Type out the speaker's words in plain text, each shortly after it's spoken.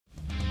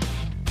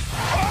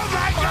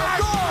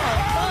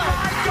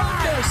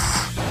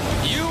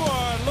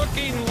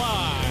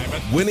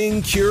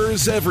Winning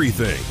cures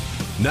everything.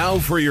 Now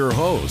for your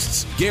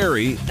hosts,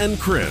 Gary and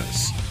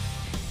Chris.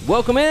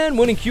 Welcome in.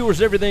 Winning Cures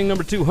Everything,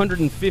 number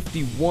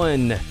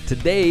 251.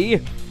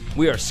 Today,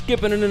 we are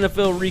skipping an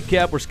NFL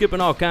recap. We're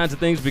skipping all kinds of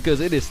things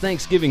because it is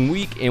Thanksgiving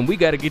week, and we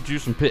got to get you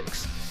some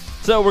picks.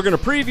 So we're going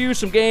to preview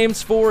some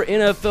games for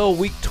NFL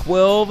Week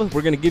 12.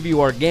 We're going to give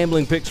you our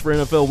gambling picks for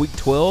NFL Week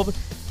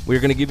 12. We're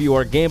going to give you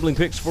our gambling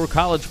picks for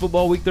college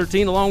football Week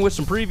 13, along with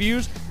some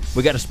previews.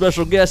 We got a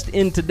special guest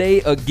in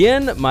today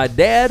again. My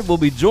dad will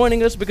be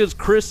joining us because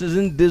Chris is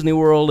in Disney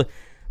World.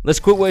 Let's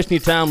quit wasting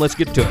your time. Let's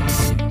get to it.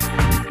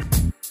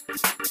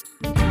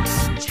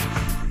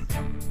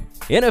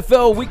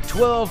 NFL Week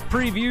 12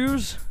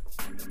 previews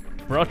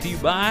brought to you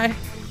by,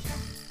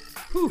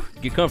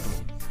 get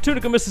comfortable,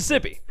 Tunica,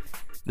 Mississippi,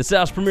 the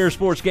South's premier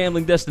sports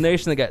gambling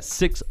destination. They got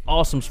 6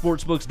 awesome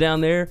sports books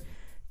down there.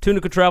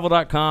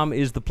 TunicaTravel.com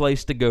is the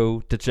place to go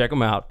to check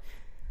them out.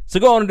 So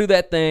go on and do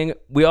that thing.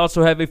 We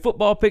also have a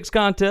football picks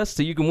contest,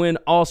 so you can win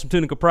awesome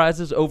Tunica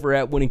prizes over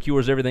at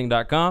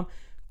winningcureseverything.com.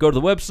 Go to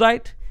the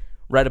website.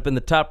 Right up in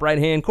the top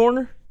right-hand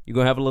corner, you're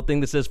going to have a little thing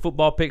that says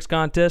football picks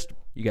contest.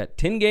 You got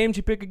 10 games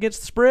you pick against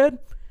the spread.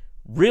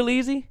 Real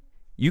easy.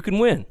 You can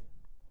win.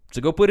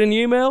 So go put in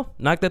your email.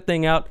 Knock that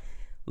thing out.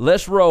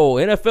 Let's roll.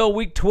 NFL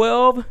Week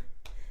 12,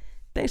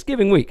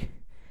 Thanksgiving week.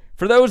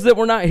 For those that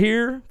were not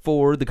here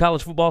for the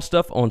college football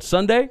stuff on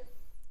Sunday,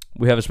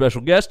 we have a special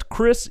guest.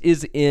 Chris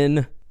is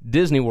in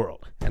Disney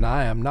World. And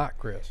I am not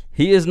Chris.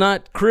 He is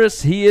not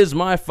Chris. He is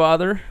my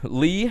father,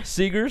 Lee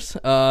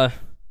Seegers.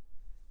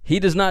 He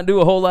does not do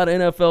a whole lot of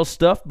NFL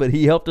stuff, but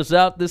he helped us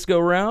out this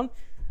go-round.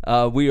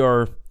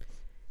 We're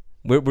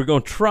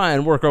going to try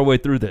and work our way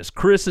through this.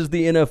 Chris is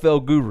the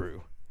NFL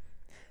guru.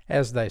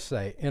 As they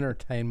say,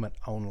 entertainment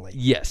only.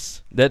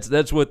 Yes,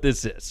 that's what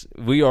this is.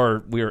 We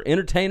are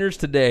entertainers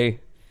today.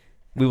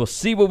 We will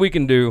see what we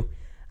can do.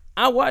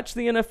 I watch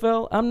the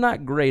NFL. I'm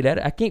not great at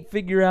it. I can't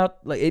figure out,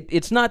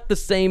 it's not the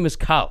same as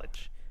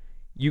college.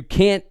 You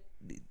can't,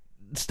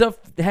 stuff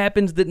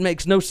happens that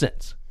makes no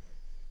sense.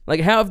 Like,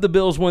 how have the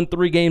Bills won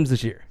 3 games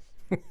this year?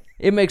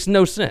 It makes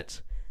no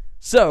sense.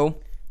 So,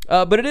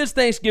 but it is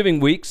Thanksgiving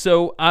week,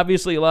 so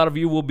obviously a lot of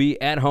you will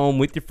be at home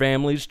with your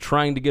families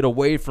trying to get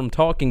away from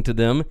talking to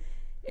them.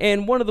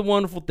 And one of the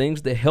wonderful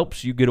things that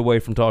helps you get away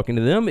from talking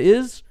to them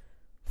is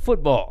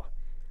football.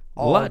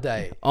 All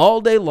day.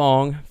 All day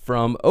long,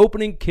 from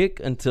opening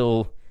kick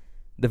until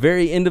the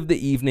very end of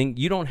the evening.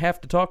 You don't have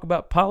to talk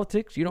about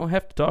politics. You don't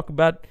have to talk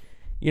about,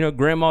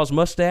 grandma's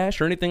mustache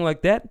or anything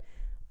like that.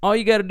 All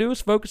you got to do is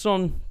focus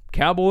on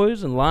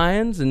Cowboys and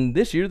Lions, and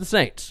this year the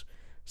Saints.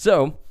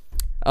 So,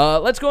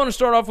 let's go on and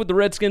start off with the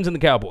Redskins and the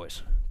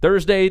Cowboys.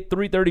 Thursday,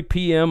 3:30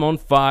 p.m. on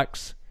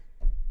Fox.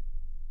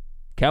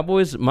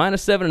 Cowboys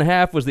minus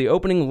 7.5 was the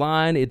opening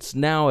line. It's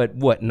now at,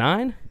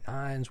 9?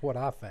 9's what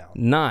I found.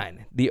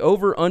 9. The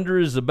over-under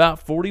is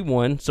about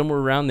 41, somewhere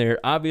around there.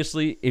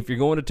 Obviously, if you're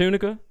going to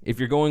Tunica, if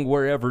you're going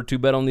wherever to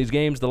bet on these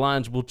games, the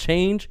lines will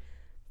change.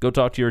 Go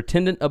talk to your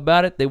attendant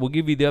about it. They will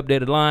give you the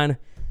updated line.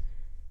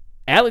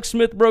 Alex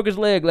Smith broke his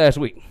leg last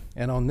week.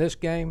 And on this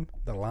game,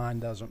 the line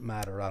doesn't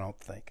matter, I don't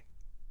think.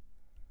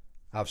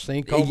 I've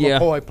seen Colt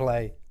McCoy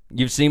play.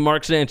 You've seen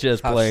Mark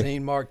Sanchez play. I've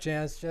seen Mark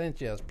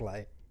Sanchez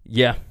play.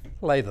 Yeah.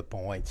 Lay the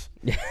points.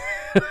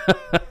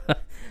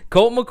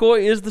 Colt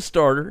McCoy is the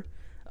starter.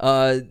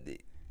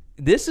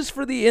 This is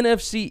for the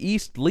NFC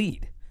East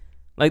lead.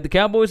 Like, the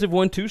Cowboys have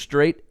won 2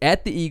 straight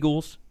at the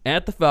Eagles,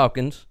 at the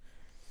Falcons.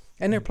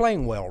 And they're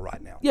playing well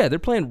right now. Yeah, they're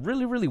playing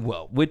really, really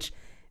well.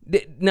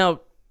 Now,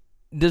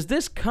 does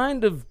this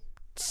kind of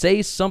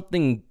say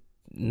something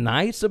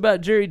nice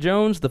about Jerry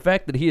Jones, the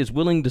fact that he is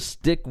willing to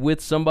stick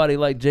with somebody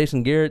like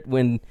Jason Garrett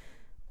when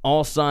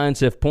all signs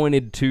have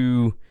pointed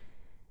to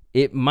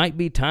it might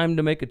be time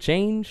to make a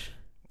change?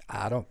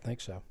 I don't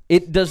think so.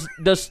 It does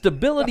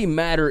stability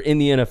matter in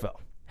the NFL?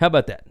 How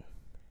about that?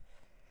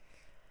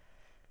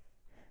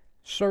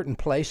 Certain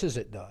places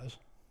it does.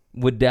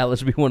 Would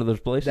Dallas be one of those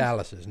places?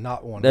 Dallas is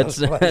not one of those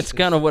places. That's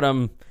kind of what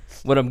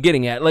I'm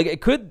getting at.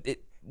 Like,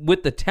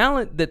 with the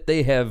talent that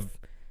they have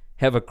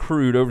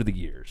accrued over the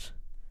years,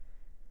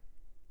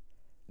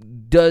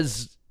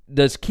 does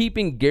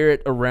keeping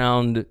Garrett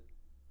around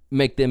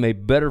make them a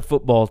better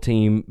football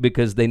team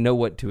because they know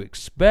what to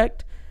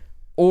expect,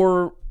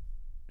 or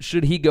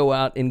should he go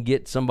out and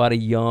get somebody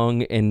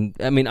young? And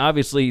I mean,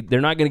 obviously,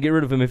 they're not going to get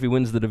rid of him if he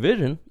wins the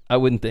division, I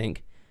wouldn't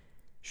think.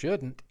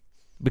 Shouldn't.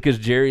 Because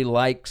Jerry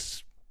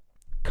likes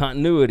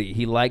continuity.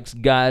 He likes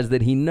guys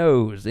that he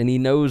knows, and he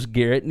knows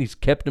Garrett, and he's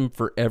kept him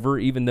forever,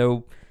 even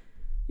though,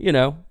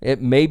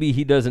 maybe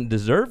he doesn't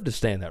deserve to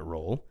stay in that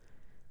role.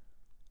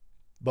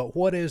 But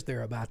what is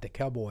there about the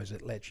Cowboys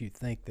that lets you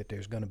think that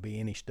there's going to be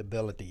any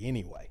stability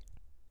anyway?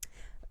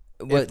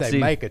 If they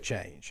make a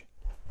change.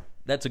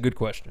 That's a good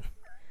question.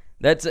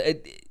 I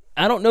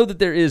don't know that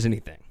there is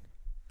anything.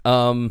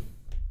 I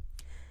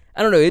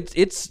don't know. It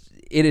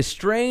is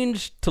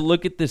strange to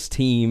look at this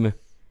team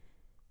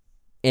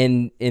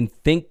and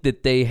think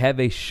that they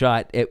have a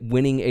shot at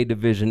winning a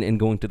division and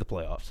going to the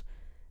playoffs.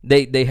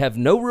 They have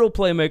no real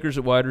playmakers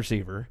at wide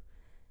receiver.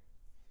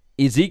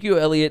 Ezekiel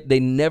Elliott, they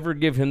never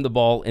give him the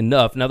ball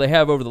enough. Now, they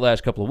have over the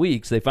last couple of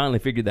weeks. They finally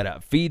figured that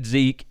out. Feed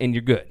Zeke, and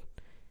you're good.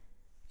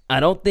 I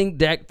don't think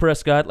Dak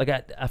Prescott,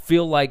 I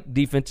feel like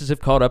defenses have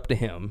caught up to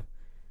him.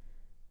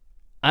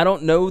 I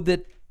don't know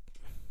that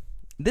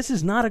this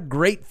is not a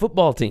great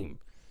football team.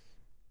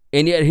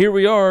 And yet here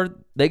we are.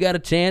 They got a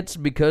chance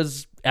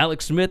because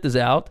Alex Smith is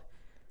out.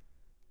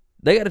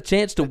 They got a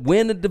chance to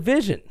win a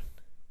division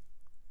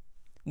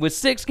with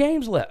 6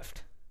 games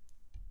left.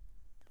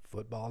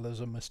 Football is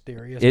a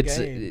mysterious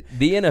game.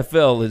 The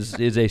NFL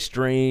is a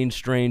strange,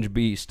 strange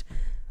beast.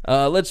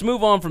 Let's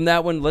move on from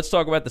that one. Let's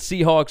talk about the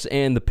Seahawks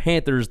and the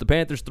Panthers. The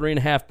Panthers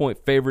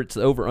 3.5-point favorites.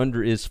 The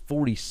over-under is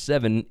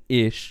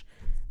 47-ish.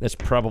 That's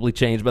probably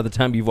changed by the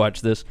time you've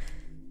watched this.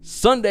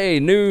 Sunday,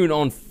 noon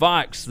on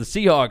Fox. The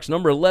Seahawks,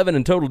 number 11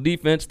 in total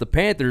defense. The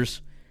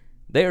Panthers,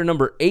 they are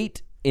number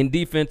 8 in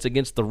defense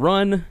against the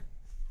run.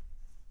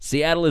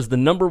 Seattle is the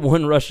number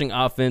 1 rushing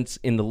offense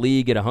in the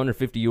league at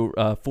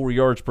 154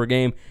 yards per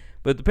game.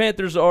 But the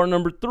Panthers are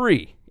number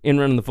 3 in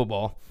running the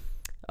football.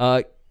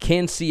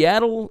 Can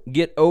Seattle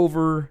get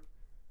over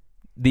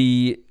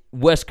the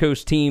West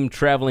Coast team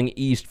traveling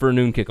east for a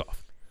noon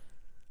kickoff?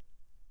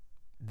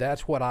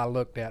 That's what I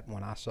looked at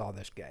when I saw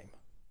this game.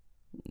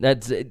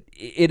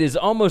 It is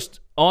almost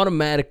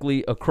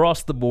automatically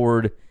across the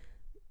board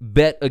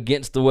bet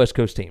against the West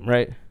Coast team,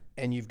 right?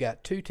 And you've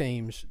got 2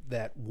 teams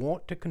that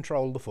want to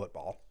control the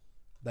football.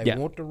 They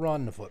want to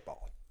run the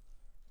football.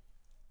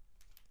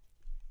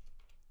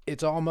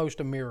 It's almost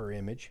a mirror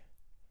image.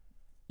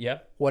 Yeah.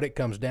 What it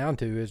comes down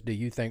to is, do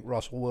you think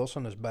Russell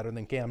Wilson is better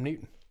than Cam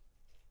Newton?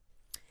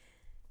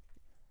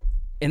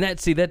 And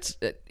that's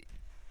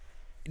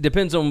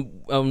depends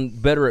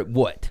on better at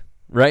what,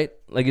 right?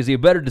 Like, is he a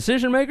better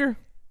decision maker?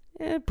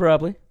 Yeah,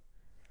 probably.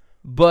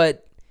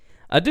 But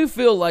I do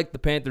feel like the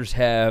Panthers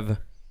have,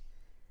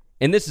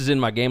 and this is in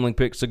my gambling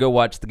pick, so go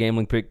watch the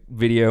gambling pick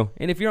video.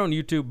 And if you're on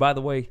YouTube, by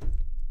the way,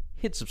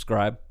 hit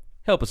subscribe.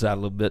 Help us out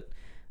a little bit.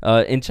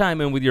 And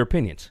chime in with your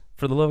opinions,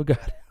 for the love of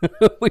God.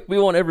 we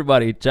want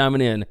everybody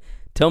chiming in.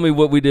 Tell me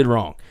what we did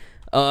wrong.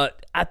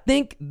 I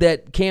think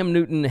that Cam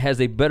Newton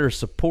has a better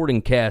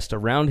supporting cast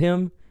around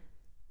him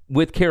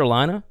with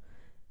Carolina.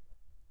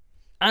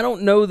 I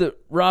don't know that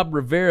Rob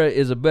Rivera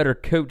is a better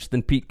coach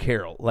than Pete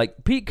Carroll.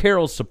 Like, Pete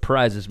Carroll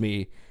surprises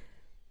me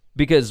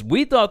because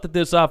we thought that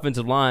this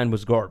offensive line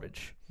was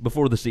garbage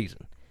before the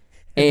season.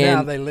 And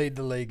now they lead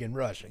the league in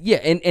rushing. Yeah,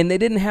 and they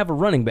didn't have a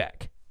running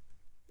back.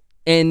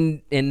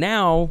 And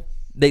now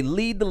they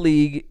lead the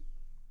league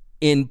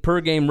in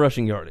per-game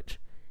rushing yardage.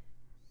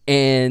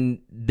 And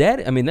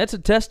that's a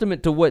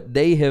testament to what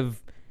they have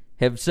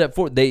set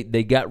forth. They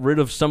got rid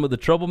of some of the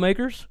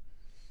troublemakers,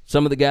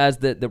 some of the guys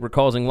that were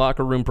causing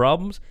locker room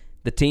problems.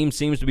 The team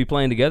seems to be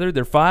playing together.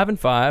 They're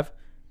 5-5.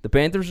 The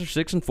Panthers are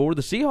 6-4.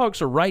 The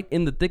Seahawks are right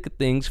in the thick of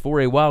things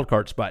for a wild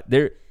card spot.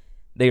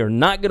 They are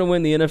not going to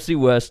win the NFC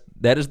West.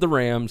 That is the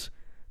Rams.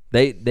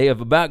 They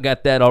have about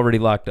got that already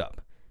locked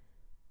up.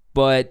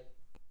 But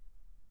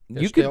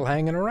they're still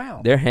hanging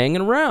around. They're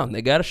hanging around.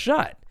 They got a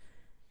shot.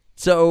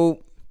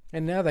 So,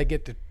 and now they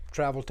get to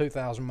travel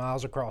 2,000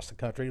 miles across the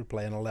country to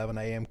play an 11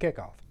 a.m.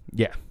 kickoff.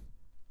 Yeah.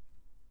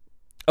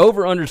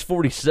 Over-under's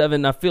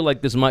 47. I feel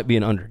like this might be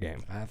an under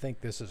game. I think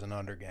this is an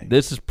under game.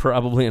 This is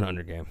probably an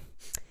under game.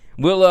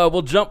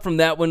 We'll jump from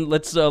that one.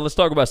 Let's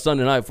talk about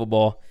Sunday Night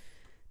Football.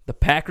 The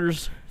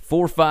Packers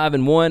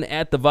 4-5-1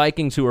 at the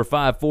Vikings, who are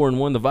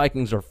 5-4-1. The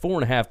Vikings are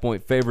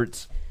 4.5-point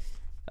favorites,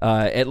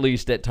 at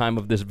least at time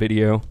of this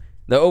video.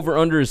 The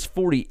over-under is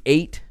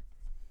 48.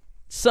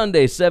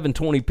 Sunday,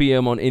 7:20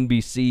 p.m. on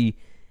NBC.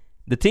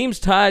 The team's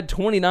tied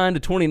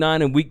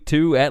 29-29 in Week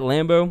 2 at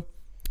Lambeau.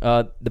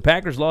 The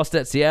Packers lost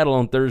at Seattle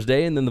on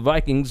Thursday, and then the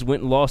Vikings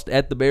went and lost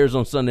at the Bears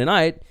on Sunday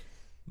night.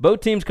 Both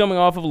teams coming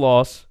off of a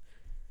loss.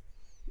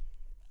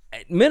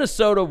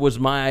 Minnesota was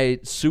my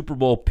Super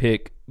Bowl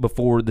pick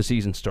before the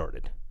season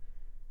started.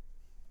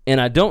 And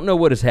I don't know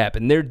what has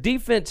happened. Their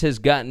defense has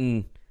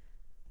gotten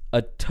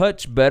a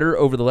touch better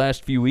over the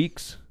last few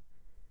weeks.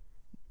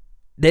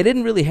 They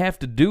didn't really have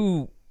to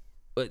do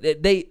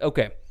they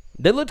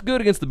looked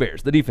good against the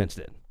Bears. The defense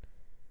did.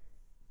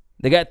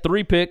 They got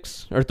 3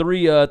 picks or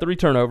three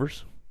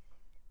turnovers.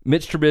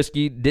 Mitch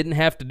Trubisky didn't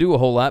have to do a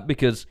whole lot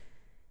because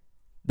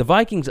the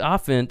Vikings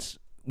offense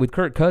with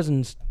Kirk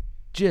Cousins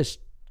just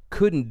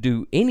couldn't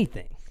do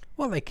anything.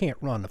 Well, they can't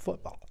run the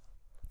football.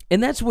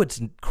 And that's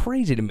what's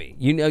crazy to me.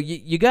 You know,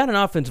 you got an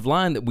offensive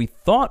line that we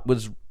thought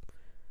was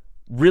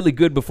really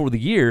good before the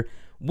year.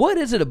 What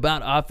is it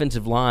about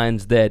offensive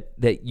lines that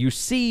you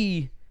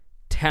see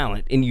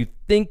talent and you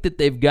think that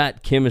they've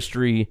got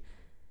chemistry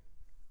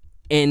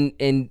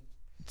and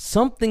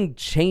something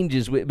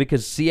changes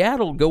because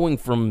Seattle going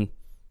from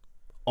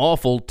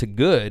awful to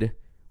good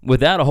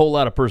without a whole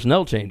lot of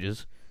personnel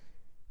changes,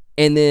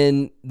 and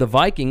then the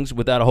Vikings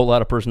without a whole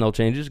lot of personnel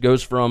changes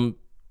goes from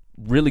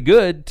really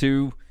good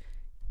to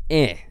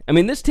I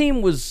mean, this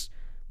team was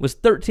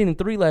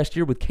 13-3 last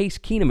year with Case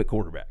Keenum at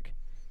quarterback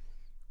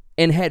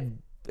and had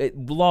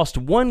lost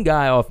one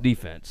guy off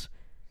defense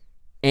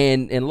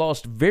and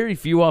lost very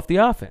few off the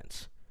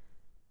offense.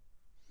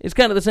 It's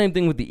kind of the same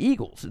thing with the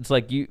Eagles. It's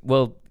like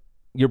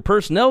your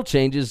personnel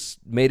changes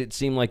made it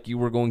seem like you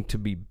were going to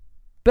be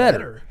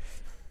better.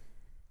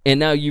 And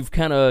now you've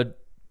kind of,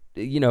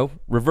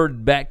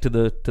 reverted back to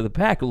the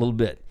pack a little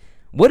bit.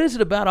 What is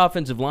it about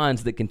offensive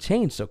lines that can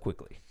change so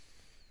quickly?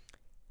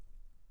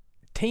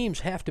 Teams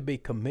have to be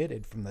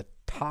committed from the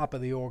top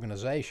of the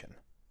organization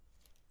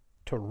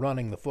to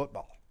running the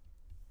football.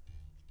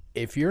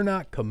 If you're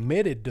not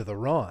committed to the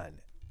run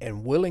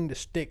and willing to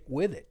stick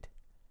with it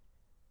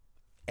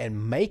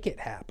and make it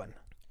happen,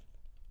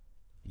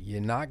 you're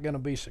not going to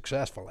be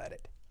successful at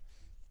it.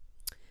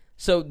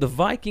 So the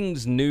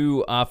Vikings'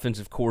 new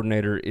offensive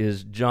coordinator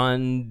is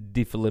John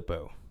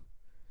DeFilippo,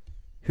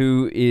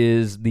 who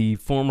is the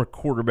former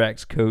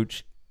quarterbacks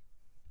coach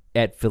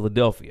at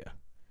Philadelphia.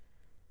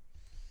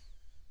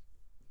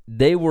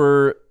 They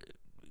were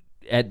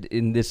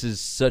and this is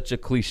such a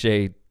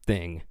cliche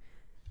thing,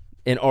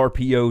 an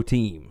RPO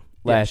team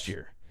last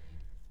year.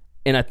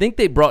 And I think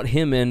they brought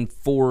him in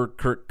for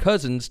Kirk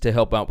Cousins to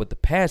help out with the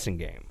passing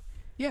game.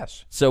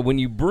 Yes. So when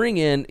you bring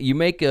in, you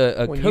make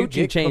a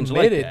coaching change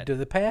like that. When you get committed to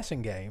the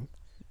passing game,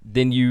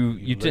 then you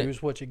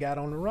lose what you got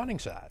on the running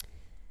side.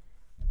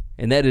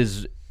 And that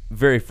is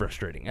very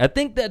frustrating. I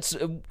think that's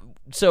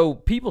so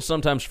people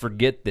sometimes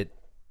forget that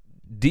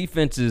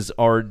defenses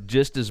are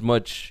just as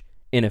much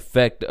an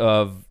effect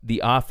of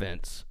the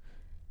offense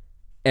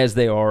as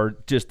they are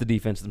just the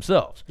defense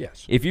themselves.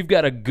 Yes. If you've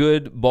got a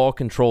good ball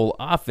control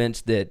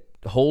offense that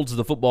holds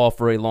the football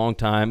for a long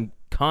time,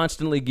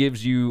 constantly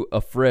gives you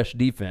a fresh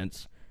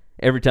defense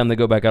every time they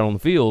go back out on the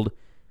field,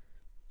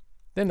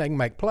 then they can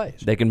make plays.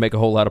 They can make a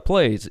whole lot of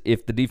plays.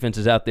 If the defense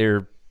is out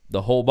there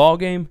the whole ball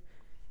game,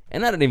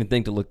 and I didn't even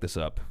think to look this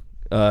up,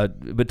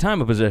 but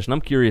time of possession,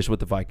 I'm curious what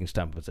the Vikings'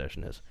 time of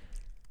possession is.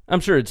 I'm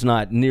sure it's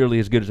not nearly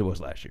as good as it was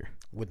last year.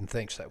 Wouldn't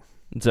think so.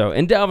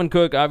 And Dalvin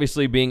Cook,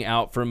 obviously being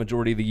out for a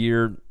majority of the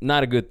year,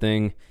 not a good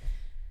thing.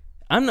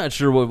 I'm not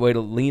sure what way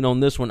to lean on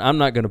this one. I'm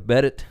not going to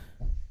bet it.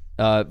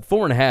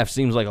 4.5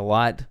 seems like a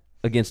lot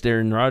against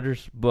Aaron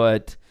Rodgers,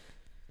 but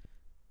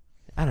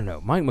I don't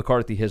know. Mike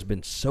McCarthy has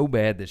been so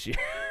bad this year.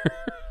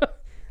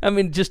 I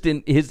mean, just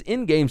in his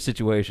in-game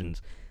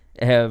situations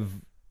I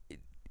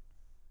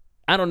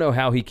don't know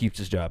how he keeps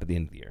his job at the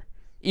end of the year.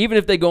 Even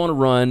if they go on a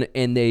run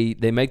and they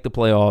make the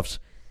playoffs,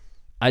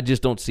 I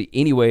just don't see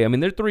any way. I mean,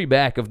 they're 3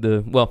 back of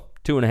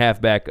 2.5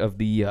 back of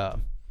the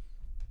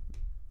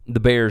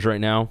Bears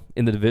right now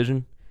in the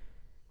division,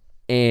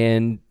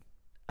 and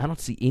I don't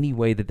see any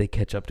way that they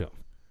catch up to them.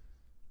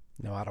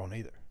 No, I don't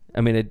either. I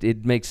mean,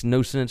 it makes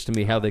no sense to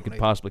me how they could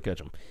possibly catch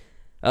them.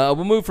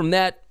 We'll move from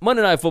that.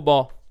 Monday Night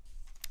Football.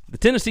 The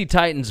Tennessee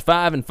Titans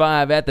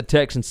 5-5 at the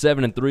Texans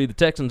 7-3. The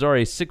Texans are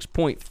a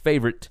 6-point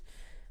favorite,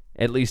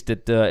 at least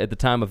at the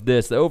time of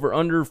this. The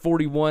over/under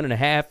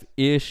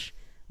 41.5-ish.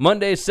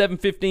 Monday,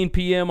 7:15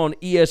 p.m. on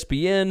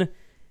ESPN.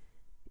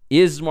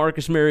 Is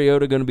Marcus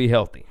Mariota going to be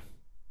healthy?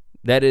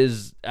 That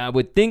is, I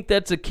would think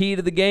that's a key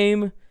to the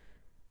game.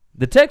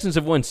 The Texans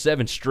have won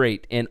 7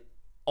 straight, and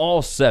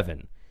all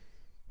 7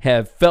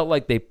 have felt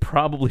like they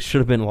probably should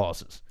have been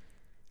losses.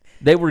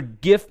 They were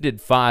gifted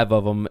 5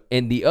 of them,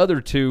 and the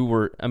other 2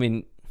 were,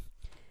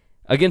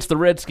 against the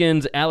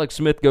Redskins, Alex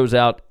Smith goes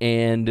out,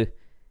 and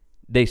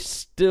they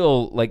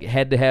still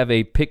had to have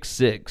a pick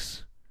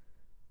 6.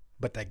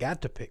 But they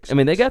got to pick 6. I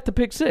mean, they got the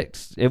pick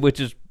 6, which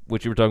is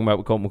what you were talking about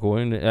with Colt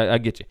McCoy, and I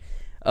get you.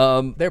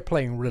 They're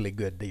playing really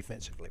good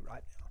defensively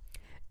right now.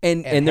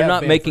 And they're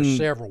not making for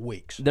several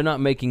weeks. They're not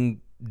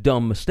making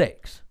dumb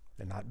mistakes.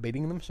 They're not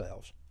beating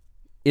themselves.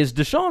 Is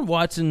Deshaun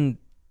Watson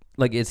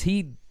is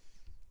he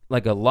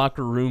like a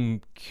locker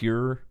room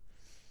cure?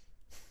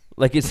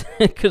 It's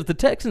because the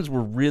Texans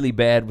were really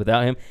bad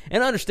without him.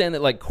 And I understand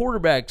that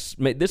quarterbacks,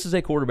 this is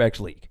a quarterbacks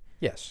league.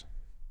 Yes.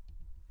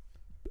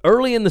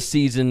 Early in the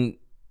season,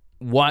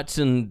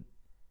 Watson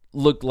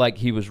looked like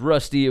he was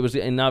rusty.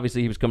 And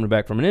obviously he was coming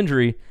back from an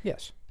injury.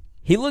 Yes.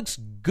 He looks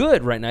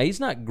good right now. He's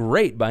not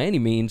great by any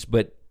means,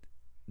 but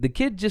the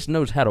kid just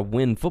knows how to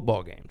win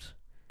football games.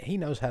 He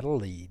knows how to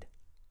lead.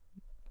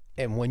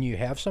 And when you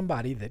have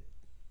somebody that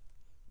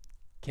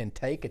can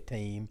take a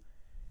team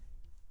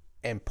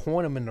and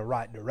point them in the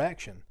right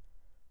direction,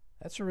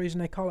 that's the reason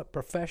they call it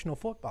professional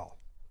football.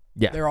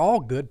 Yeah. They're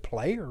all good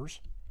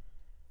players.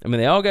 I mean,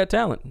 they all got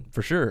talent,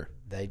 for sure.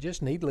 They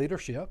just need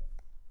leadership.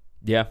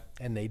 Yeah.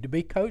 And need to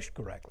be coached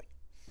correctly.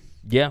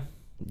 Yeah.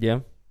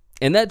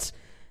 And that's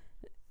 –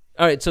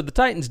 all right, so the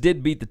Titans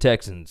did beat the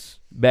Texans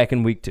back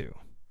in week 2.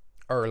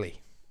 Early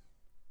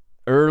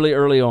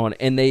on,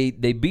 and they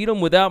beat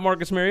them without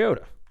Marcus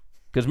Mariota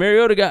because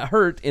Mariota got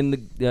hurt in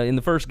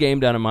the first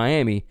game down in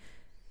Miami.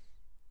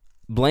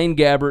 Blaine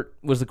Gabbert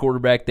was the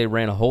quarterback. They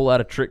ran a whole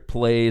lot of trick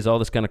plays, all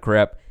this kind of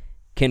crap.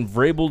 Can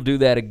Vrabel do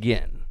that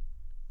again?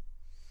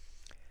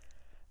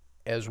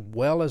 As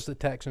well as the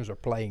Texans are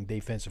playing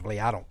defensively,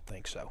 I don't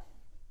think so.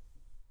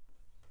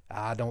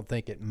 I don't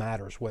think it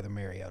matters whether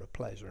Mariota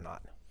plays or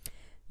not.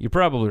 You're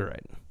probably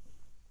right.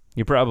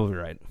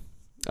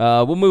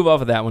 We'll move off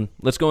of that one.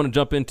 Let's go on and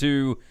jump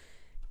into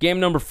game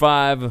number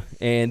 5,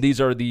 and these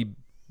are the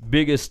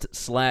biggest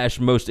 /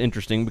 most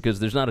interesting because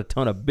there's not a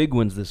ton of big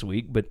ones this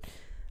week. But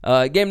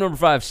game number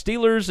 5,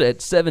 Steelers at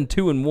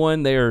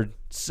 7-2-1. They are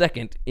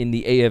second in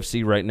the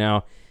AFC right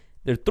now.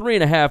 They're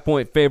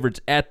 3.5-point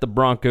favorites at the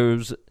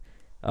Broncos.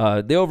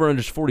 The over-under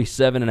is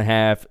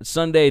 47.5.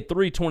 Sunday,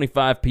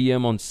 3:25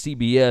 p.m. on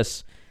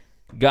CBS,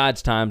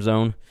 God's time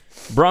zone.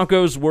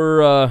 Broncos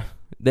were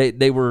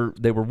they were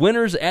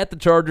winners at the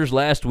Chargers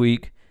last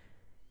week.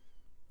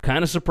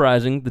 Kind of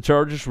surprising. The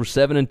Chargers were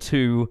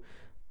 7-2.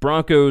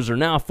 Broncos are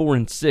now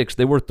 4-6.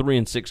 They were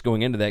 3-6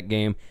 going into that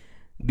game.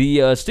 The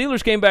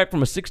Steelers came back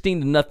from a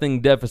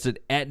 16-0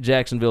 deficit at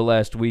Jacksonville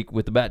last week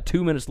with about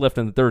 2 minutes left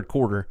in the third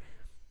quarter.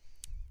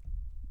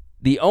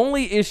 The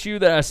only issue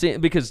that I see,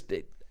 because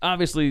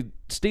obviously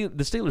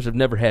the Steelers have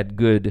never had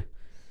good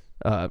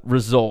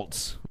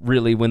results,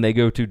 really, when they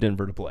go to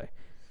Denver to play.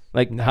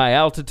 Like, high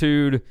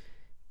altitude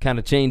kind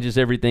of changes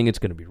everything. It's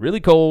going to be really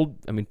cold.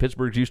 I mean,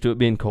 Pittsburgh's used to it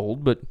being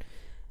cold, but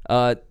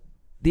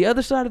the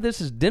other side of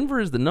this is Denver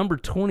is the number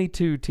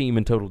 22 team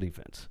in total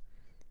defense.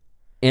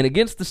 And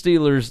against the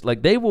Steelers,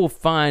 like, they will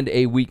find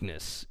a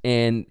weakness.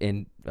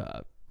 And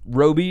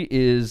Roby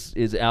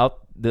is out,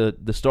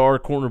 the star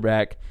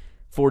cornerback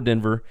for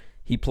Denver.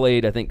 He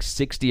played, I think,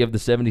 60 of the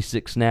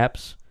 76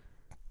 snaps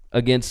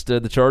against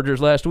the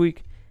Chargers last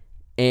week.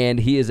 And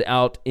he is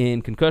out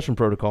in concussion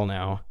protocol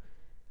now.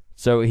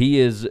 So he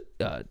is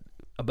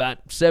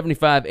about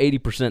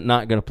 75-80%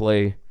 not going to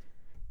play.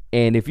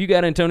 And if you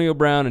got Antonio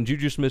Brown and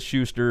Juju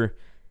Smith-Schuster,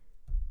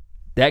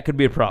 that could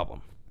be a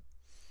problem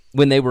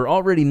when they were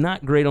already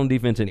not great on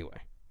defense anyway.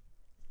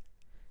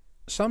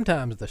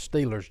 Sometimes the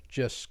Steelers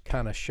just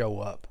kind of show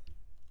up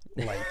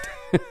late.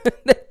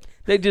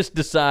 They just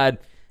decide,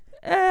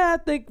 I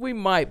think we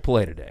might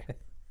play today.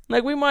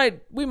 Like, we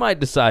might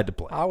decide to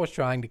play. I was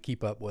trying to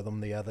keep up with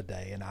them the other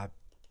day, and I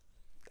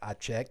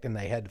checked, and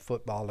they had the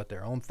football at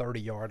their own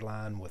 30-yard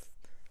line with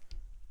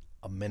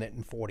 1 minute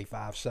and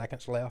 45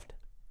 seconds left.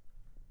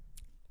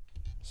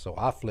 So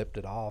I flipped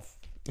it off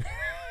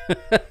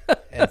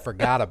and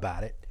forgot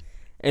about it.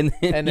 And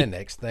the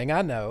next thing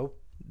I know,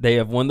 they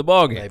have won the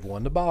ball game. They've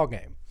won the ball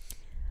game.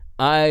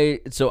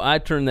 So I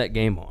turned that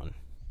game on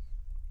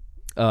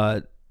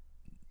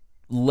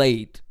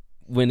late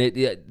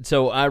when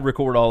so I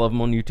record all of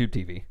them on YouTube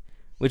TV,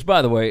 which,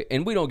 by the way,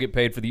 and we don't get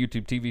paid for the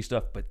YouTube TV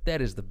stuff, but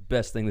that is the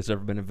best thing that's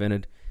ever been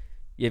invented.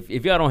 If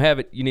y'all don't have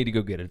it, you need to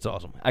go get it. It's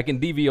awesome. I can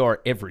DVR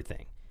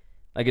everything.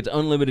 Like, it's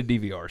unlimited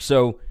DVR.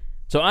 So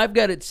I've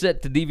got it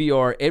set to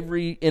DVR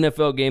every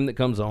NFL game that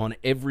comes on,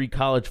 every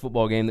college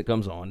football game that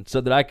comes on, so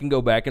that I can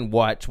go back and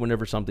watch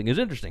whenever something is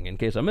interesting in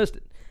case I missed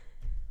it.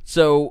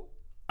 So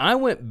I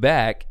went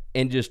back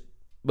and just,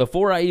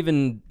 before I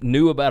even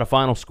knew about a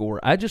final score,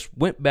 I just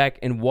went back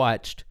and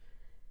watched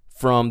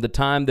from the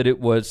time that it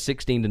was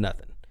 16-0.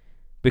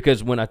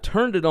 Because when I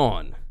turned it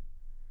on,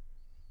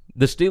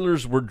 the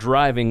Steelers were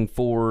driving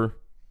for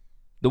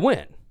the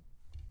win.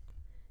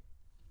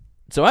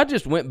 So I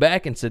just went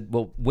back and said,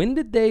 well, when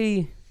did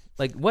they,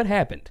 like, what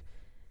happened?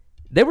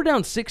 They were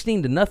down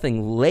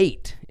 16-0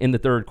 late in the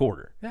third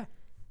quarter. Yeah.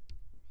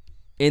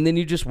 And then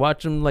you just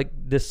watch them,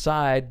 like,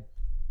 decide,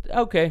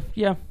 okay,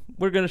 yeah,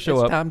 we're going to show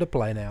up. It's time to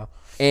play now.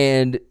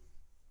 And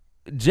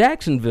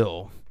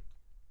Jacksonville,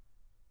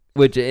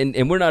 which,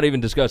 and we're not even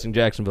discussing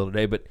Jacksonville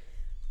today, but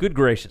good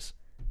gracious.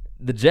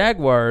 The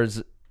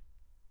Jaguars,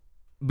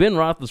 Ben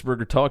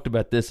Roethlisberger talked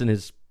about this in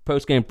his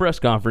post-game press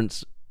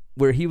conference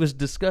where he was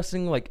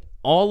discussing, like,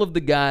 all of the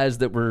guys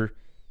that were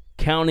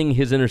counting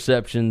his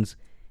interceptions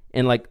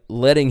and, like,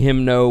 letting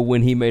him know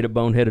when he made a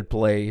boneheaded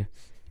play.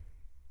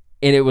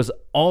 And it was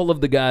all of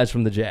the guys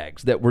from the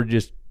Jags that were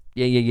just,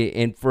 yeah.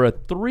 And for a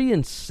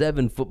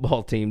 3-7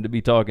 football team to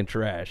be talking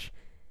trash,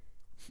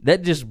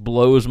 that just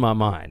blows my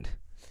mind.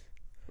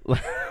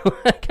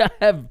 Like,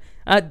 I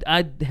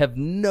have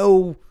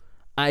no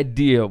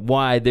idea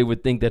why they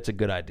would think that's a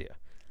good idea.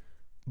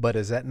 But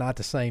is that not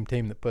the same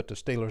team that put the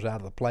Steelers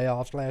out of the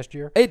playoffs last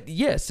year?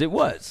 Yes, it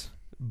was.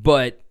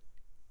 But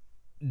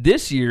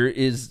this year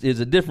is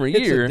a different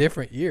year. It's a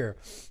different year.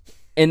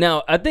 And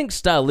now I think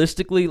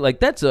stylistically, like,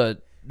 that's a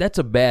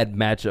bad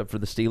matchup for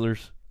the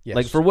Steelers. Yes.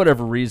 Like, for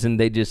whatever reason,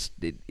 they just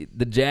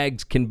the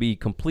Jags can be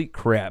complete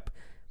crap,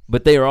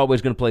 but they are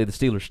always going to play the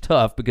Steelers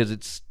tough because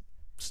it's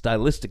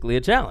stylistically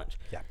a challenge.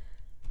 Yeah.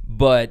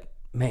 But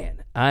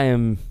man,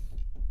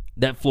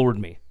 that floored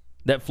me.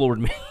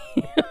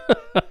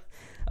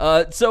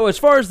 So as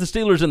far as the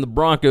Steelers and the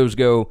Broncos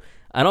go,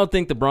 I don't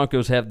think the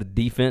Broncos have the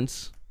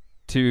defense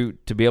to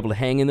be able to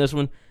hang in this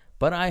one,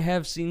 but I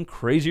have seen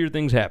crazier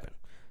things happen.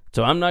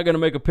 So I'm not going to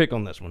make a pick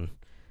on this one.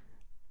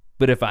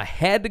 But if I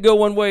had to go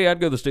one way,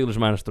 I'd go the Steelers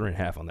minus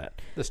 3.5 on that.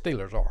 The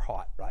Steelers are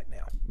hot right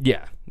now.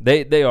 Yeah,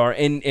 they are.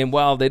 And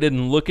while they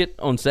didn't look it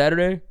on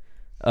Saturday,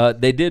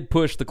 they did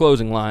push the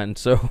closing line.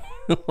 So,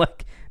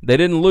 like, they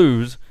didn't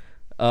lose.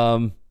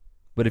 But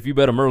if you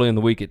bet them early in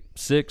the week at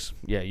 6,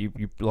 yeah, you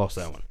lost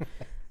that one.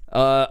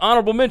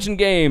 Honorable mention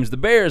games. The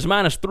Bears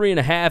minus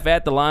 3.5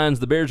 at the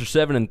Lions. The Bears are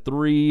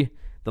 7-3.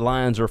 The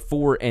Lions are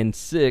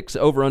 4-6.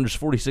 Over-unders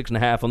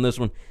 46.5 on this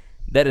one.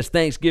 That is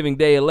Thanksgiving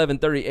Day,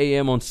 11:30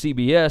 a.m. on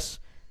CBS.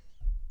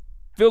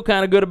 feel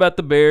kind of good about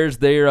the Bears.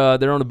 They're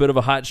on a bit of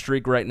a hot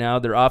streak right now.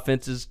 Their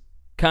offense is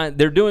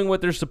they're doing what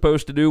they're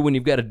supposed to do when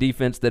you've got a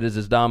defense that is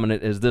as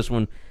dominant as this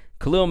one.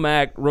 Khalil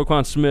Mack,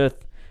 Roquan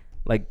Smith,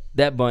 like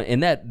that bunch,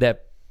 and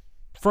that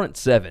front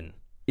seven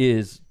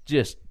is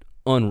just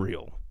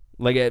unreal.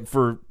 Like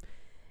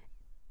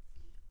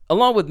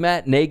along with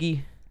Matt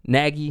Nagy,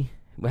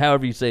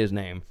 however you say his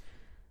name,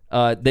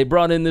 they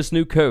brought in this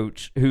new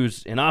coach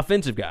who's an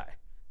offensive guy.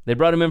 They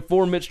brought him in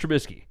for Mitch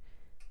Trubisky.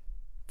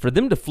 For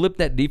them to flip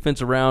that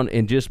defense around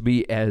and just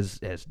be as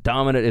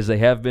dominant as they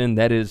have been,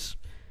 that is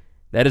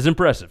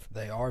impressive.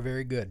 They are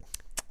very good.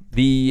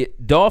 The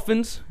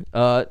Dolphins,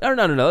 no.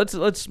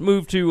 Let's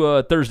move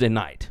to Thursday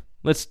night.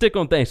 Let's stick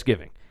on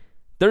Thanksgiving.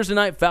 Thursday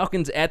night,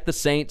 Falcons at the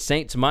Saints.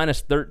 Saints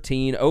minus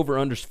 13,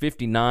 over-unders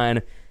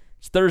 59.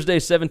 It's Thursday,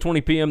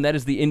 7:20 p.m. That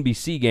is the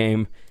NBC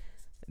game.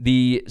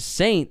 The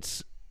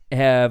Saints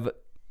have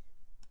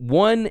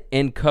won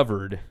and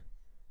covered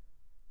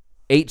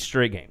 8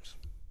 straight games.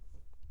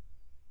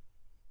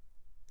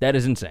 That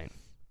is insane.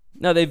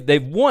 No,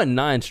 they've won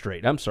 9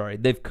 straight. I'm sorry.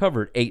 They've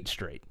covered 8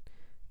 straight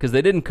because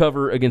they didn't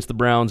cover against the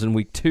Browns in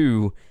week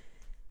 2.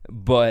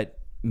 But,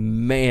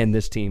 man,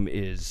 this team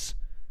is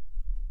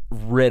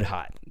red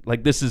hot.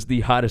 Like, this is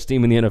the hottest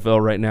team in the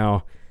NFL right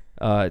now.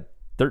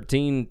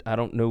 13, I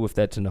don't know if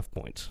that's enough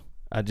points.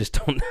 I just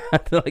don't.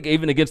 Like,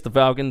 even against the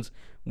Falcons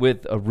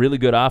with a really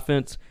good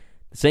offense,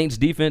 the Saints'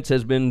 defense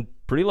has been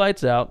pretty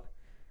lights out,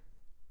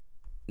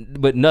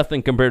 but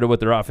nothing compared to what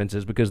their offense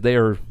is because they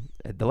are,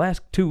 the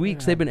last 2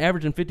 weeks, they've been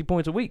averaging 50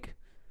 points a week.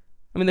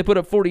 I mean, they put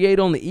up 48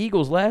 on the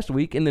Eagles last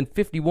week and then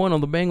 51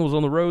 on the Bengals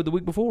on the road the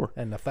week before.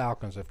 And the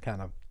Falcons have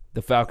kind of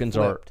The Falcons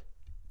flipped. are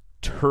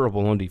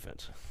terrible on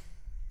defense.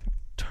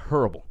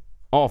 Terrible.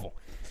 Awful.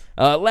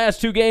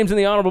 Last 2 games in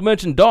the honorable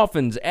mention,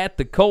 Dolphins at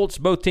the Colts.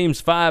 Both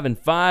teams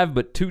 5-5,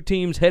 but 2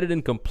 teams headed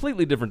in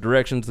completely different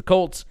directions. The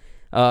Colts,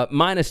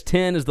 minus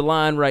 10 is the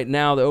line right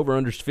now. The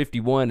over-under is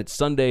 51. It's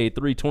Sunday,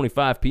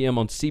 3:25 p.m.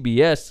 on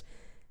CBS.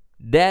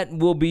 That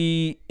will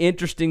be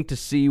interesting to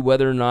see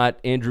whether or not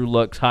Andrew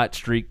Luck's hot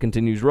streak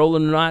continues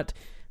rolling or not.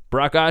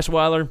 Brock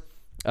Osweiler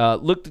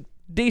looked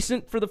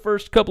decent for the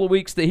first couple of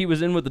weeks that he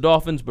was in with the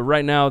Dolphins, but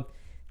right now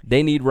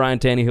they need Ryan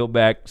Tannehill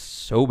back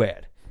so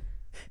bad.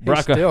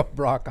 He's still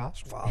Brock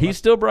Osweiler. He's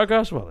still Brock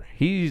Osweiler.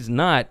 He's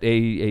not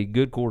a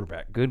good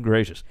quarterback. Good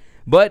gracious.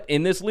 But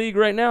in this league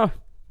right now,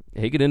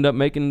 he could end up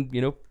making,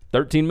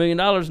 $13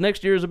 million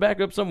next year as a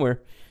backup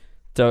somewhere.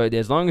 So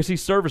as long as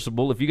he's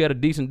serviceable, if you got a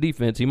decent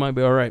defense, he might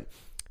be all right.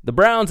 The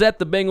Browns at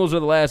the Bengals are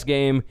the last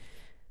game.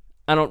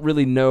 I don't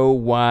really know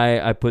why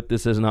I put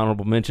this as an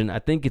honorable mention. I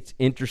think it's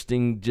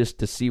interesting just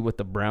to see what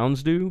the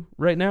Browns do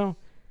right now.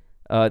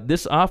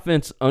 This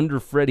offense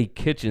under Freddie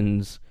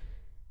Kitchens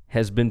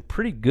has been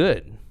pretty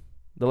good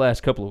the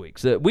last couple of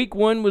weeks. Week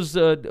 1 was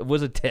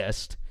a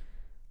test.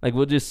 Like,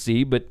 we'll just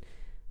see. But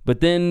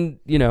then,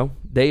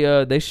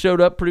 they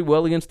showed up pretty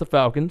well against the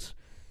Falcons.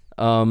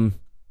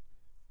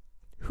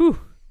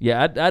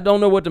 Yeah, I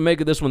don't know what to make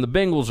of this one. The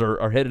Bengals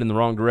are headed in the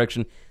wrong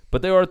direction,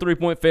 but they are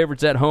 3-point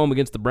favorites at home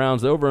against the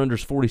Browns. The over-under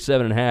is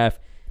 47.5.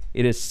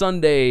 It is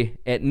Sunday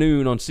at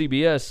noon on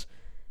CBS.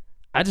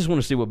 I just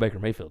want to see what Baker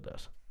Mayfield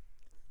does.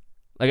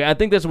 Like, I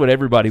think that's what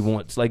everybody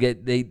wants. Like,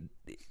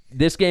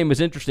 this game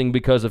is interesting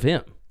because of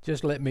him.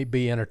 Just let me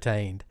be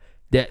entertained.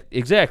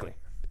 Exactly.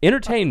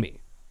 Entertain me.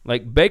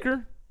 Like,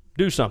 Baker,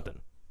 do something.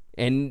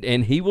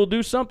 And he will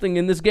do something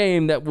in this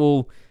game that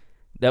will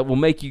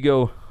make you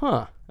go,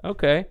 huh,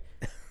 okay.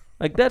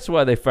 Like, that's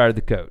why they fired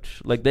the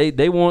coach. Like,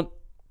 they want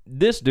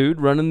this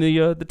dude running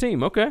the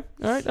team. Okay,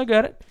 all right, I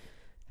got it.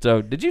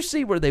 So, did you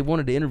see where they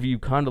wanted to interview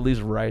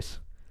Condoleezza Rice?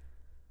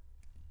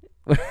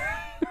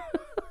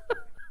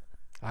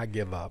 I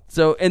give up.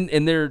 So,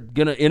 and they're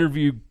going to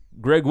interview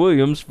Greg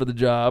Williams for the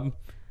job.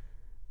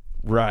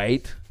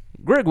 Right.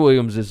 Greg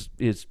Williams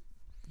is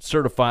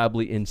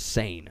certifiably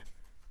insane.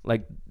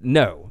 Like,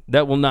 no,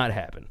 that will not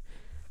happen.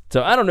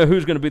 So I don't know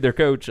who's going to be their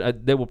coach.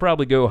 They will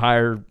probably go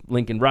hire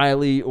Lincoln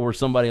Riley or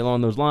somebody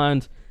along those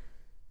lines.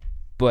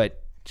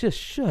 But just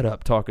shut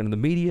up talking to the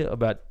media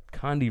about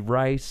Condi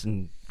Rice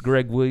and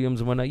Greg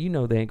Williams and whatnot. You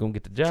know they ain't going to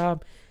get the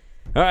job.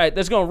 All right,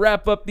 that's going to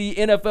wrap up the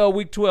NFL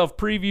Week 12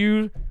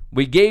 preview.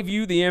 We gave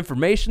you the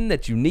information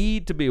that you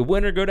need to be a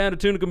winner. Go down to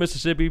Tunica,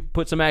 Mississippi.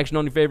 Put some action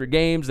on your favorite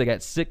games. They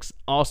got 6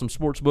 awesome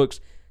sports books.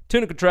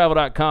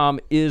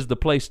 TunicaTravel.com is the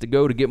place to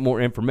go to get more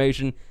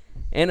information.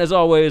 And as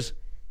always,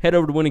 head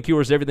over to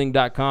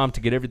winningcureseverything.com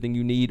to get everything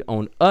you need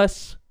on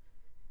us.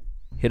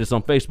 Hit us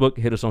on Facebook.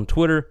 Hit us on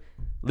Twitter.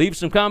 Leave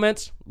some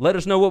comments. Let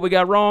us know what we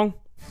got wrong.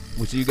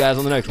 We'll see you guys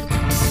on the next one.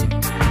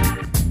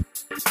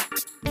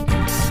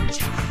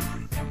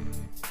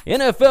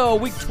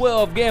 NFL Week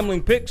 12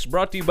 gambling picks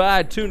brought to you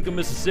by Tunica,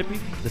 Mississippi,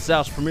 the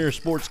South's premier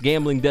sports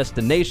gambling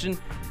destination.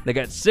 They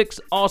got 6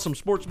 awesome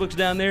sports books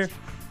down there.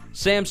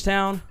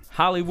 Samstown,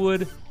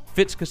 Hollywood,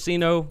 Fitz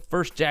Casino,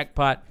 First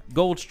Jackpot,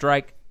 Gold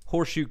Strike,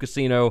 Horseshoe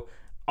Casino.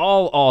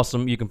 All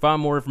awesome. You can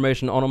find more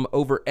information on them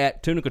over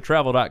at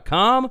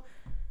tunicatravel.com.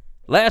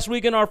 Last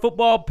week in our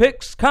football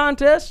picks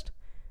contest,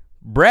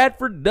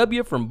 Bradford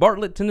W from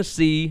Bartlett,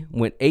 Tennessee,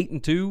 went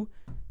 8-2.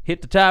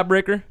 hit the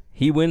tiebreaker.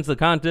 He wins the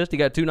contest. He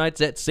got 2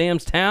 nights at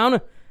Sam's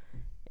Town.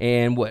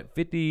 And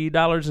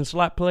 $50 in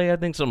slot play, I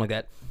think, something like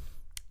that.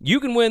 You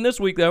can win this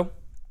week, though.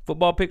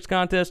 Football picks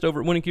contest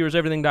over at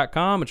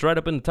winningcureseverything.com. It's right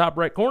up in the top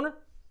right corner.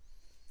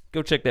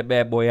 Go check that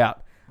bad boy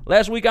out.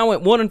 Last week I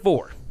went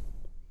 1-4.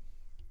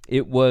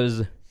 It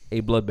was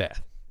a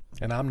bloodbath.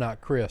 And I'm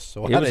not Chris,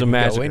 so It I was a didn't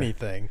massacre. know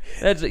anything.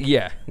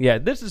 Yeah.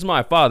 This is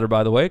my father,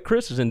 by the way.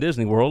 Chris is in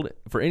Disney World.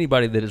 For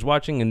anybody that is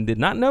watching and did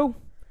not know,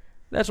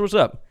 that's what's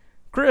up.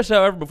 Chris,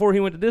 however, before he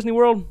went to Disney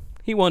World,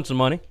 he won some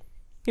money.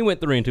 He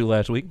went 3-2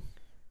 last week.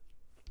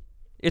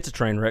 It's a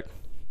train wreck.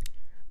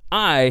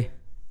 I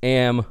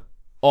am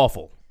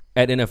awful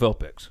at NFL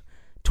picks.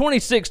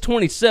 26,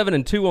 27,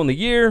 and 2 on the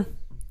year.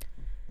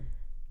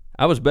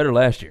 I was better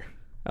last year.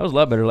 I was a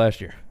lot better last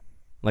year.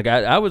 Like,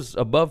 I was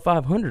above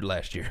 500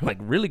 last year. Like,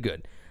 really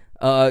good.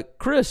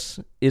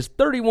 Chris is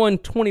 31,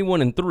 21,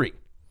 and 3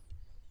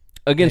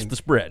 against the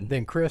spread.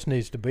 Then Chris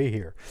needs to be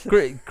here.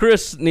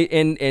 Chris,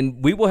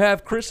 and we will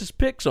have Chris's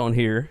picks on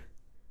here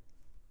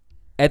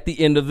at the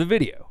end of the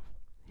video.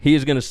 He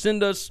is going to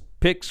send us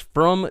picks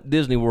from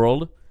Disney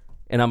World,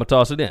 and I'm going to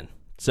toss it in.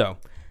 So,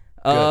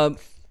 I'll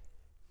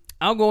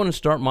go in and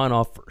start mine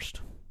off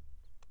first.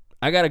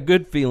 I got a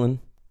good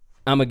feeling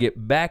I'm going to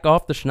get back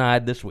off the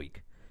schneid this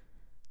week.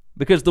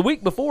 Because the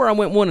week before I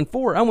went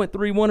 1-4, I went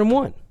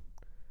 3-1-1.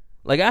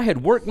 Like, I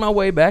had worked my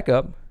way back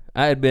up.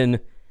 I had been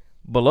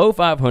below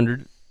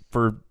 500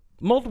 for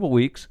multiple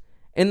weeks,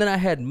 and then I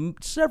had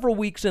several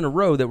weeks in a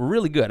row that were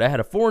really good. I had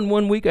a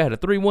 4-1 week, I had a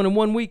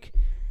 3-1-1 week,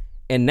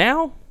 and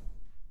now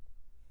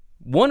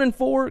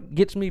 1-4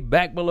 gets me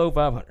back below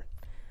 500.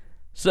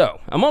 So,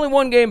 I'm only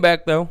one game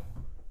back, though.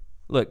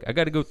 Look, I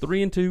got to go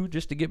 3-2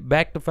 just to get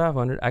back to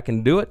 500. I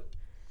can do it.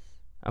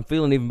 I'm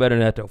feeling even better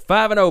than that, though.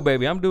 5-0,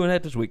 baby. I'm doing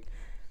that this week.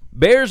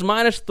 Bears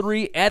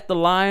 -3 at the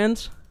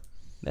Lions.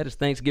 That is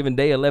Thanksgiving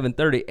Day,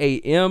 11:30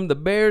 a.m. The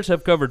Bears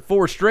have covered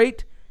 4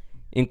 straight,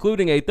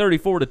 including a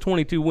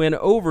 34-22 win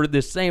over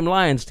this same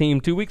Lions team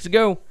 2 weeks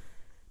ago.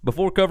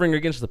 Before covering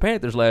against the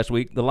Panthers last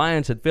week, the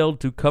Lions had failed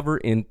to cover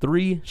in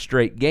 3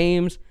 straight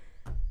games.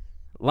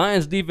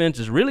 Lions defense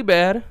is really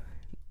bad,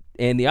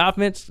 and the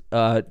offense,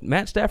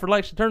 Matt Stafford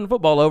likes to turn the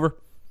football over,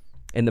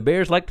 and the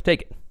Bears like to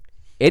take it.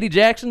 Eddie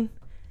Jackson,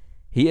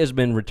 he has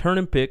been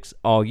returning picks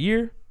all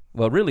year.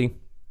 Well, really,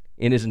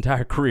 in his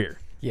entire career.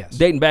 Yes.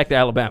 Dating back to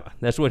Alabama.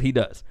 That's what he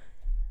does.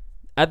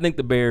 I think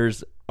the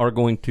Bears are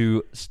going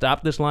to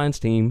stop this Lions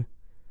team.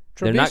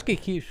 Trubisky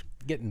keeps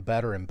getting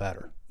better and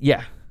better.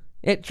 Yeah.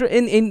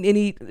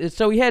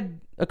 So he had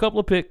a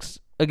couple of picks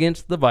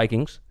against the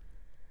Vikings.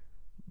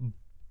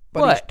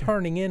 But he's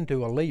turning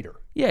into a leader.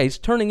 Yeah, he's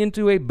turning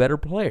into a better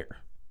player.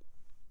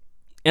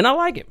 And I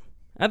like him.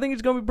 I think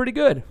he's going to be pretty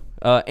good.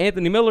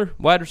 Anthony Miller,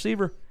 wide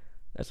receiver.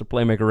 That's a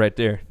playmaker right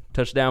there.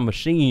 Touchdown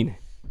machine.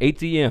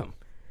 ATM.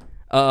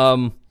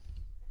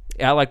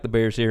 I like the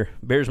Bears here.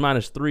 Bears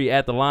 -3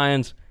 at the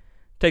Lions.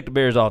 Take the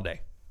Bears all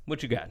day.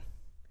 What you got?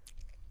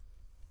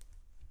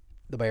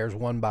 The Bears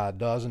won by a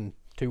dozen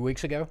 2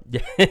 weeks ago.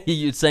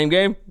 Yeah, same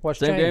game? What's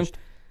same changed?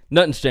 Game?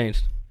 Nothing's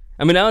changed.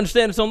 I mean, I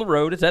understand it's on the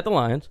road. It's at the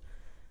Lions.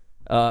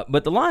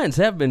 But the Lions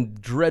have been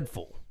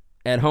dreadful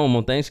at home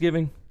on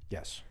Thanksgiving.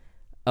 Yes.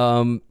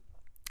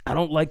 I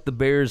don't like the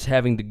Bears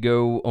having to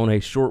go on a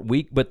short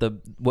week, but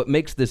what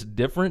makes this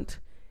different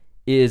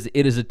is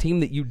it is a team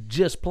that you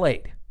just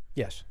played.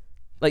 Yes.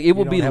 Like, it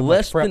will be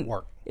less prep than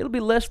work. It'll be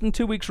less than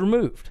 2 weeks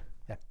removed.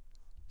 Yeah.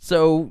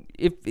 So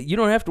if you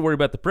don't have to worry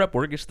about the prep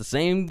work, it's the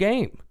same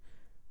game.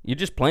 You're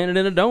just playing it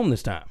in a dome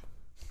this time,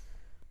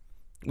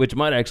 which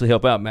might actually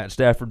help out Matt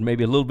Stafford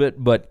maybe a little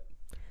bit, but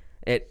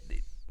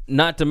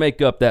not to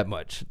make up that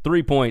much.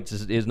 3 points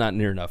is not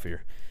near enough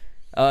here.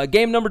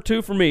 Game number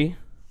 2 for me.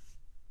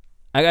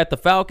 I got the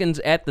Falcons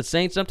at the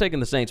Saints. I'm taking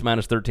the Saints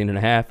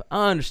 -13.5.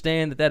 I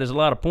understand that is a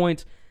lot of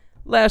points.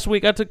 Last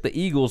week I took the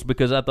Eagles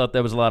because I thought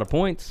that was a lot of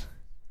points.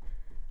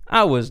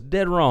 I was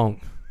dead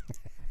wrong.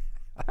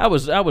 I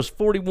was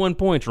 41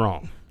 points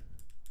wrong.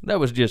 That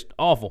was just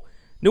awful.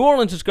 New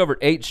Orleans has covered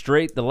 8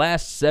 straight. The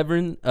last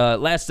seven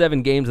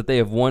games that they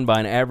have won by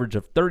an average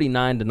of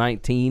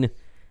 39-19.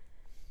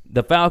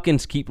 The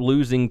Falcons keep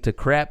losing to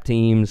crap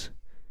teams.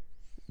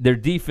 Their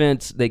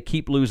defense, they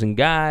keep losing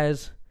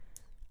guys.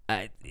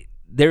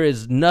 There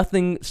is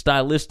nothing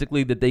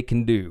stylistically that they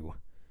can do.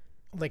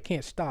 They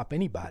can't stop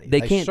anybody.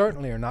 They They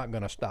certainly are not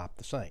going to stop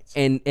the Saints.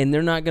 And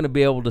they're not going to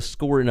be able to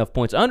score enough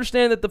points. I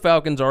understand that the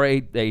Falcons are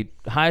a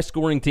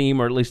high-scoring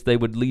team, or at least they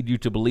would lead you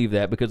to believe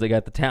that because they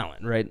got the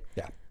talent, right?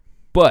 Yeah.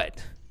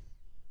 But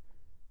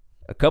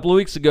a couple of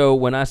weeks ago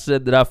when I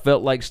said that I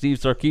felt like Steve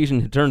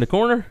Sarkisian had turned the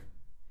corner,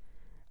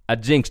 I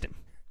jinxed him.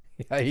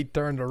 Yeah, he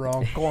turned the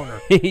wrong corner.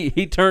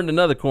 He turned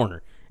another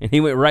corner, and he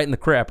went right in the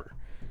crapper.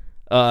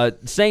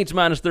 Saints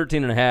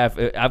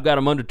 -13.5. I've got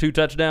them under 2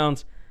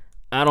 touchdowns.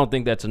 I don't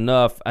think that's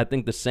enough. I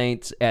think the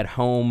Saints at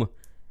home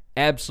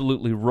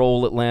absolutely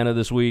roll Atlanta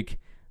this week.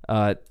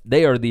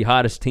 They are the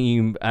hottest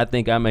team I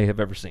think I may have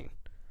ever seen.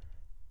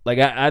 Like,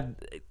 I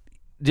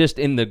just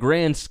in the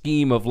grand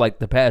scheme of like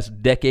the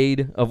past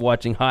decade of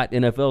watching hot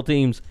NFL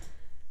teams,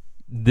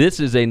 this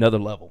is another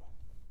level.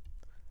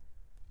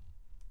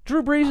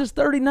 Drew Brees is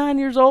 39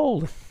 years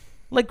old.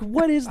 Like,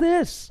 what is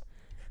this?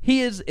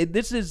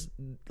 This is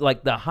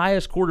like the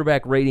highest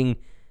quarterback rating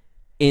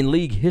in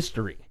league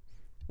history,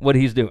 what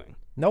he's doing.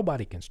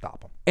 Nobody can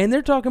stop him. And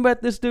they're talking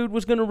about this dude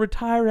was going to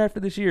retire after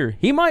this year.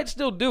 He might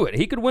still do it.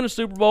 He could win a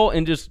Super Bowl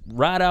and just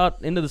ride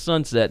out into the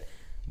sunset.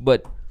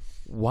 But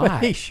why?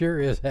 But he sure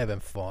is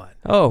having fun.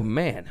 Oh,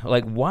 man.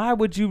 Like, why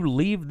would you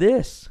leave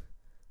this?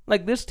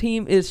 Like, this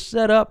team is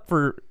set up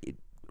for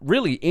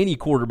really any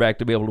quarterback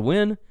to be able to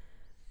win.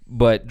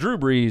 But Drew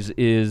Brees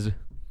is,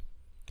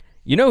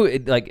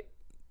 like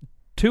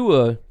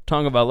Tua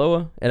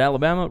Tagovailoa at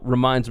Alabama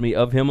reminds me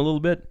of him a little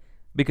bit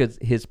because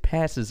his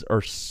passes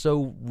are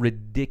so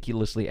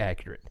ridiculously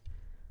accurate.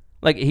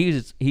 Like, he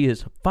is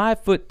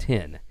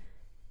 5'10".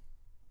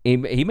 He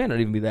may not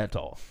even be that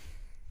tall,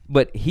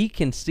 but he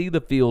can see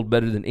the field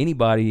better than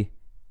anybody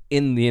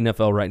in the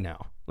NFL right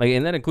now. Like,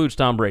 and that includes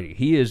Tom Brady.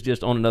 He is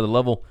just on another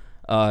level.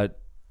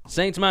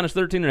 Saints minus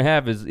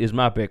 13.5 is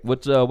my pick.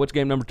 What's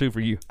game number 2 for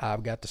you?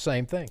 I've got the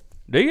same thing.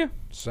 Do you?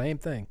 Same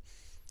thing.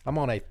 I'm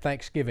on a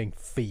Thanksgiving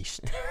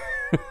feast.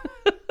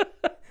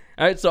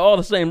 All right, so all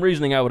the same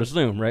reasoning, I would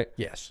assume, right?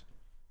 Yes.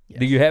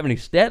 Do you have any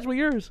stats with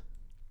yours?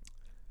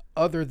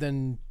 Other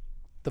than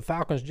the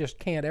Falcons just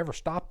can't ever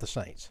stop the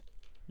Saints.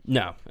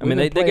 No. I We've mean,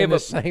 been they gave the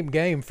up same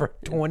game for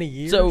 20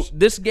 years. So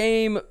this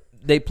game,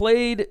 they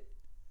played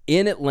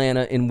in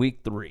Atlanta in week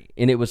 3,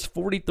 and it was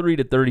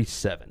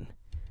 43-37.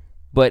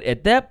 But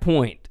at that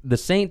point, the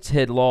Saints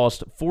had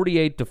lost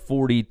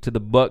 48-40 to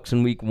the Bucs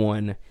in week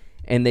 1,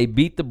 and they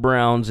beat the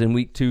Browns in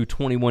week 2,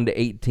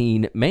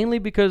 21-18, mainly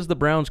because the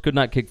Browns could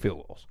not kick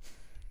field goals.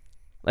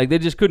 Like, they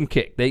just couldn't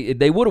kick.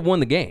 They would have won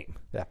the game.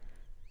 Yeah.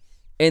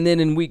 And then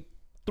in week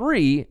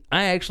 3,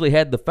 I actually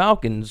had the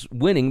Falcons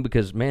winning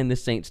because, man,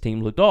 this Saints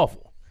team looked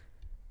awful.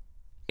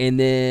 And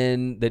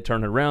then they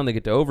turn it around. They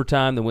get to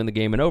overtime. They win the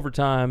game in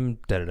overtime.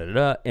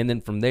 Da-da-da-da-da. And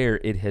then from there,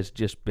 it has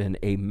just been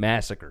a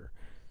massacre.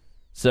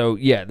 So,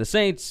 yeah, the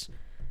Saints,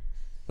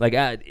 like,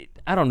 I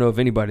don't know of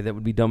anybody that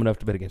would be dumb enough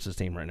to bet against this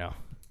team right now.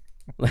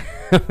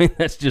 I mean,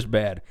 that's just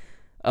bad.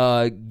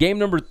 Game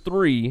number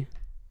 3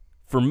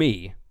 for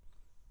me,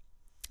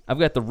 I've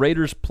got the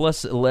Raiders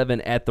plus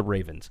 11 at the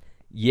Ravens.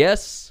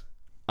 Yes,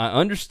 I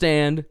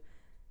understand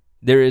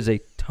there is a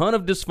ton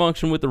of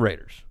dysfunction with the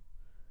Raiders.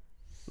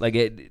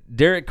 Like,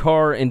 Derek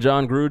Carr and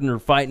John Gruden are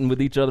fighting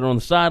with each other on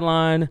the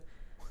sideline,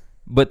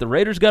 but the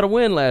Raiders got a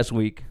win last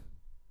week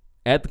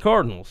at the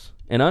Cardinals,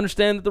 and I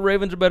understand that the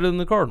Ravens are better than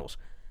the Cardinals.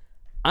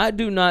 I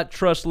do not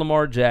trust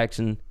Lamar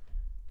Jackson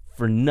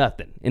for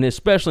nothing, and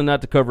especially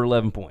not to cover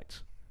 11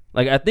 points.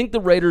 Like, I think the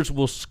Raiders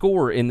will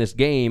score in this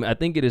game. I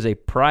think it is a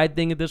pride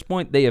thing at this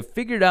point. They have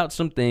figured out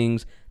some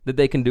things that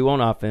they can do on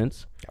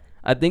offense.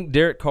 I think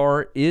Derek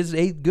Carr is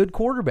a good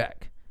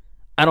quarterback.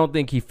 I don't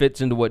think he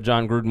fits into what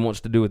John Gruden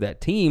wants to do with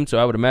that team, so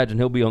I would imagine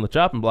he'll be on the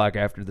chopping block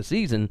after the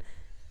season.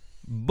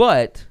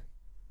 But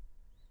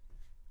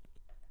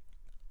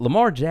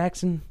Lamar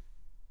Jackson,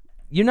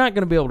 you're not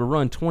going to be able to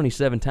run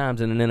 27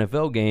 times in an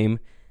NFL game.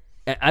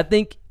 I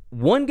think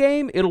one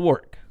game, it'll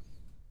work.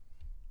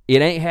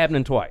 It ain't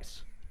happening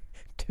twice.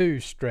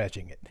 2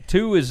 stretching it.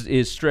 2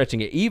 is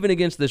stretching it, even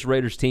against this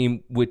Raiders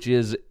team, which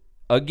is,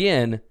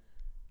 again,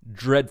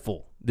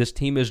 dreadful. This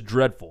team is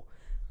dreadful.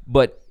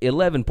 But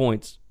 11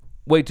 points,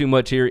 way too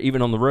much here,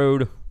 even on the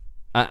road.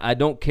 I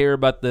don't care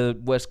about the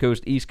West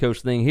Coast, East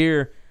Coast thing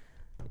here.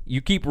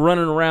 You keep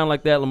running around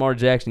like that, Lamar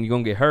Jackson, you're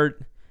going to get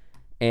hurt.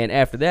 And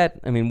after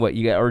that, I mean, what,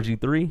 you got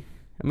RG3?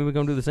 I mean, we're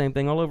going to do the same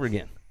thing all over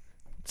again.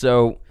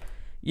 So,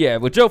 yeah,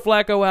 with Joe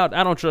Flacco out,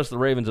 I don't trust the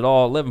Ravens at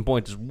all. 11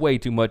 points is way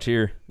too much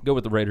here. Go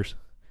with the Raiders.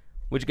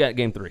 What you got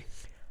game 3?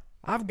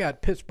 I've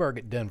got Pittsburgh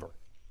at Denver.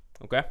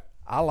 Okay.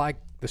 I like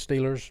the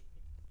Steelers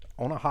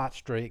on a hot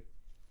streak.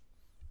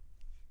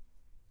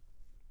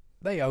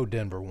 They owe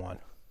Denver one.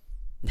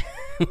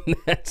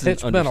 It's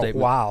been a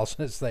while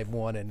since they've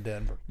won in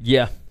Denver.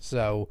 Yeah.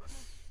 So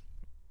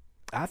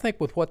I think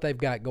with what they've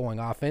got going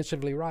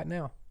offensively right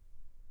now,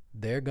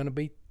 they're going to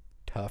be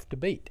tough to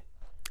beat.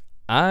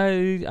 I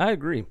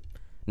agree.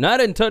 Now, I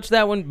didn't touch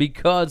that one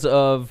because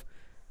of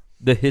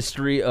the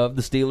history of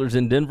the Steelers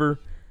in Denver,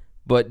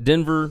 but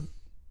Denver,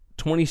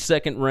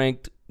 22nd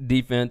ranked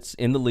defense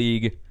in the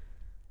league.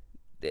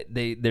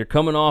 They're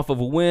coming off of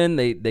a win.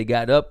 They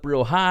got up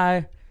real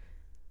high.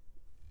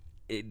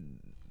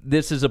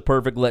 This is a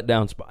perfect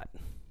letdown spot.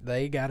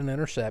 They got an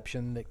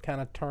interception that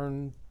kind of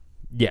turned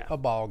a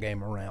ball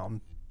game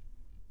around.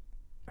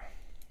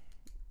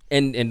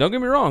 And don't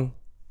get me wrong,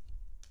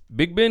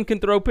 Big Ben can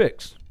throw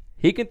picks.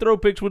 He can throw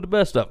picks with the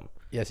best of them.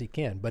 Yes, he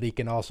can, but he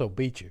can also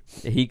beat you.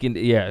 He can,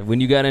 yeah. When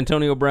you got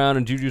Antonio Brown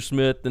and Juju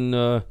Smith and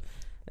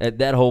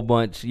that whole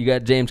bunch, you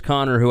got James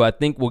Conner, who I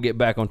think will get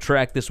back on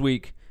track this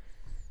week.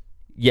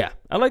 Yeah,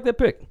 I like that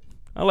pick.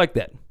 I like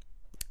that.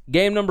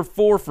 Game number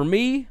 4 for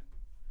me,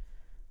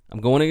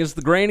 I'm going against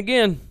the grain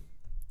again.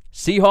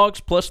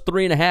 Seahawks plus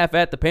 3.5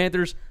 at the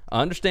Panthers.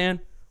 I understand.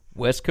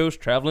 West Coast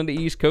traveling to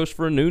East Coast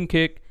for a noon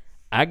kick.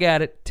 I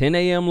got it. 10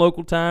 a.m.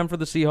 local time for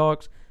the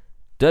Seahawks.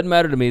 Doesn't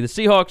matter to me. The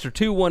Seahawks are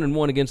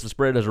 2-1-1 against the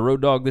spread as a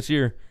road dog this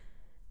year.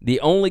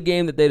 The only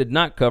game that they did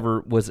not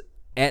cover was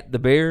at the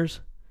Bears.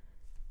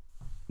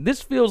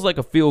 This feels like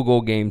a field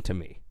goal game to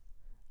me.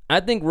 I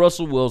think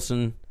Russell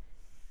Wilson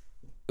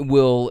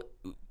will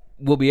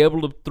be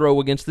able to throw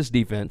against this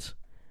defense.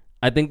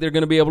 I think they're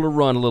going to be able to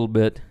run a little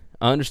bit.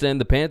 I understand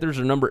the Panthers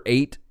are number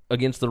 8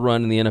 against the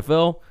run in the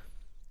NFL,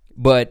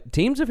 but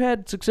teams have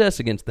had success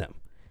against them.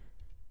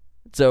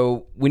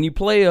 So when you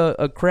play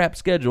a crap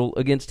schedule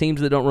against teams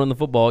that don't run the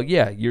football,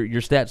 yeah,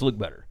 your stats look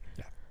better.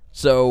 Yeah.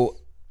 So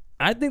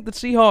I think the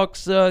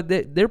Seahawks,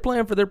 they're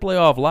playing for their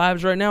playoff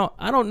lives right now.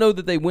 I don't know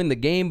that they win the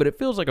game, but it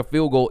feels like a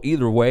field goal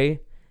either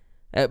way.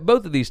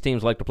 Both of these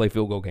teams like to play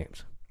field goal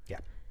games. Yeah.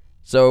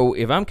 So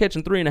if I'm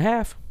catching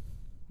 3.5,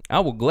 I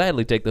will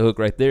gladly take the hook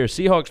right there.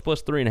 Seahawks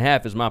plus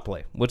 3.5 is my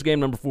play. What's game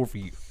number 4 for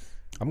you?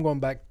 I'm going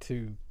back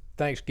to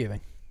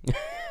Thanksgiving.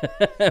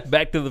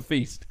 Back to the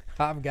feast.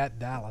 I've got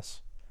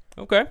Dallas.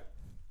 Okay.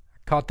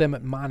 Caught them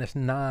at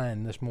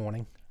 -9 this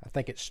morning. I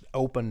think it's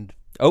opened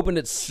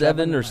at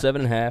 7 or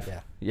 7.5.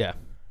 Yeah. Yeah.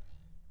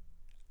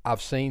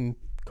 I've seen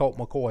Colt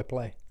McCoy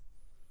play.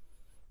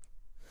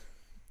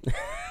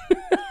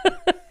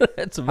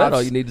 That's about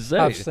all you need to say.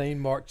 I've seen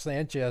Mark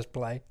Sanchez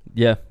play.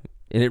 Yeah.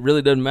 And it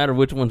really doesn't matter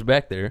which one's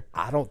back there.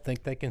 I don't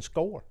think they can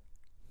score.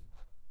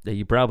 Yeah,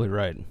 you're probably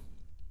right.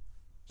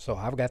 So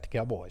I've got the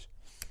Cowboys.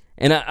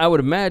 And I would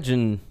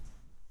imagine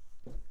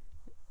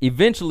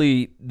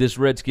eventually this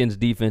Redskins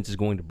defense is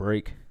going to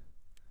break.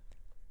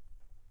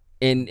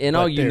 And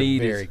all you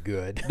need is very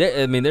good.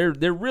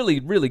 They're really,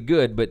 really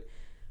good, but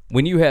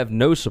when you have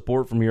no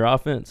support from your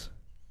offense,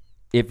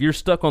 if you're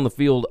stuck on the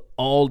field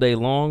all day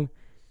long,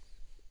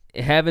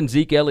 having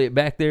Zeke Elliott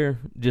back there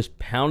just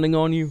pounding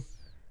on you,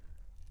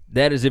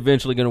 that is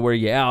eventually going to wear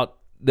you out.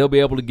 They'll be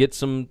able to get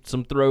some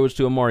throws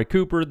to Amari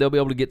Cooper. They'll be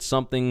able to get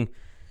something,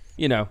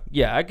 yeah,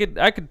 I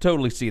could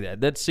totally see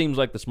that. That seems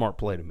like the smart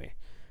play to me.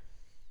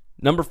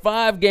 Number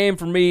 5 game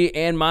for me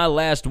and my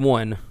last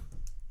one,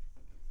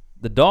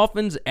 the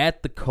Dolphins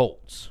at the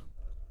Colts.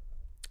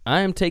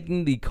 I am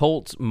taking the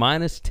Colts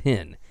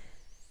 -10.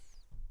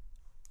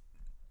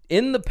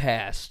 In the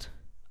past,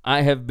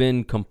 I have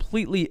been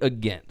completely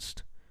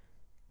against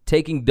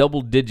taking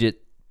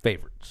double-digit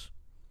favorites.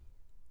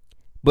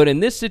 But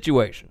in this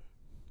situation,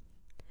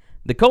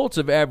 the Colts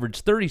have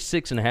averaged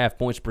 36.5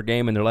 points per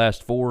game in their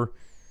last 4.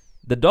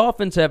 The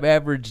Dolphins have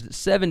averaged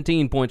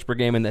 17 points per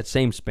game in that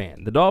same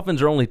span. The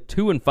Dolphins are only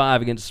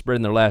 2-5 against the spread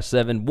in their last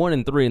 7,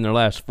 1-3 in their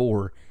last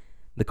 4.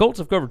 The Colts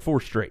have covered 4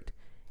 straight.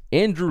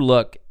 Andrew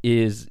Luck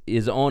is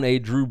on a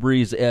Drew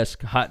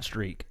Brees-esque hot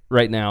streak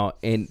right now,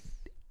 and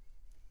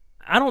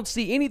I don't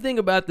see anything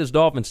about this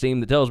Dolphins team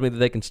that tells me that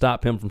they can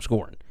stop him from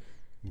scoring.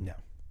 No.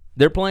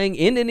 They're playing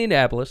in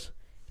Indianapolis,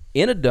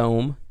 in a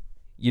dome.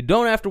 You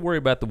don't have to worry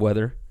about the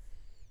weather.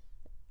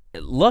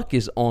 Luck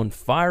is on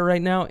fire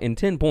right now, and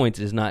 10 points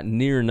is not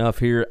near enough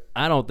here.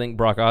 I don't think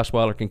Brock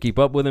Osweiler can keep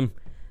up with him.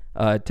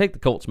 Take the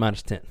Colts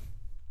 -10.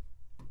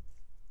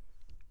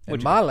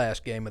 And my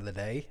last game of the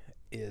day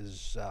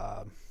is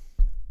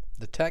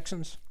the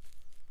Texans.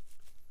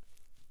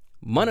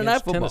 Monday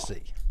Night Football.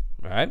 Tennessee.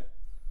 All right.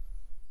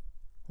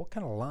 What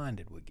kind of line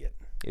did we get?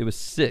 It was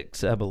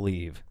 6, I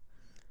believe.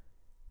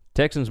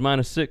 Texans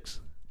 -6.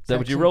 Is that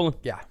what you're rolling?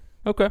 Yeah.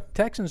 Okay.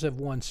 Texans have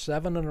won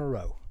 7 in a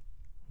row.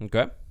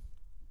 Okay.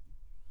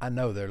 I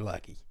know they're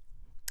lucky.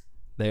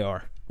 They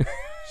are.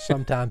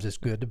 Sometimes it's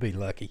good to be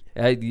lucky.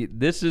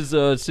 This is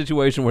a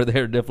situation where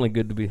they're definitely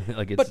good to be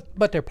like it's.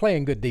 But they're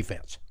playing good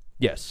defense.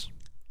 Yes.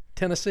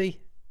 Tennessee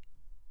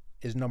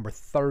is number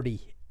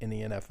 30 in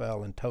the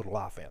NFL in total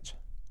offense.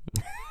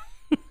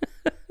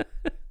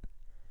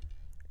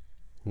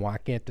 Why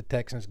can't the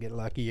Texans get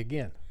lucky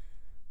again?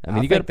 I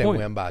mean, you think got a point.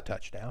 They win by a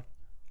touchdown.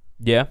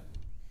 Yeah,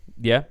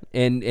 yeah,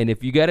 and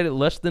if you got it at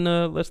less than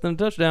a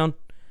touchdown,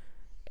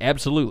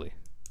 absolutely.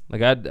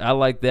 Like I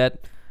like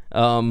that.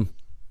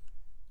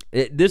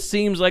 This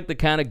seems like the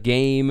kind of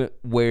game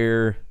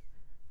where,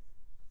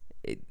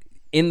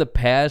 in the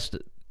past,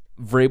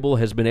 Vrabel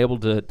has been able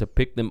to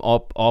pick them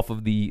up off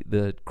of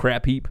the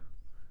crap heap,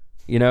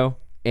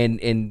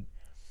 and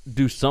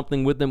do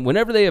something with them.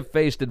 Whenever they have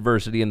faced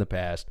adversity in the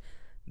past,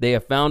 they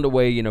have found a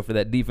way, for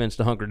that defense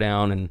to hunker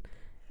down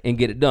and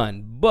get it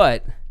done.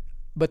 But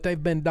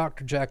they've been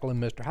Dr. Jekyll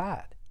and Mr.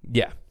 Hyde.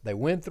 Yeah. They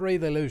win 3,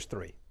 they lose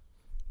 3.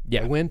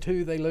 Yeah. They win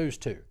 2, they lose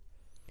 2.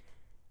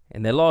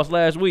 And they lost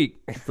last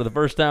week for the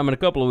first time in a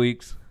couple of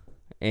weeks.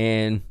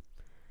 And,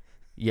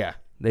 yeah,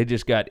 they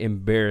just got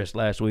embarrassed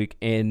last week.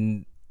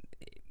 And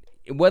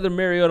whether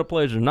Mariota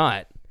plays or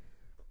not,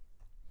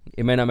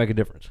 it may not make a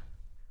difference.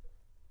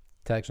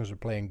 Texans are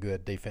playing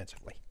good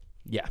defensively.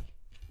 Yeah.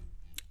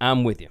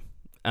 I'm with you.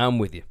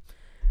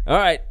 All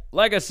right.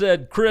 Like I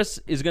said, Chris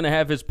is going to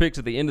have his picks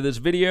at the end of this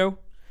video.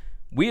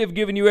 We have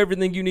given you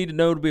everything you need to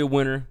know to be a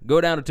winner.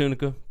 Go down to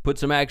Tunica. Put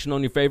some action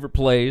on your favorite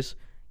plays.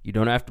 You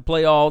don't have to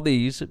play all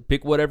these.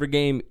 Pick whatever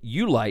game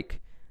you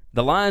like.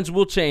 The lines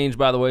will change,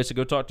 by the way, so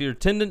go talk to your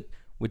attendant.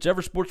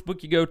 Whichever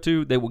sportsbook you go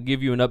to, they will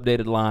give you an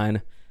updated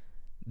line.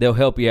 They'll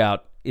help you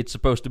out. It's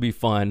supposed to be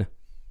fun,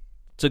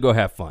 so go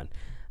have fun.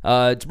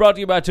 It's brought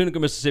to you by Tunica,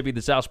 Mississippi,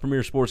 the South's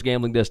premier sports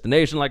gambling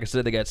destination. Like I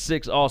said, they got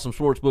 6 awesome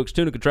sports books.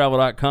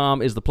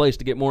 TunicaTravel.com is the place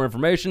to get more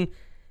information.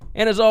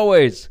 And as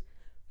always,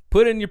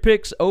 put in your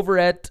picks over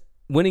at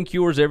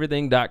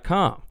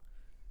winningcureseverything.com.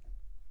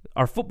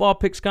 Our football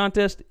picks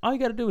contest, all you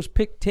got to do is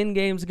pick 10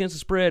 games against the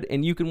spread,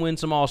 and you can win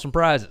some awesome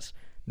prizes.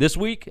 This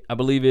week, I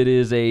believe it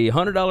is a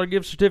 $100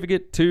 gift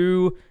certificate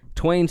to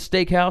Twain's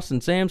Steakhouse in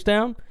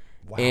Samstown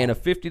and a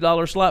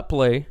 $50 slot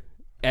play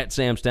at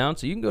Samstown.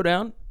 So you can go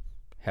down,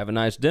 have a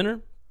nice dinner,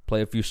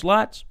 play a few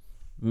slots,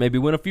 maybe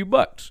win a few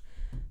bucks.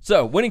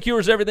 So, Winning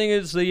Cures Everything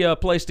is the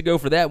place to go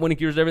for that,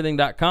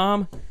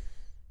 winningcureseverything.com.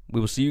 We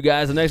will see you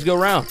guys the next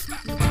go-round.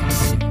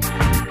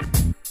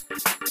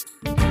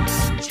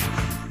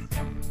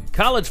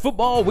 College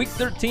football Week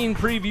 13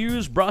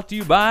 previews brought to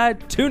you by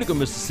Tunica,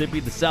 Mississippi,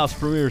 the South's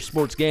premier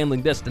sports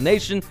gambling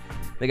destination.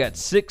 They got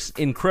 6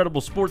 incredible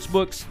sports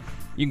books.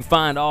 You can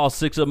find all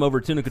 6 of them over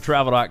at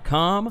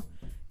tunicatravel.com.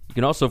 You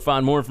can also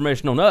find more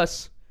information on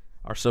us,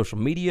 our social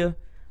media,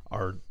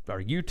 our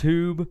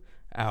YouTube,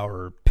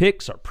 our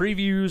picks, our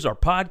previews, our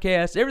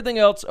podcasts, everything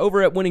else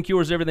over at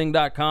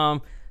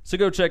winningcureseverything.com. So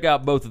go check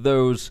out both of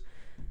those.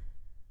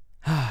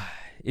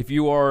 If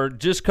you are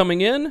just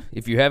coming in,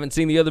 if you haven't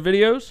seen the other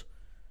videos,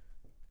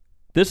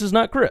 this is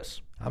not Chris.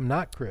 I'm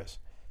not Chris.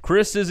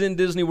 Chris is in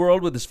Disney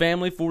World with his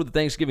family for the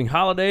Thanksgiving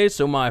holidays,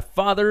 so my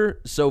father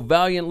so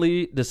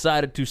valiantly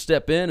decided to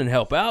step in and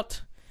help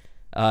out.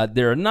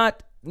 There are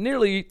not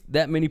nearly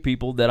that many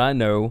people that I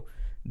know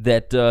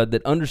that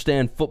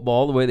understand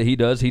football the way that he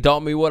does. He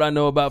taught me what I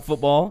know about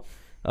football.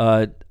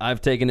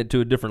 I've taken it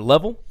to a different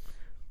level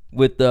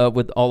with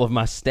all of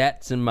my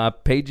stats and my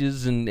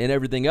pages and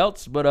everything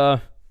else.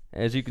 But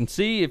as you can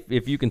see,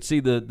 if you can see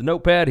the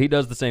notepad, he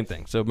does the same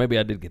thing. So maybe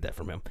I did get that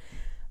from him.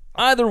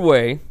 Either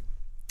way,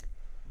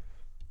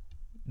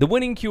 the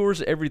Winning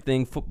Cures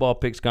Everything football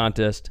picks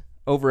contest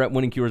over at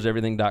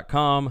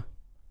winningcureseverything.com.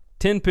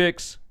 10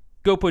 picks.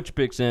 Go put your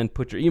picks in.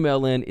 Put your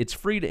email in. It's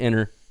free to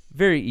enter.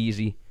 Very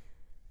easy.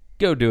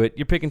 Go do it.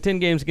 You're picking 10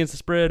 games against the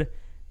spread.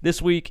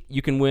 This week,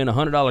 you can win a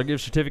 $100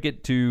 gift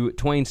certificate to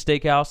Twain's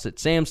Steakhouse at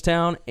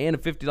Samstown and a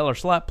 $50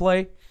 slot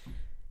play.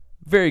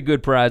 Very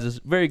good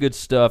prizes. Very good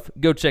stuff.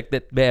 Go check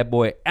that bad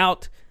boy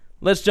out.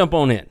 Let's jump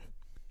on in.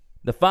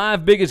 The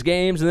 5 biggest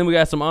games, and then we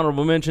got some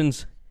honorable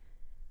mentions.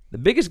 The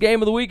biggest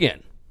game of the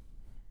weekend.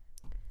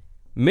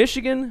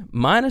 Michigan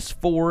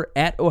 -4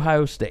 at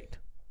Ohio State.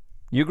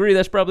 You agree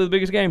that's probably the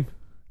biggest game?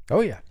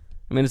 Oh, yeah.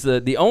 I mean, it's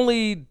the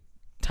only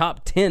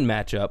top 10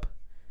 matchup.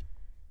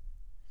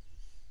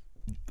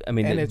 I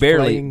mean, it's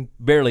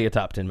barely a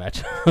top 10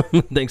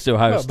 matchup thanks to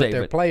Ohio State. But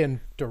they're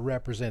playing to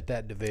represent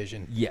that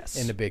division yes.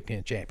 in the Big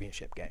Ten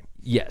championship game.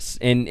 Yes,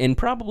 and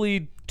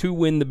probably to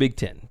win the Big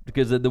Ten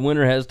because the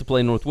winner has to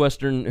play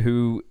Northwestern,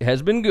 who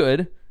has been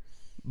good,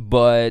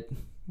 but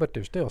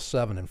they're still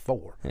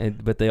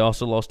 7-4. But they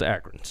also lost to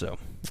Akron. So,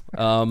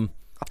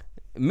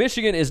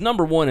 Michigan is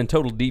number 1 in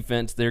total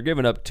defense. They're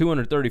giving up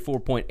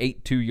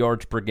 234.82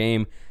 yards per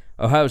game.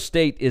 Ohio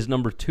State is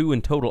number 2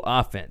 in total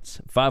offense,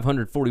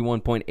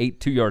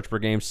 541.82 yards per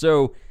game.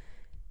 So,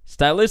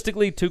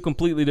 stylistically, 2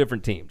 completely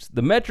different teams.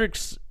 The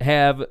metrics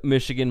have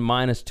Michigan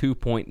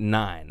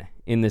 -2.9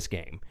 in this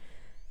game.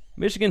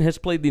 Michigan has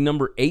played the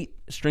number 8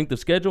 strength of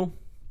schedule.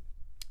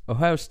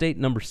 Ohio State,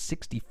 number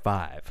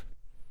 65.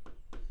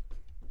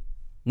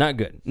 Not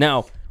good.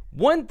 Now,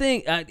 one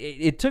thing,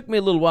 it took me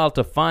a little while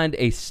to find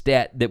a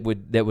stat that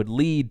would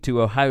lead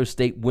to Ohio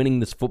State winning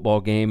this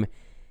football game.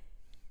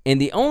 And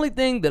the only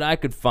thing that I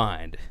could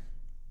find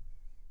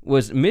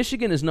was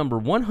Michigan is number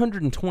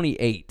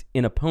 128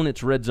 in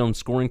opponents' red zone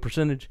scoring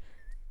percentage.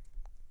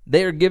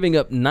 They are giving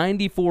up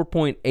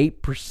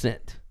 94.8%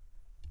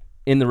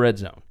 in the red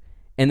zone.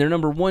 And they're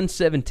number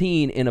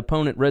 117 in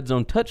opponent red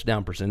zone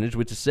touchdown percentage,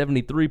 which is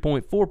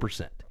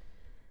 73.4%.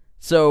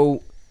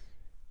 So,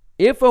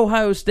 if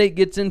Ohio State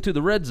gets into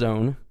the red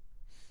zone,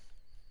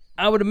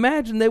 I would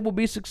imagine they will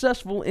be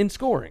successful in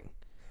scoring.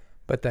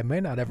 But they may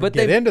not ever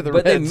get into the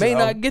red zone. But they may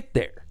not get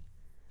there.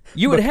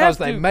 Because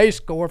they may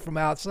score from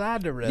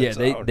outside the red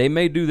zone. Yeah, they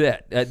may do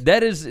that.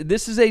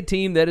 This is a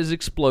team that is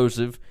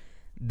explosive.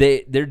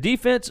 Their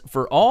defense,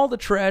 for all the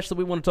trash that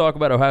we want to talk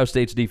about Ohio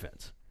State's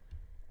defense,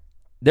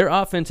 their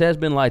offense has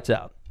been lights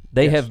out.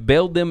 They have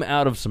bailed them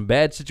out of some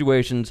bad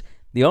situations.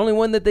 The only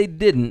one that they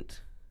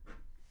didn't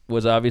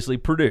was obviously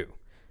Purdue,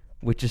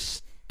 which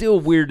is still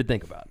weird to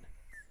think about.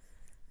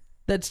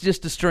 That's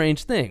just a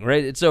strange thing,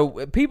 right?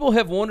 So people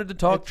have wanted to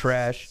talk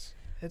trash.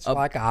 It's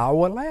like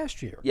Iowa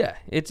last year. Yeah,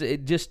 it's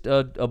just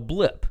a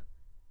blip,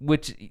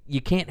 which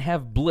you can't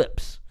have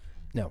blips.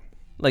 No.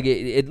 Like,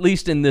 at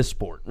least in this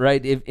sport,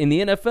 right? If in the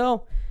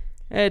NFL,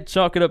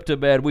 chalk it up to a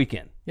bad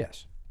weekend.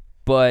 Yes.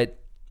 But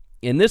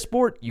in this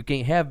sport, you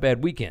can't have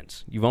bad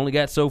weekends. You've only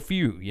got so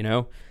few, you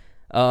know?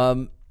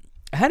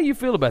 How do you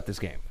feel about this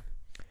game?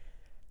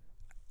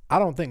 I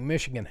don't think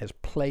Michigan has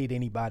played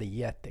anybody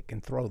yet that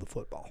can throw the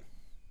football.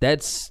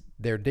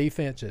 Their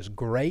defense is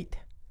great,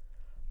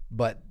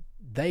 but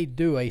they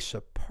do a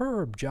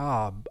superb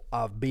job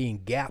of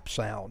being gap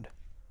sound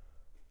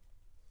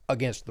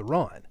against the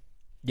run.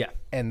 Yeah.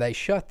 And they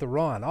shut the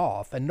run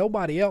off, and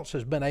nobody else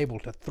has been able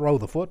to throw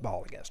the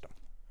football against them.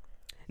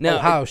 Now,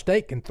 Ohio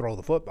State can throw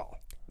the football.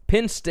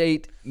 Penn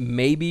State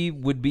maybe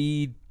would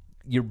be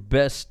your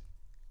best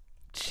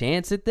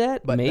chance at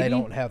that, but maybe. They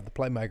don't have the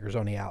playmakers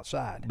on the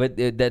outside. But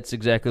that's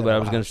exactly what I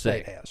was going to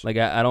say. Has. Like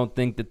I don't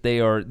think that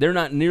they're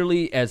not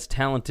nearly as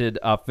talented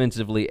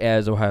offensively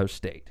as Ohio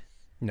State.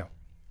 No.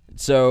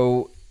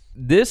 So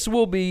this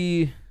will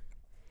be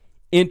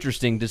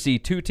interesting to see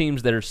two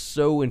teams that are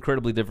so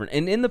incredibly different.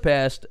 And in the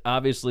past,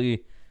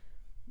 obviously,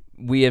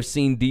 we have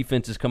seen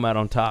defenses come out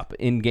on top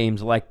in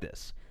games like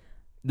this.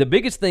 The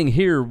biggest thing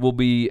here will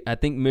be, I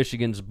think,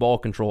 Michigan's ball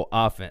control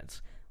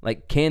offense.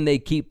 Like, can they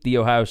keep the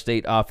Ohio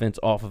State offense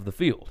off of the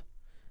field?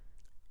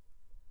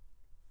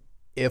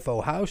 If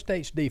Ohio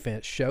State's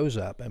defense shows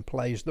up and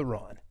plays the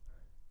run,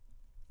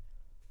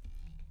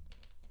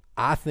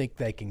 I think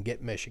they can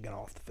get Michigan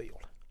off the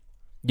field.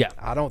 Yeah.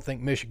 I don't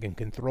think Michigan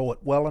can throw it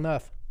well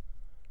enough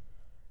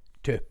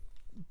to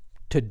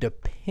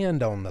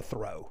depend on the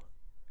throw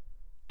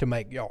to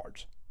make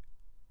yards.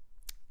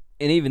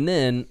 And even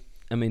then,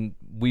 I mean,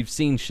 we've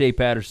seen Shea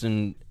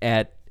Patterson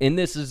and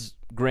this is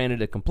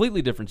granted a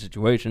completely different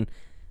situation,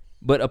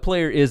 but a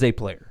player is a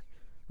player.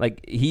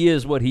 Like, he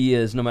is what he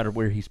is no matter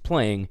where he's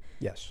playing.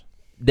 Yes.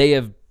 They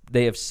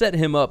have set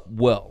him up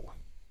well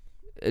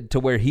to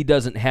where he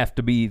doesn't have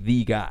to be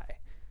the guy.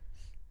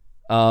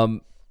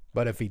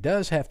 But if he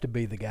does have to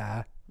be the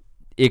guy,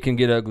 it can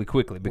get ugly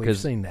quickly because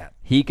we've seen that.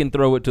 He can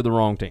throw it to the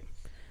wrong team.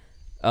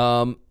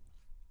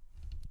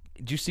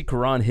 Did you see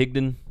Karan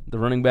Higdon, the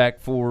running back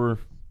for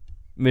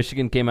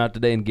Michigan, came out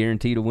today and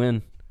guaranteed a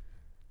win?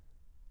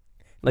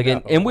 Like,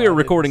 no, and we are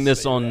recording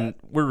this on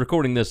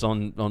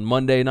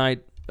Monday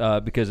night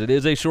because it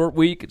is a short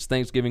week. It's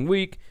Thanksgiving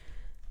week.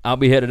 I'll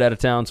be headed out of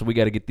town, so we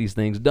got to get these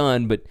things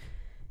done. But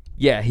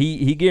yeah,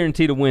 he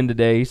guaranteed a win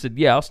today. He said,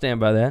 "Yeah, I'll stand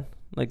by that."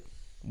 Like,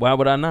 why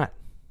would I not?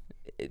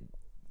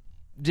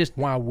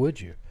 Why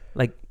would you?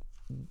 Like,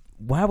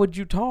 why would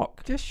you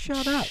talk? Just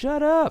shut up.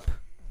 Shut up.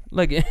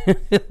 Like,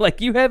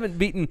 like you haven't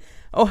beaten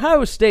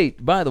Ohio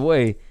State. By the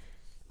way,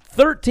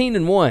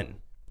 13-1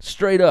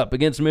 straight up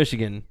against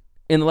Michigan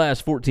in the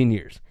last 14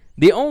 years.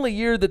 The only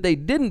year that they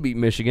didn't beat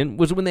Michigan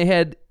was when they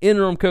had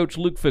interim coach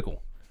Luke Fickell.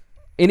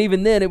 And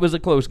even then, it was a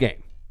close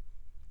game.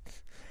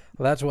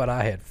 Well, that's what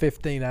I had,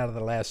 15 out of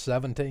the last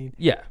 17.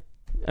 Yeah.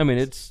 I mean,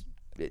 it's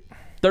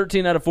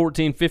 13 out of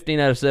 14, 15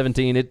 out of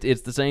 17.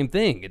 It's the same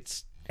thing.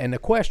 And the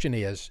question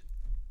is,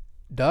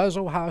 does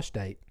Ohio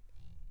State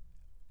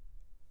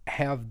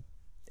have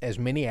as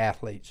many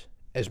athletes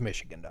as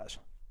Michigan does?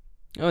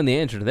 Oh, and the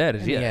answer to that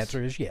is yes. The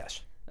answer is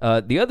yes.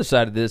 The other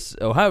side of this,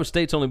 Ohio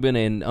State's only been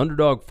an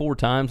underdog 4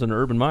 times under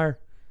Urban Meyer.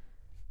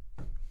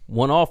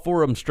 Won all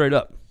 4 of them straight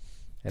up.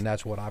 And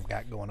that's what I've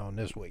got going on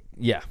this week.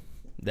 Yeah,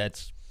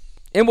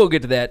 and we'll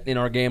get to that in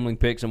our gambling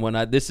picks and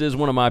whatnot. This is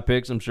one of my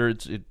picks. I'm sure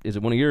is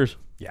it one of yours?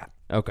 Yeah.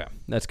 Okay,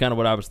 that's kind of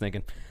what I was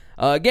thinking.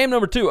 Game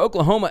number 2,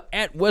 Oklahoma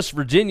at West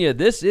Virginia.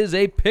 This is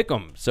a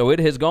pick'em, so it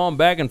has gone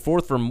back and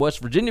forth from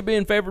West Virginia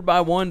being favored by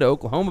 1 to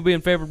Oklahoma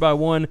being favored by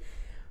 1.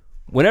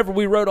 Whenever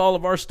we wrote all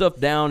of our stuff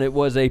down, it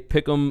was a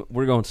pick'em.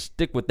 We're going to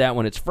stick with that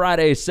one. It's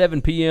Friday,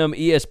 7 p.m.,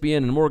 ESPN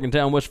in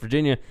Morgantown, West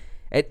Virginia.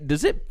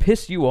 Does it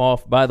piss you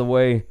off, by the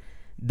way,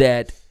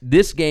 that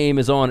this game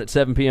is on at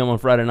 7 p.m. on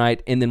Friday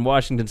night, and then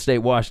Washington State,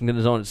 Washington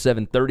is on at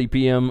 7:30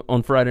 p.m.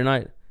 on Friday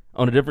night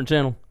on a different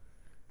channel?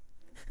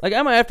 Like,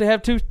 I might have to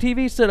have 2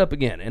 TVs set up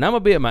again, and I'm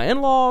going to be at my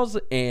in-laws,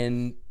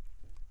 and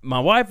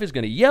my wife is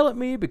going to yell at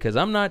me because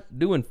I'm not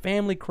doing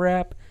family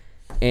crap,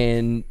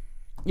 and,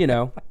 you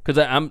know, because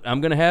I'm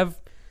going to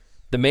have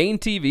the main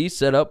TV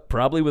set up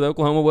probably with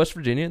Oklahoma, West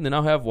Virginia, and then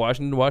I'll have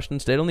Washington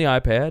State on the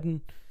iPad,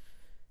 and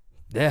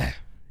yeah,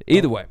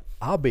 either way.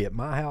 I'll be at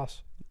my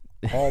house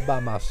all by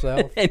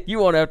myself. And you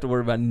won't have to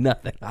worry about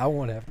nothing. I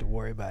won't have to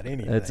worry about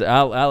anything.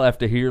 I'll have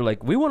to hear,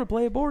 like, we want to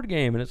play a board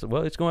game, and it's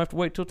going to have to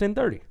wait till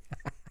 10:30.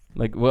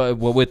 Like, well,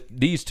 with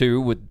these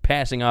two, with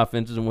passing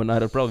offenses and whatnot,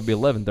 it'll probably be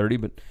 11:30.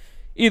 But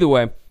either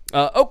way,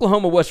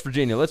 Oklahoma, West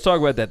Virginia. Let's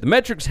talk about that. The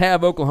metrics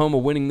have Oklahoma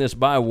winning this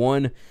by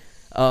 1.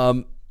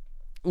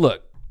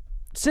 Look,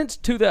 since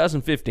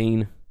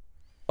 2015,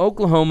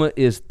 Oklahoma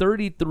is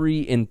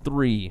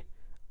 33-3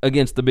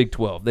 against the Big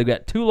 12. They've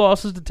got 2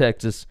 losses to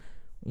Texas,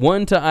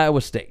 1 to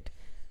Iowa State.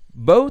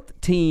 Both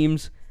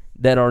teams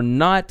that are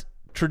not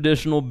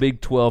traditional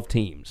Big 12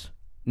 teams,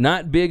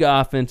 not big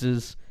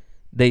offenses.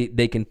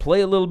 They can play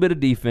a little bit of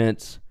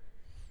defense.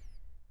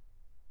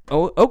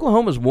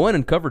 Oklahoma's won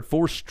and covered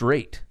 4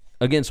 straight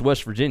against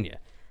West Virginia.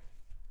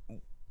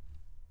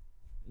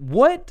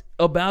 What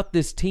about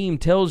this team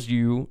tells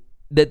you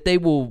that they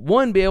will,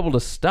 1, be able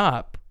to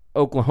stop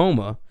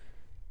Oklahoma,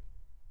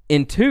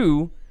 and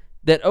 2,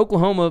 that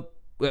Oklahoma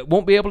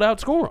won't be able to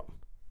outscore them,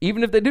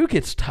 even if they do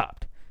get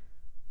stopped?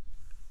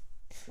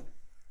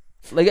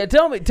 Like,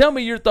 tell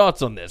me your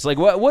thoughts on this. Like,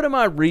 what am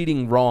I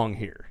reading wrong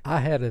here? I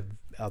had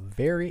a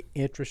very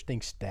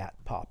interesting stat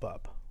pop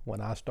up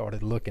when I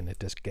started looking at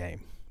this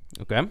game.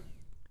 Okay.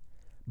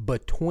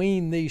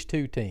 Between these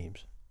 2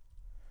 teams,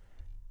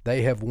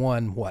 they have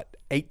won,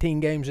 18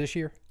 games this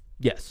year?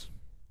 Yes.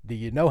 Do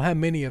you know how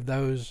many of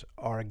those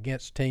are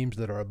against teams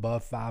that are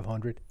above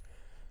 500?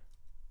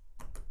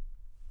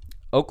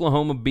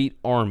 Oklahoma beat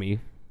Army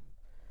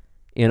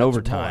in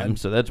overtime, one.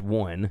 so that's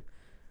one.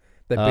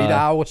 They beat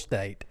Iowa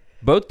State.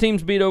 Both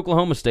teams beat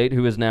Oklahoma State,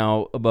 who is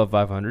now above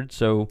 500.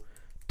 So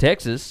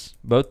Texas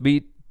both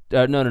beat.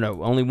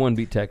 No. Only one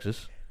beat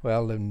Texas.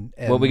 Well,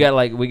 we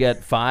got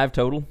 5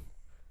 total.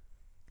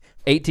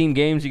 18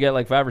 games. You got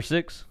like 5 or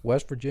 6.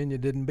 West Virginia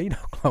didn't beat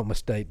Oklahoma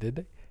State, did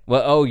they?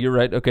 Well, you're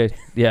right. Okay,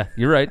 yeah,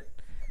 you're right.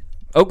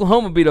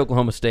 Oklahoma beat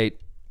Oklahoma State,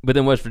 but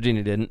then West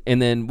Virginia didn't,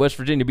 and then West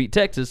Virginia beat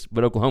Texas,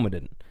 but Oklahoma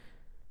didn't.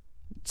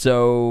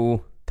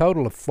 So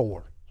total of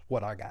 4 is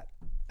what I got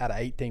out of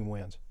 18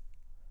 wins.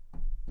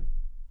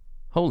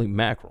 Holy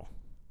mackerel!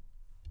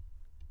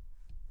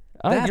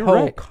 That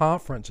whole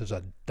conference is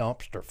a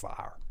dumpster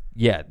fire.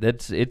 Yeah,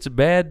 it's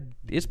bad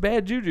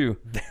juju.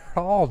 They're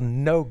all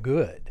no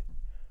good.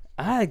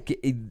 I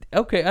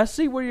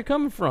see where you're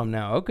coming from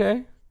now.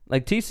 Okay,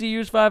 like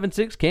TCU's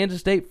 5-6,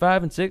 Kansas State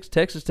 5-6,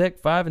 Texas Tech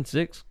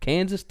 5-6,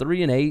 Kansas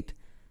 3-8,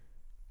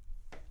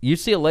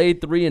 UCLA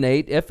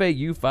 3-8,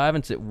 FAU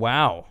 5-6.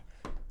 Wow,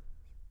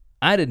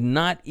 I did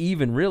not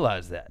even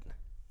realize that.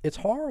 It's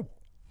horrible.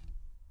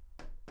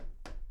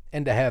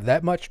 And to have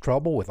that much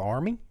trouble with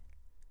Army?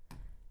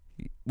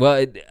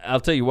 Well, I'll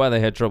tell you why they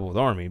had trouble with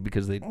Army,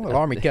 because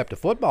Army kept the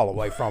football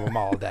away from them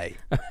all day.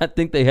 I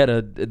think they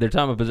had their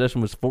time of possession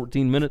was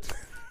 14 minutes.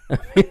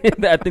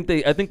 I think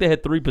they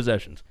had 3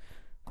 possessions.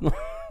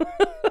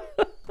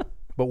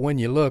 But when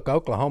you look,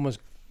 Oklahoma's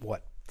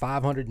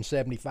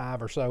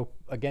 575 or so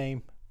a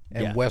game,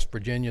 and West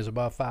Virginia's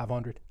above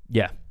 500.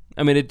 Yeah,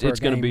 I mean it's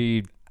going to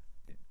be.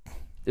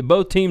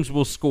 Both teams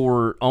will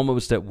score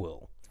almost at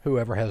will.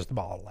 Whoever has the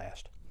ball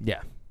last.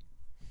 Yeah,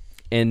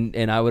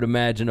 and I would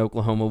imagine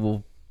Oklahoma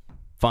will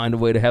find a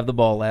way to have the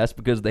ball last,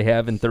 because they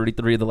have in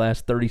 33 of the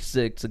last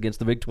 36 against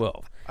the Big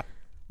 12.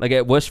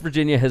 Like, West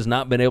Virginia has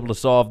not been able to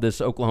solve this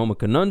Oklahoma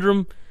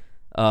conundrum.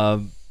 But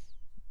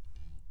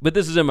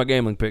this is in my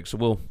gambling pick,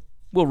 so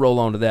we'll roll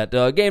on to that.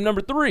 Game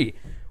number 3,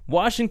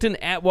 Washington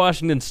at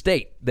Washington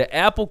State. The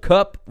Apple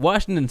Cup,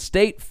 Washington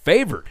State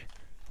favored,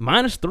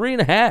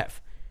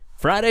 -3.5.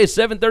 Friday,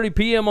 7:30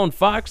 p.m. on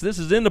Fox. This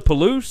is in the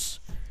Palouse.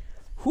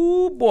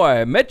 Whoo,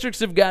 boy. Metrics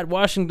have got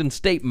Washington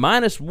State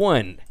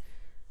 -1.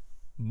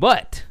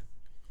 But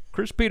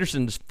Chris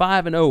Peterson's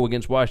 5-0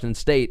 against Washington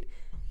State.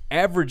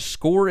 Average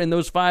score in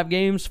those 5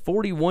 games,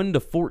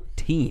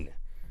 41-14.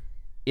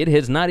 It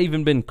has not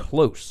even been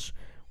close.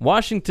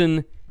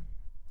 Washington,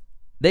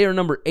 they are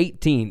number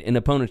 18 in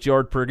opponents'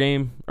 yards per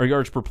game, or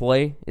yards per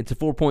play. It's a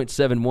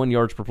 4.71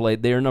 yards per play.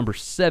 They are number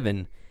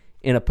 7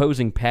 in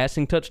opposing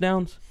passing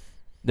touchdowns.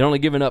 They're only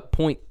giving up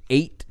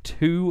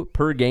 0.82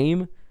 per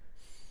game.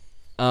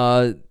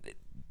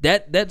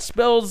 That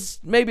spells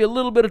maybe a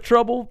little bit of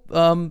trouble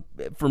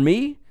for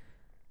me.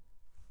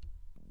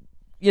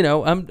 You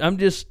know, I'm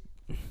just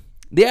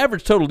the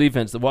average total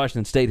defense that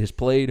Washington State has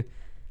played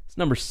is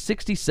number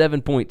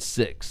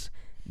 67.6.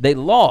 They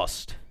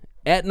lost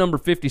at number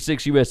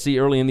 56 USC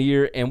early in the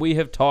year, and we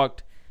have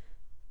talked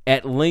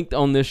at length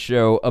on this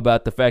show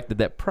about the fact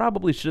that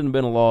probably shouldn't have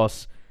been a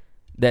loss.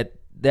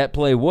 That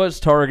play was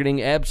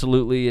targeting,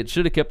 absolutely. It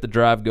should have kept the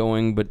drive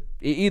going, but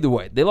either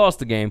way, they lost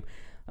the game.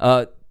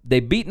 They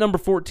beat number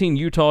 14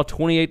 Utah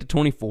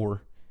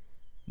 28-24.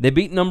 They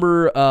beat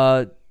number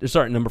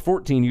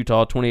 14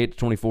 Utah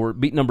 28-24.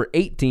 Beat number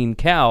 18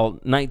 Cal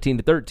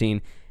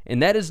 19-13,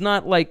 and that is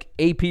not like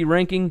AP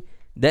ranking.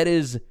 That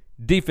is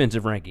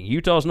defensive ranking.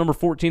 Utah's number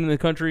 14 in the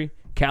country.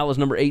 Cal is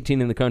number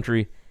 18 in the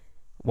country.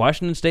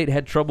 Washington State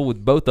had trouble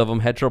with both of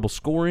them. Had trouble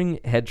scoring.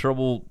 Had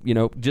trouble,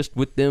 just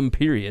with them.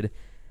 Period.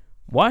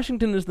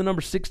 Washington is the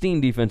number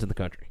 16 defense in the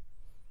country.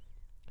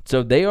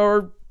 So they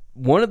are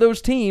one of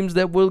those teams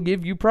that will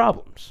give you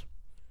problems.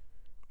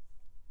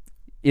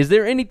 Is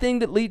there anything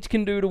that Leach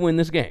can do to win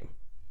this game?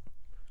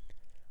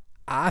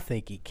 I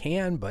think he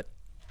can, but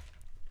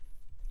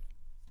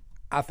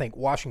I think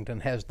Washington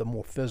has the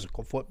more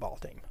physical football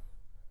team.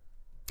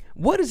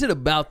 What is it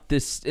about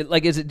this?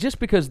 Is it just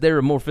because they're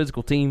a more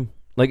physical team?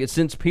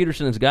 Since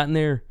Peterson has gotten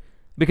there?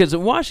 Because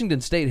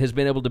Washington State has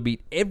been able to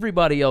beat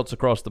everybody else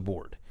across the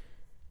board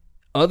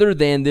other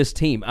than this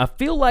team. I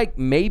feel like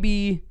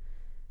maybe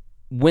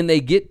when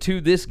they get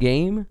to this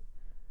game,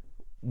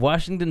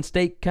 Washington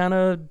State kind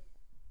of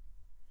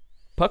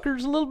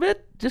puckers a little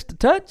bit, just a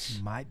touch.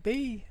 Might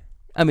be.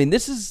 I mean,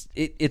 this is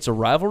it's a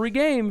rivalry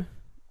game,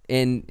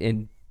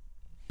 and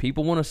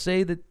people want to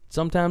say that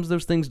sometimes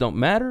those things don't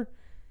matter.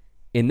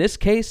 In this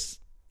case,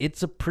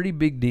 it's a pretty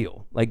big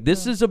deal.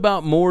 This is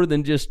about more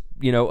than just,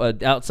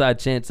 an outside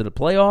chance at a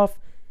playoff.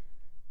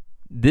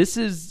 This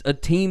is a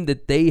team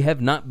that they have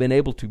not been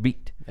able to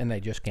beat. And they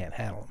just can't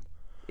handle them.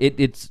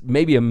 It's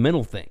maybe a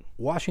mental thing.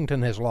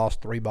 Washington has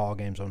lost 3 ball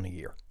games on the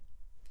year.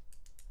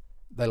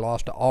 They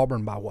lost to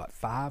Auburn by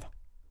 5?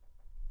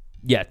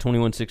 Yeah,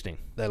 21-16.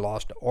 They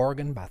lost to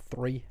Oregon by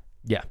 3.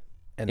 Yeah.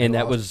 And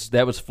that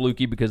was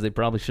fluky because they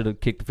probably should have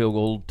kicked the field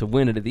goal to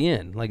win it at the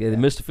end. They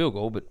missed a field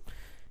goal, but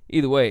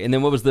either way. And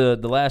then what was the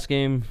last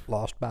game?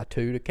 Lost by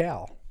 2 to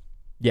Cal.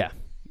 Yeah.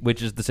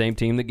 which is the same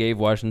team that gave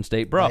Washington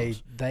State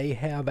problems. They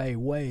have a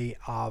way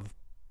of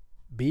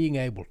being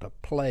able to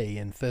play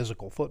in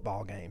physical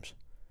football games,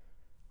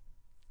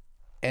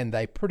 and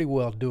they pretty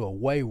well do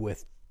away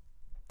with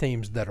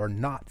teams that are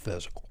not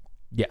physical.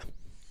 Yeah.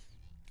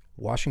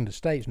 Washington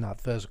State's not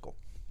physical.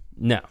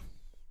 No.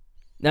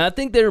 Now, I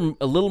think they're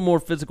a little more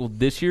physical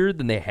this year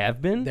than they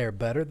have been. They're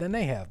better than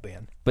they have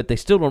been. But they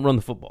still don't run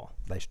the football.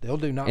 They still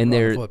do not run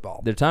the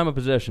football. Their time of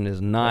possession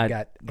is not They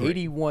got great.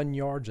 81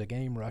 yards a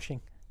game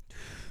rushing.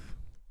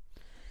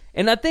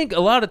 And I think a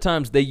lot of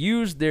times they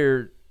use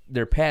their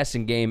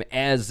passing game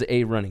as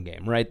a running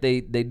game, right?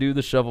 They do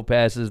the shovel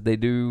passes. They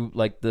do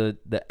like the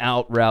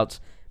out routes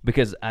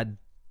because I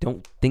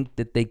don't think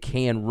that they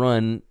can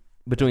run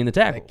between the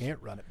tackles. They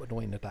can't run it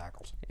between the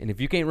tackles. And if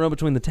you can't run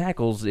between the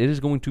tackles, it is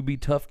going to be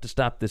tough to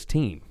stop this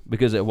team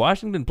because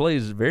Washington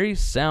plays very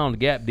sound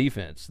gap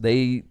defense.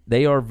 They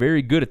are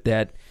very good at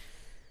that.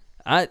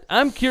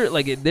 I'm curious.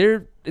 Like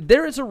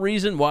there is a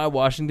reason why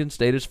Washington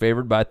State is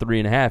favored by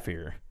 3.5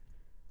 here,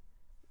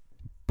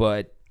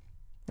 but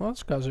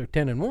it's because they're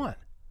 10-1.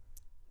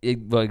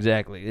 Well,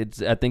 exactly.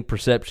 I think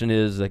perception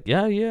is like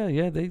yeah.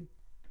 They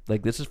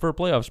like this is for a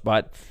playoff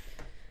spot.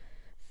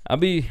 I'll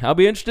be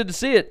interested to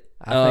see it.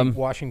 I think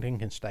Washington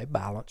can stay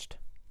balanced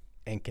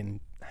and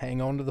can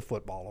hang on to the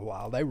football a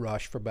while. They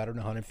rush for better than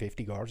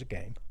 150 yards a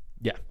game.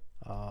 Yeah.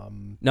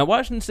 Now,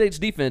 Washington State's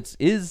defense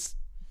is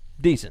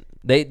decent.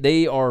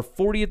 They are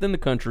 40th in the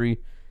country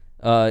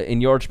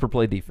in yards per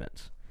play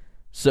defense.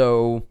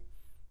 So,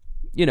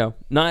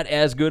 not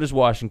as good as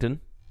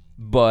Washington,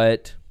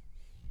 but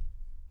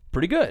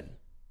pretty good.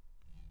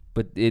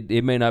 But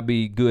it may not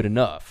be good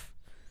enough.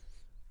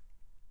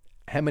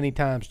 How many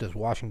times does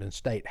Washington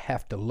State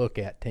have to look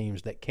at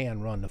teams that can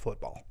run the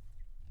football?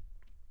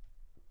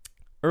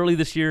 Early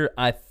this year,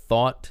 I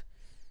thought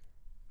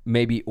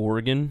maybe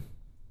Oregon,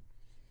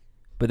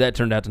 but that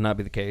turned out to not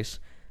be the case.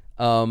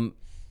 And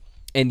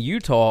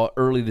Utah,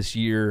 early this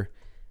year,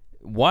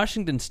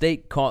 Washington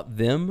State caught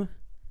them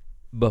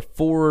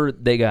before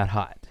they got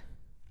hot.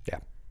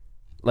 Yeah.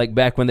 Like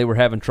back when they were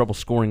having trouble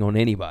scoring on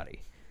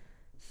anybody.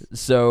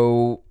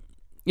 So,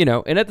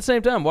 and at the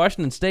same time,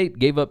 Washington State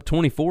gave up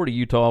 24 to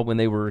Utah when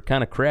they were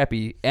kind of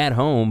crappy at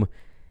home.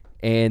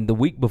 And the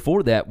week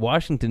before that,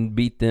 Washington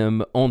beat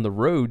them on the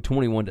road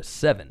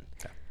 21-7.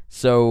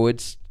 So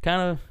it's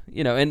kind of,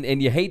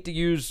 and you hate to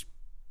use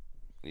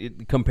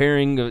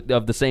comparing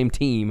of the same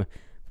team,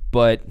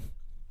 but,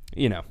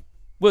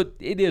 well,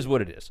 it is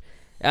what it is.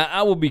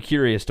 I will be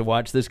curious to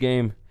watch this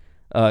game.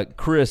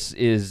 Chris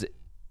is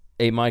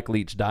a Mike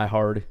Leach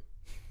diehard.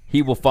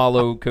 He will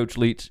follow Coach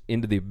Leach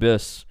into the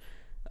abyss.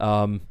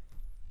 And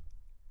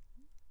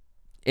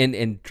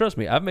trust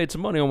me, I've made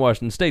some money on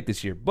Washington State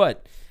this year,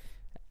 but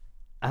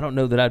I don't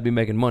know that I'd be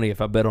making money if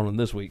I bet on them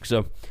this week.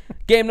 So,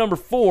 game number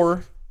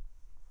 4,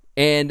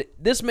 and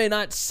this may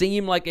not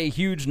seem like a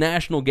huge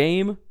national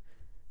game,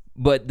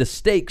 but the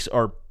stakes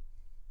are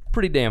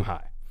pretty damn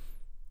high.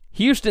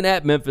 Houston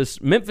at Memphis.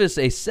 Memphis,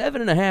 a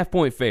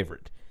 7.5-point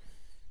favorite.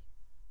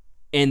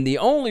 And the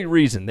only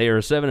reason they are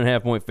a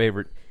 7.5-point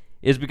favorite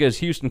is because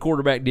Houston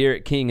quarterback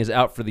Derek King is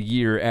out for the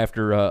year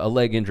after a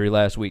leg injury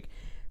last week.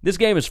 This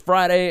game is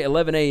Friday,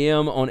 11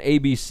 a.m. on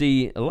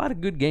ABC. A lot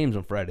of good games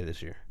on Friday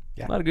this year.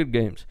 Yeah. A lot of good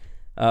games,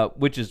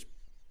 which is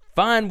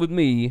fine with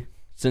me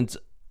since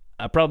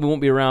I probably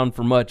won't be around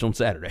for much on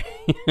Saturday.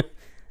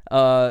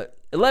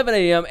 11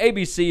 a.m.,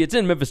 ABC. It's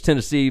in Memphis,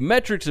 Tennessee.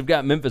 Metrics have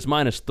got Memphis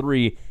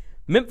 -3.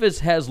 Memphis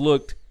has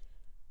looked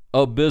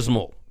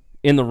abysmal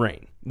in the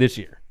rain this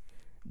year.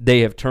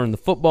 They have turned the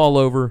football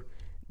over.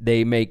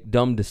 They make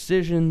dumb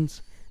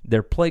decisions.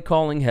 Their play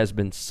calling has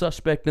been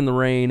suspect in the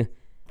rain.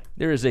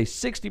 There is a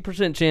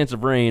 60% chance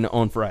of rain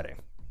on Friday.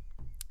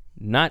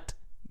 Not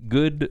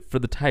good for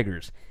the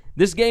Tigers.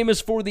 This game is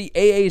for the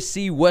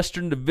AAC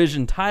Western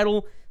Division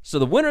title, so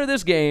the winner of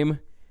this game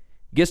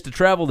gets to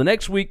travel the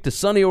next week to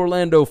sunny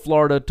Orlando,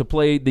 Florida to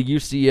play the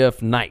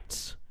UCF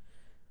Knights.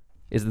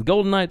 Is it the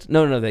Golden Knights?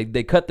 No,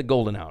 they cut the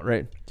Golden out,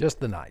 right? Just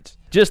the Knights.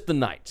 Just the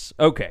Knights.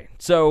 Okay,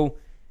 so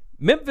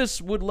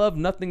Memphis would love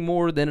nothing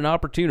more than an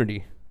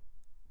opportunity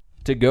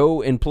to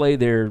go and play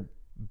their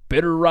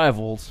bitter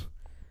rivals,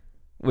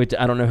 which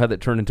I don't know how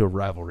that turned into a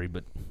rivalry,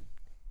 but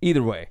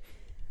either way.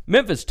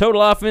 Memphis,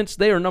 total offense,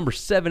 they are number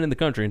 7 in the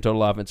country in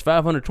total offense,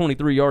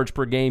 523 yards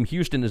per game.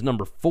 Houston is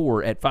number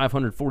 4 at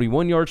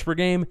 541 yards per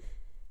game.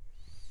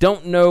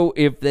 Don't know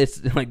if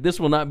this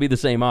will not be the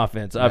same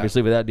offense,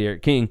 obviously, without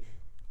Derek King.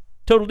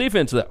 Total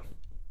defense, though.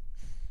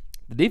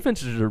 The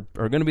defenses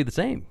are going to be the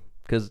same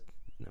because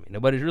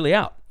nobody's really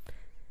out.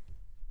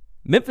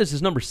 Memphis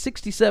is number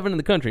 67 in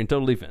the country in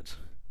total defense,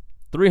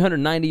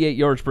 398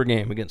 yards per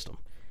game against them.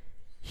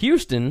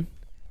 Houston,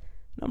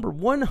 number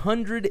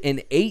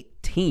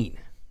 118,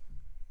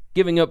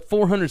 giving up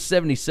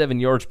 477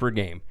 yards per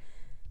game.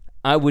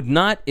 I would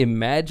not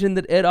imagine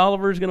that Ed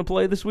Oliver is going to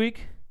play this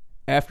week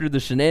after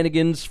the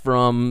shenanigans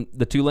from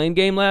the Tulane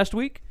game last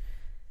week.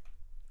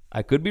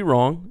 I could be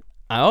wrong.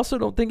 I also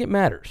don't think it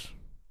matters.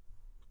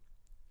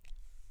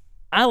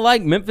 I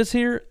like Memphis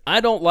here.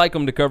 I don't like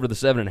them to cover the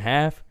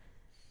 7.5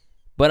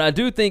 But I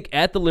do think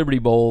at the Liberty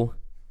Bowl,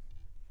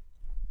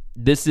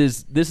 this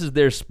is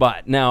their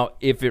spot. Now,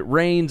 if it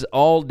rains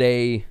all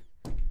day,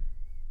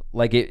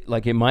 like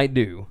it might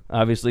do,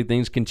 obviously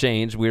things can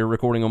change. We're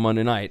recording on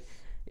Monday night.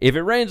 If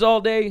it rains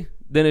all day,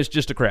 then it's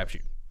just a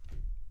crapshoot.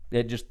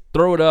 Just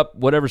throw it up,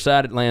 whatever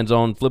side it lands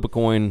on, flip a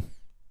coin,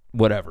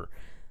 whatever.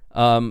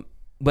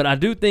 But I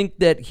do think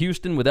that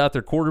Houston, without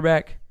their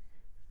quarterback,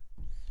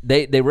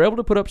 they were able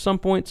to put up some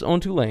points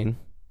on Tulane.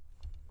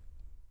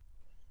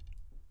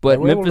 But they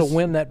were Memphis, able to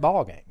win that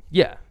ball game.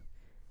 Yeah.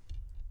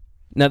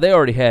 Now they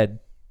already had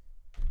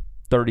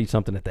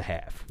 30-something at the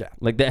half. Yeah.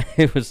 Like that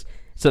it was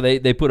so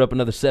they put up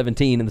another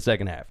 17 in the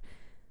second half.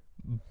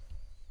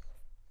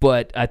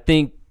 But I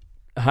think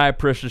high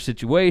pressure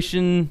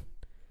situation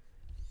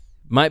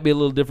might be a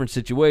little different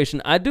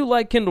situation. I do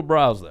like Kendall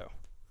Briles though.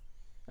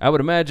 I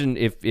would imagine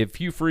if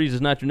Hugh Freeze is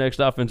not your next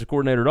offensive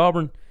coordinator at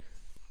Auburn,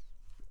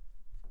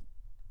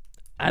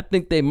 I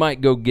think they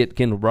might go get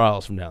Kendall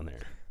Briles from down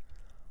there.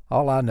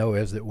 All I know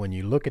is that when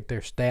you look at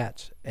their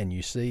stats and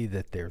you see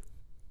that they're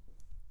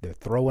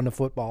throwing the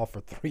football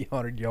for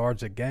 300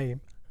 yards a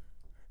game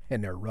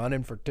and they're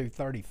running for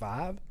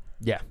 235.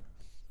 Yeah.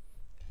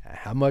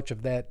 How much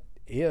of that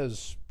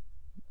is?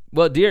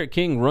 Well, De'Aaron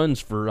King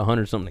runs for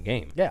 100-something a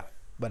game. Yeah,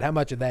 but how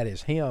much of that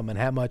is him and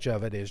how much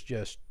of it is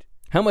just?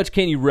 How much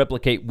can you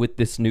replicate with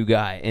this new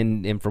guy?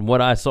 And from what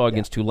I saw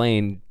against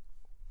Tulane,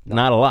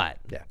 not a lot.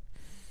 Yeah.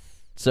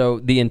 So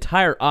the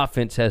entire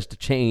offense has to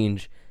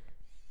change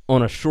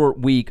on a short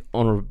week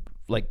on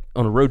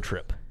a road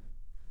trip.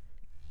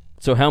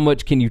 So how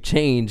much can you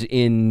change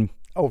in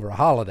over a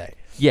holiday?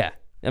 Yeah.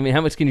 I mean,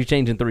 how much can you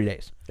change in 3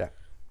 days? Yeah.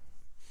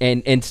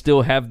 And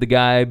still have the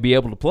guy be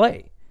able to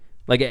play,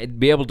 like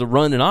be able to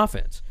run an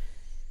offense.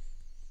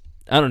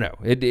 I don't know.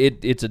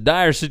 It's a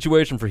dire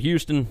situation for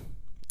Houston.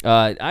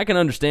 I can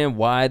understand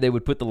why they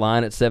would put the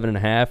line at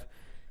 7.5.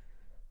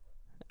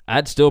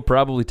 I'd still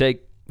probably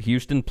take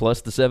Houston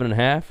plus the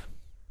 7.5.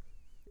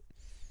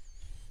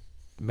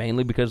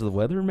 Mainly because of the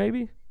weather,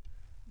 maybe?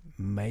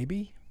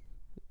 Maybe.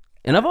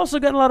 And I've also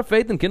got a lot of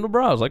faith in Kendall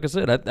Briles. Like I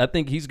said, I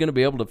think he's going to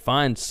be able to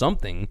find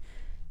something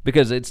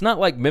because it's not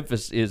like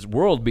Memphis is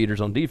world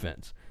beaters on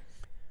defense.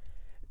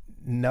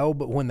 No,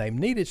 but when they've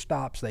needed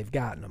stops, they've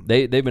gotten them.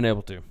 They've been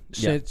able to.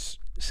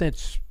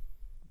 Since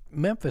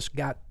Memphis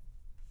got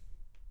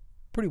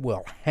pretty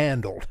well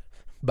handled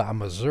by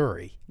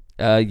Missouri.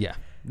 Yeah.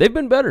 They've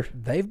been better.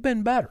 They've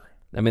been better.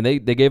 I mean, they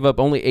gave up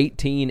only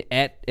 18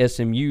 at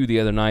SMU the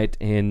other night,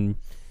 and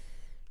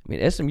I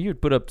mean, SMU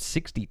had put up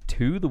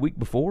 62 the week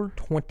before.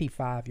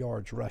 25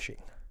 yards rushing.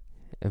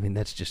 I mean,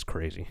 that's just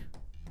crazy.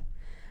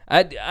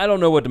 I don't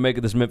know what to make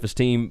of this Memphis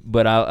team,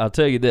 but I'll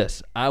tell you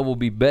this. I will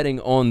be betting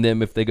on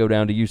them if they go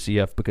down to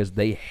UCF because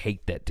they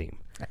hate that team.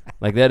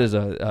 Like, that is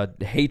a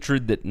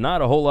hatred that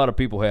not a whole lot of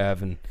people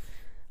have, and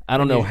I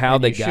don't know how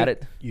they got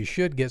it. You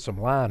should get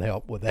some line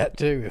help with that,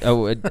 too.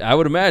 I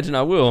would imagine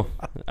I will.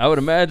 I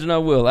would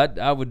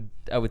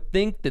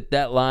think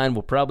that line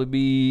will probably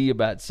be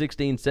about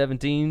 16,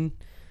 17.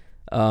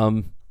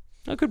 I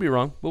could be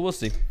wrong, but we'll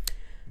see.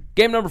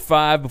 Game number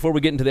 5, before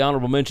we get into the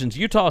honorable mentions,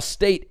 Utah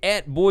State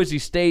at Boise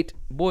State.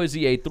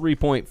 Boise, a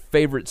 3-point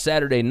favorite,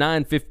 Saturday,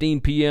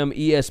 9:15 p.m.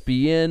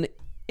 ESPN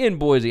in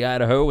Boise,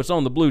 Idaho. It's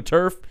on the blue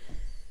turf.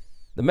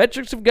 The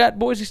metrics have got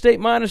Boise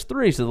State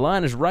 -3, so the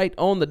line is right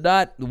on the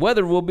dot. The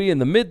weather will be in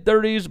the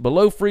mid-30s,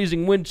 below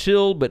freezing wind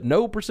chill, but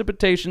no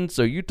precipitation,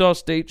 so Utah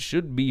State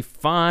should be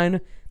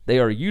fine. They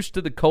are used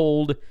to the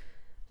cold.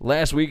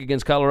 Last week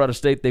against Colorado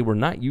State, they were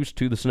not used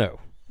to the snow,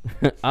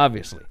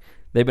 obviously.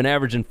 They've been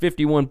averaging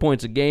 51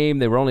 points a game.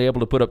 They were only able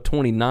to put up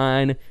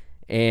 29,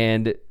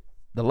 and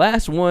the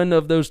last one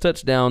of those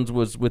touchdowns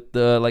was with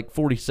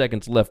 40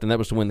 seconds left, and that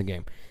was to win the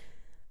game.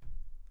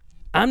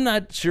 I'm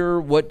not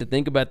sure what to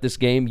think about this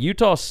game.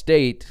 Utah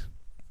State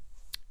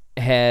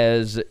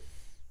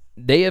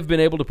they have been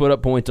able to put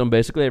up points on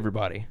basically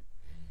everybody.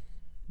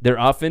 Their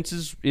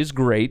offense is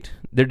great.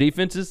 Their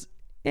defense is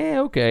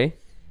okay.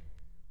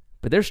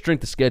 But their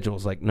strength of schedule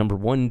is like number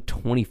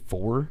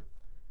 124.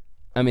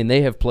 I mean,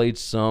 they have played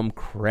some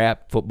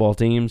crap football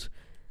teams.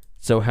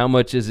 So how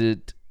much is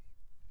it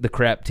the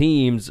crap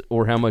teams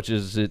or how much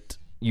is it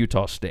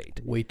Utah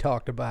State? We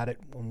talked about it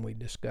when we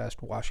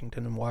discussed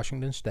Washington and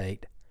Washington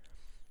State.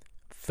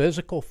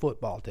 Physical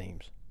football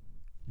teams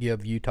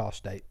give Utah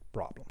State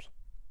problems.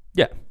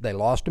 Yeah. They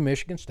lost to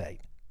Michigan State.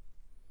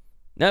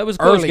 Now, it was a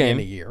close early game. In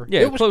the year.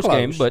 Yeah, it was close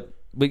game, but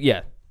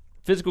yeah.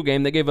 Physical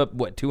game. They gave up,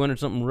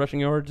 200-something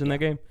rushing yards in that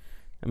game?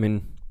 I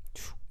mean,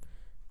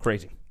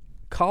 crazy.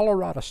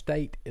 Colorado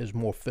State is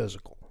more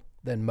physical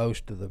than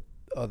most of the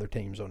other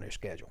teams on their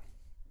schedule.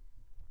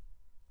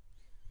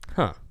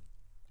 Huh.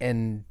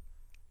 And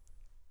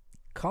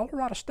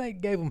Colorado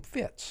State gave them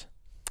fits.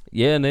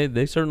 Yeah, and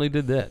they certainly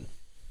did that.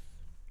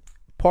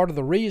 Part of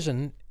the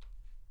reason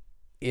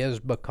is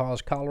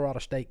because Colorado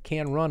State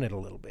can run it a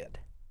little bit.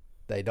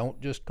 They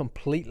don't just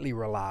completely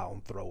rely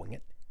on throwing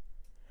it.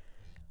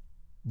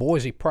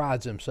 Boise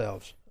prides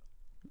themselves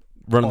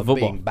running on the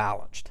football, being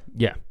balanced.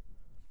 Yeah.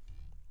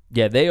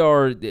 Yeah, they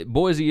are.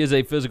 Boise is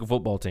a physical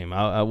football team.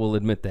 I will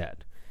admit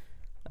that.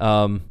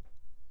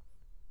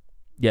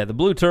 Yeah, the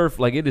blue turf,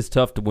 like, it is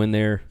tough to win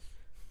there.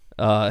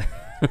 I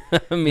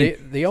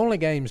mean, the only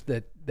games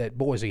that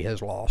Boise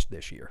has lost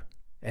this year,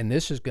 and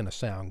this is going to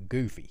sound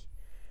goofy,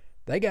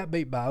 they got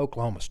beat by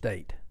Oklahoma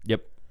State.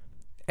 Yep.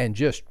 And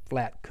just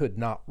flat could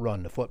not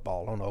run the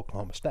football on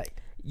Oklahoma State.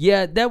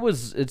 Yeah,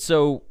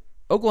 so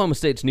Oklahoma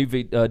State's new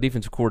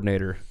defensive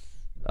coordinator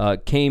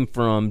came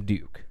from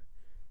Duke,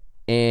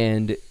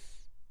 and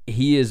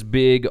he is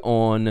big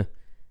on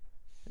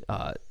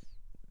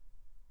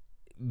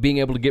being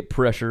able to get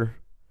pressure.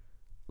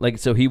 Like,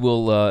 so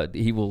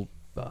he'll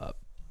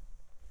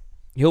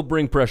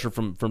bring pressure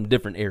from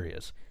different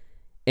areas,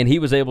 and he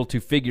was able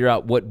to figure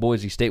out what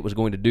Boise State was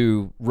going to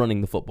do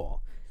running the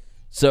football.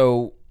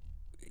 So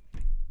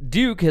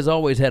Duke has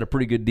always had a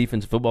pretty good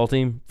defensive football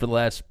team for the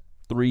last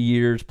 3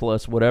 years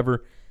plus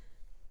whatever,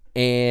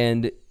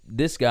 and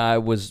this guy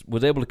was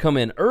able to come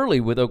in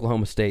early with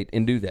Oklahoma State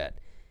and do that.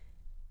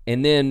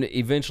 And then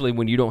eventually,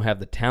 when you don't have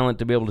the talent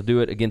to be able to do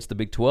it against the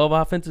Big 12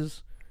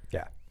 offenses,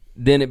 yeah,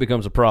 then it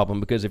becomes a problem,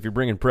 because if you're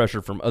bringing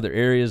pressure from other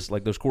areas,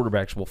 like, those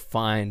quarterbacks will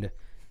find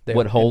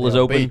what hole is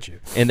open,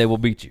 and they will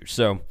beat you.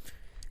 So,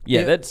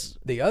 yeah, that's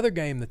the other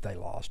game that they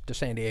lost to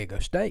San Diego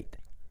State.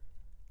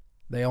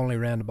 They only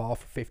ran the ball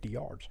for 50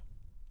 yards.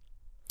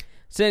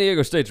 San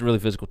Diego State's a really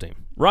physical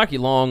team. Rocky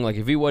Long, like,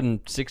 if he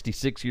wasn't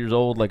 66 years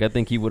old, like, I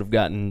think he would have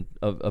gotten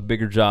a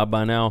bigger job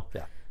by now.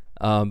 Yeah.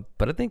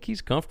 But I think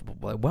he's comfortable.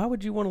 Like, why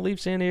would you want to leave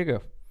San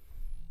Diego?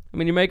 I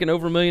mean, you're making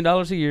over $1 million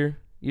a year.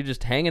 You're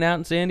just hanging out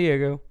in San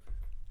Diego.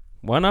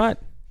 Why not?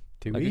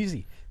 Too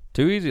easy.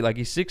 Too easy. Like,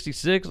 he's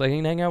 66. Like, he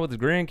can hang out with his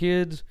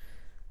grandkids.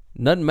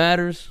 Nothing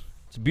matters.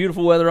 It's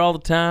beautiful weather all the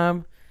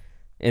time.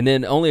 And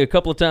then only a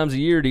couple of times a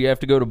year do you have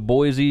to go to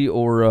Boise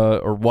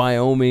or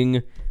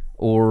Wyoming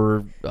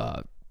or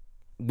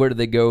where did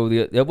they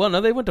go? Well,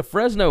 no, they went to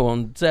Fresno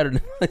on Saturday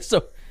night.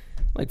 So,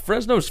 like,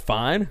 Fresno's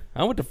fine.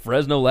 I went to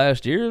Fresno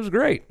last year. It was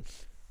great.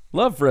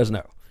 Love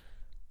Fresno.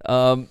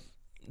 So,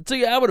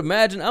 yeah, I would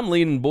imagine I'm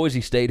leaning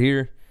Boise State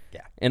here.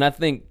 Yeah. And I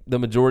think the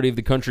majority of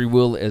the country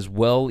will as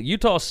well.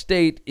 Utah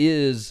State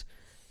is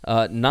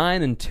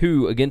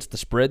 9-2 against the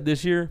spread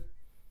this year.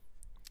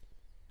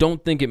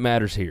 Don't think it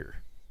matters here.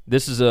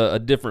 This is a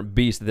different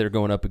beast that they're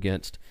going up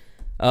against.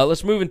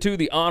 Let's move into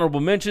the honorable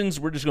mentions.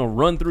 We're just going to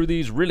run through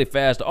these really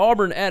fast.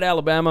 Auburn at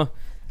Alabama.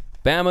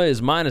 Bama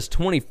is minus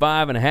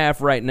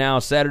 25.5 right now,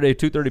 Saturday,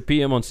 2:30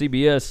 p.m. on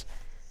CBS.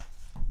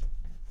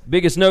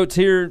 Biggest notes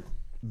here,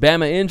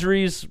 Bama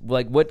injuries,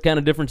 like, what kind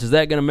of difference is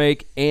that going to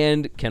make,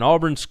 and can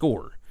Auburn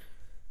score?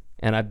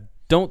 And I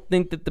don't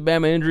think that the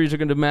Bama injuries are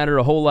going to matter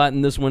a whole lot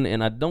in this one,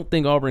 and I don't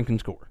think Auburn can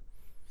score.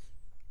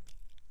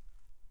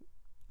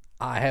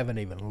 I haven't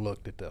even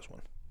looked at this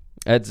one.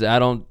 I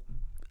don't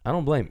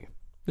blame you.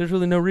 There's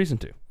really no reason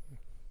to.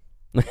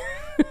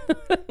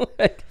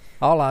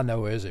 All I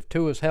know is if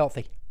Tua's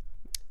healthy,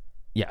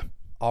 yeah,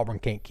 Auburn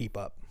can't keep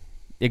up.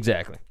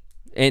 Exactly.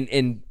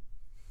 And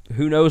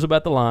who knows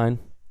about the line?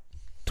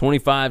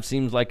 25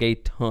 seems like a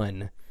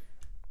ton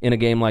in a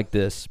game like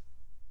this.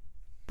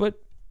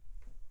 But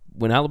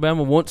when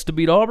Alabama wants to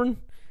beat Auburn,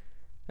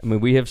 I mean,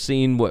 we have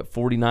seen,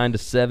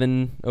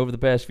 49-7 over the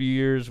past few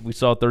years. We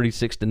saw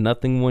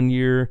 36-0 one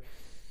year.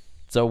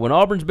 So when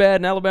Auburn's bad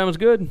and Alabama's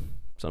good,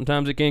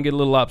 sometimes it can get a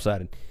little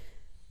lopsided.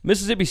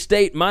 Mississippi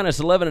State minus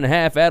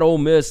 11.5 at Ole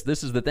Miss.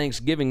 This is the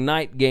Thanksgiving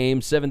night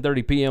game,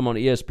 7:30 p.m. on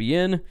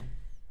ESPN.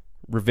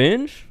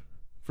 Revenge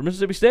for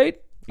Mississippi State?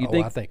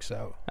 I think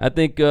so. I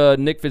think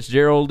Nick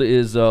Fitzgerald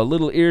is a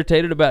little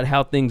irritated about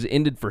how things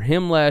ended for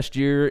him last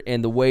year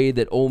and the way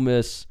that Ole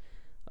Miss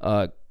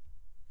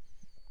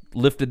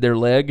lifted their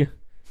leg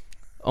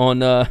on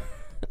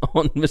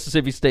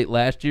Mississippi State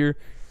last year.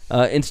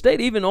 And State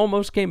even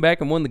almost came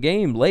back and won the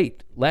game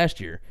late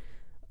last year.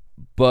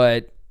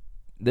 But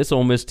this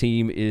Ole Miss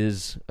team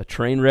is a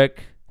train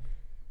wreck,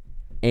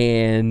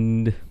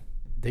 and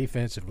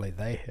defensively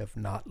they have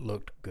not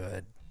looked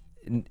good.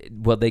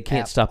 Well, they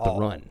can't stop the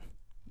run.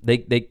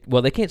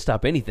 They can't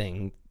stop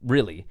anything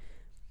really.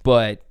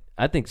 But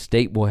I think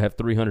State will have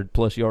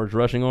 300+ yards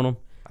rushing on them.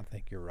 I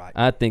think you're right.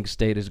 I think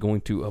State is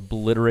going to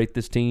obliterate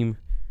this team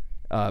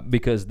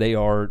because they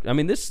are. I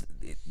mean,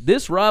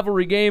 this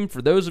rivalry game,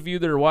 for those of you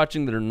that are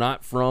watching that are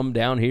not from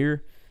down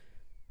here,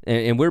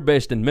 and we're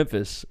based in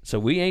Memphis, so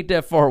we ain't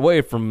that far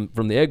away from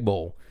the Egg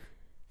Bowl.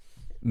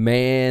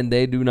 Man,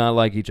 they do not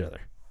like each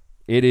other.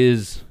 It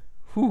is,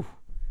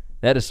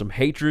 that is some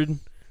hatred.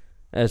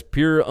 That's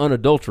pure,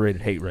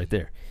 unadulterated hate right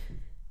there.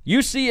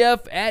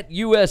 UCF at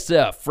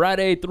USF,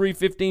 Friday,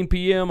 3:15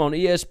 p.m. on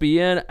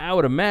ESPN. I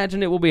would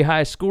imagine it will be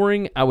high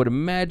scoring. I would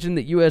imagine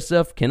that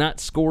USF cannot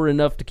score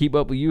enough to keep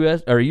up with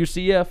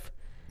UCF.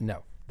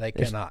 No, they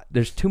cannot.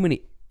 There's too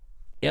many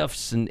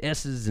F's and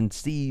S's and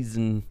C's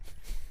and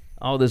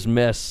all this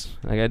mess.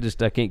 Like, I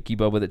can't keep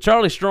up with it.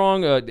 Charlie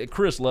Strong,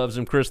 Chris loves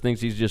him. Chris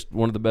thinks he's just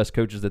one of the best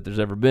coaches that there's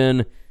ever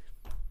been.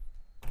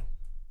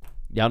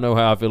 Y'all know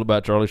how I feel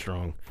about Charlie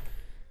Strong.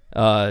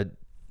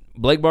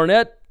 Blake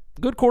Barnett,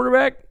 good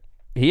quarterback.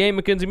 He ain't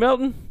Mackenzie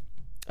Melton.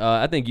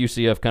 I think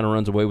UCF kind of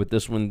runs away with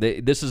this one.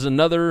 This is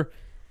another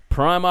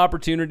prime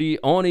opportunity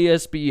on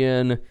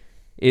ESPN.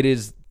 It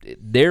is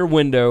their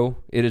window.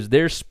 It is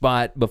their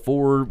spot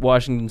before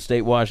Washington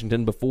State,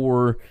 Washington,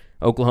 before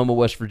Oklahoma,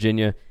 West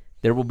Virginia.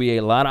 There will be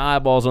a lot of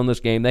eyeballs on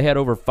this game. They had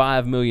over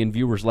 5 million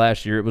viewers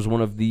last year. It was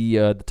one of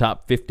the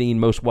top 15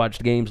 most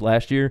watched games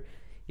last year.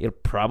 It'll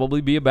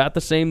probably be about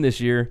the same this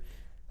year.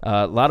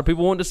 A lot of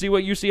people want to see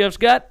what UCF's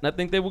got, and I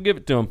think they will give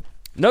it to them.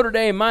 Notre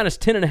Dame minus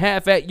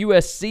 10.5 at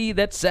USC.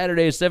 That's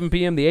Saturday at 7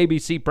 p.m., the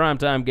ABC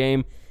primetime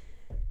game.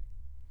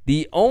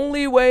 The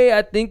only way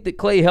I think that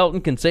Clay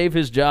Helton can save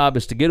his job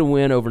is to get a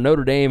win over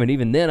Notre Dame, and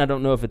even then I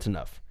don't know if it's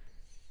enough.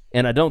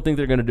 And I don't think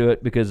they're going to do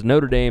it because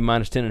Notre Dame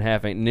minus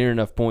 10.5 ain't near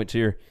enough points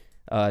here.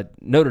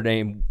 Notre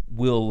Dame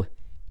will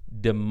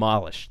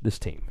demolish this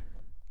team.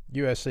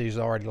 USC's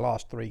already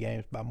lost 3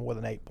 games by more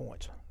than 8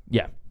 points.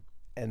 Yeah.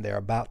 And they're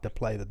about to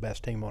play the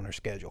best team on their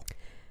schedule.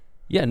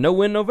 Yeah, no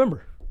win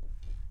November.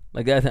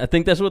 Like I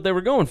think that's what they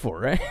were going for,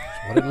 right?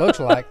 That's what it looks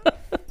like.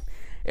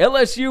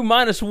 LSU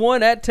minus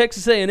 1 at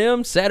Texas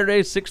A&M,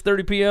 Saturday,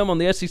 6:30 p.m. on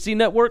the SEC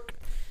Network.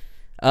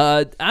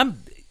 I'm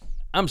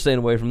staying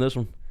away from this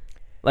one.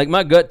 Like,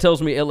 my gut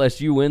tells me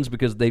LSU wins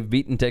because they've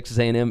beaten Texas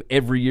A&M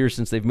every year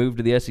since they've moved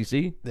to the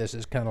SEC. This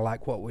is kind of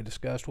like what we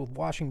discussed with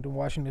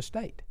Washington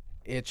State.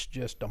 It's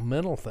just a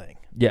mental thing.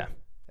 Yeah.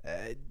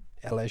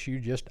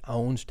 LSU just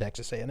owns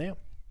Texas A&M.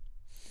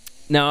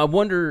 Now, I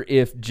wonder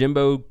if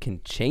Jimbo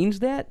can change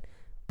that,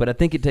 but I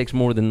think it takes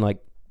more than, like,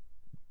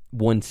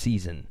 one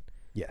season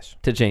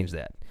to change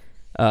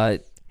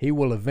that. He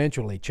will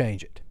eventually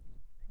change it.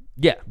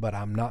 Yeah. But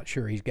I'm not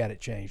sure he's got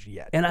it changed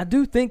yet. And I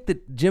do think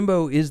that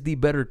Jimbo is the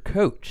better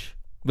coach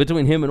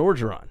between him and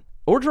Orgeron.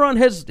 Orgeron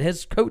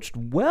has coached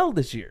well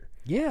this year.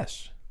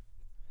 Yes.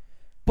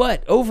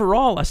 But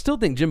overall, I still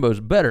think Jimbo's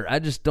better. I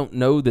just don't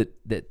know that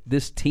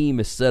this team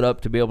is set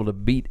up to be able to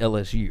beat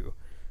LSU,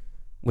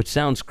 which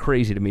sounds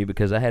crazy to me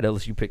because I had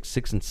LSU picked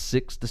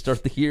 6-6 to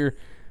start the year.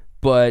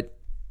 But,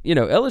 you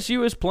know,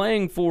 LSU is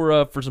playing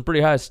for some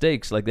pretty high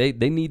stakes. Like, they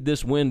need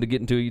this win to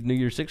get into a New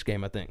Year's Six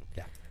game, I think.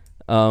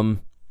 Yeah.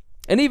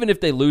 And even if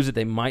they lose it,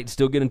 they might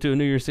still get into a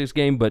New Year's Six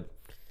game. But,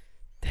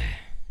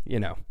 you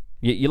know,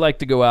 you like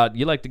to go out.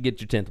 You like to get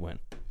your 10th win.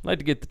 You like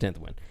to get the 10th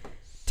win.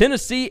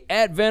 Tennessee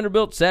at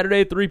Vanderbilt,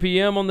 Saturday, 3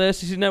 p.m. on the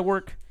SEC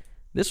Network.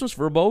 This was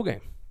for a bowl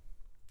game.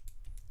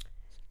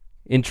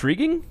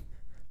 Intriguing?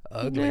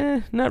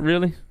 Ugly. Not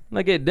really.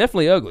 Like, it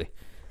definitely ugly.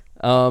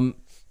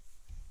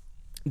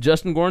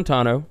 Justin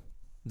Guarantano.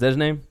 Is that his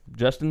name?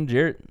 Justin?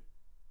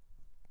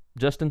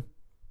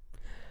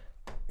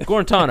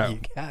 Guarantano.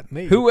 You got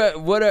me.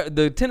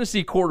 The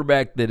Tennessee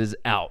quarterback that is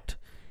out.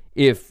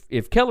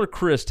 If Keller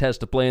Christ has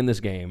to play in this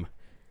game,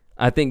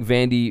 I think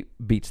Vandy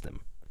beats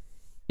them.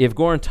 If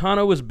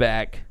Guarantano is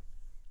back,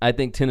 I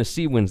think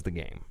Tennessee wins the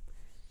game.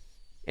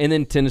 And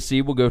then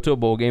Tennessee will go to a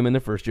bowl game in their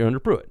first year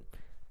under Pruitt. I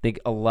think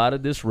a lot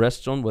of this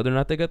rests on whether or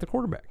not they got the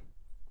quarterback.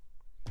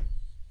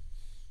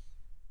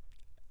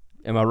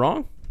 Am I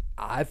wrong?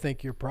 I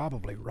think you're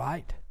probably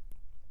right.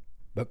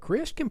 But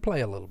Chris can play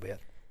a little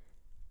bit.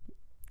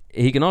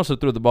 He can also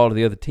throw the ball to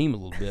the other team a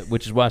little bit,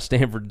 which is why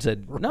Stanford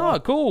said, no,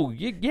 cool,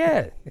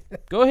 yeah,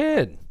 go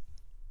ahead.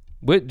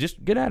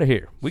 Just get out of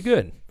here. We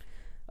good.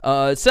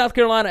 South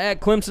Carolina at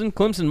Clemson.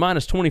 Clemson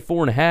minus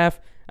 24.5.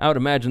 I would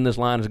imagine this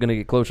line is going to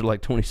get closer to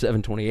like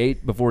 27,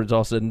 28 before it's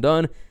all said and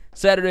done.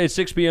 Saturday at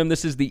 6 p.m.,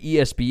 this is the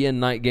ESPN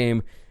night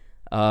game,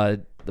 the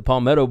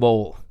Palmetto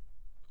Bowl.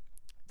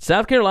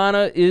 South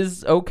Carolina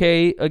is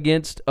okay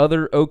against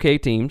other okay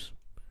teams.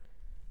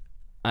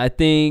 I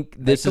think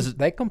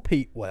they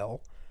compete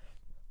well.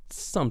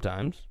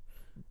 Sometimes.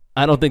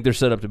 I don't think they're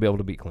set up to be able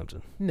to beat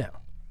Clemson. No.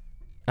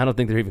 I don't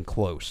think they're even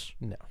close.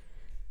 No.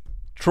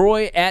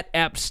 Troy at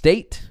App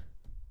State.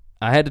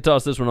 I had to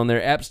toss this one on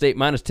there. App State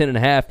minus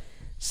 10.5.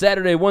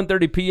 Saturday,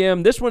 1:30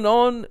 p.m. This one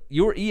on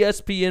your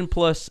ESPN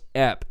Plus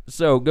app.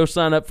 So go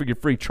sign up for your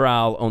free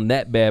trial on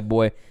that bad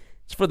boy.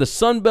 It's for the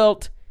Sun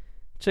Belt.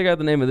 Check out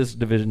the name of this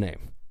division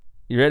name.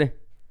 You ready?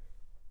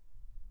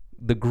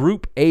 The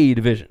Group A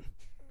division.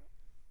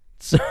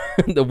 So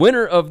the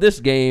winner of this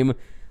game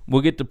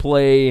will get to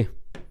play,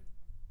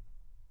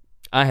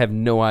 I have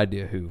no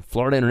idea who.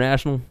 Florida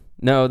International?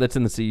 No, that's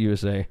in the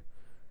CUSA.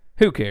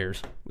 Who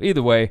cares?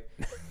 Either way,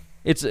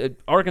 it's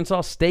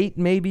Arkansas State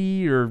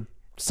maybe or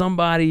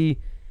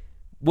somebody,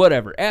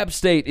 whatever. App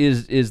State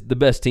is the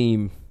best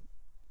team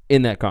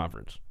in that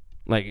conference.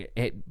 Like,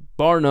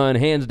 bar none,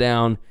 hands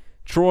down.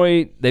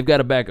 Troy, they've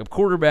got a backup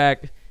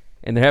quarterback,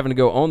 and they're having to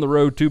go on the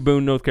road to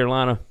Boone, North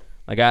Carolina.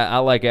 Like, I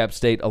like App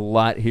State a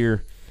lot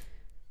here.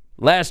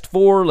 Last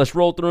four, let's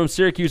roll through them.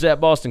 Syracuse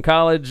at Boston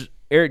College.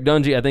 Eric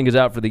Dungy, I think, is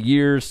out for the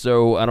year,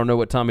 so I don't know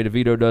what Tommy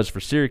DeVito does for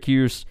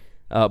Syracuse.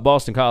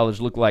 Boston College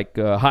looked like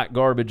hot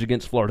garbage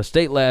against Florida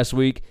State last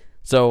week,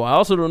 so I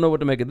also don't know what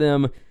to make of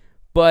them.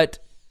 But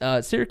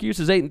Syracuse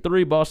is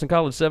 8-3, Boston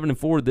College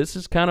 7-4. This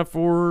is kind of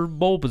for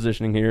bowl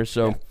positioning here,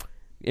 so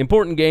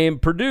important game.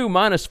 Purdue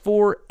minus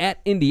 4 at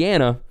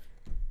Indiana.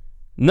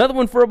 Another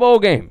one for a bowl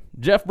game.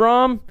 Jeff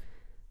Brom,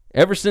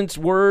 ever since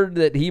word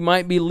that he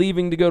might be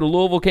leaving to go to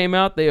Louisville came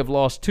out, they have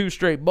lost 2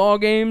 straight ball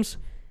games.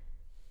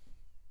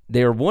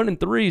 They are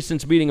 1-3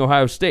 since beating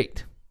Ohio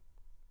State.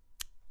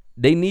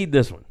 They need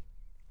this one.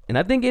 And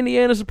I think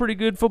Indiana's a pretty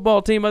good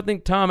football team. I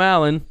think Tom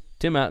Allen.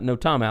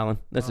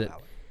 That's it.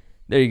 Allen.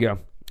 There you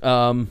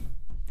go.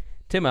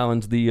 Tim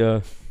Allen's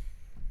the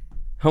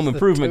home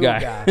improvement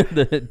guy.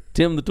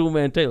 Tim the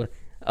Toolman Taylor.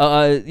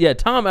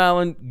 Tom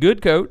Allen,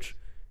 good coach.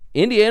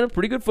 Indiana,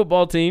 pretty good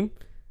football team.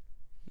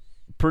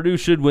 Purdue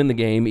should win the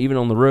game, even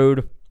on the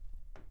road.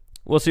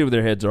 We'll see where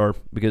their heads are,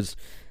 because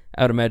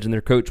I would imagine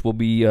their coach will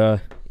be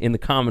in the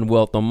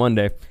Commonwealth on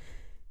Monday.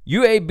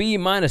 UAB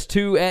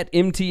 -2 at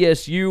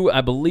MTSU.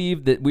 I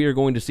believe that we are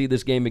going to see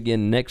this game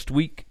again next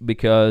week,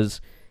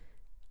 because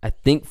I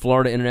think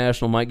Florida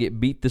International might get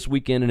beat this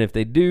weekend, and if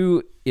they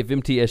do, if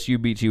MTSU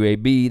beats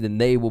UAB, then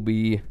they will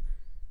be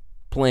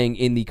playing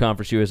in the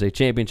Conference USA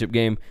Championship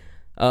game.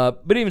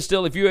 But even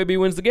still, if UAB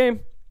wins the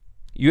game,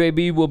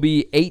 UAB will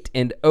be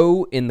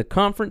 8-0 in the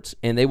conference,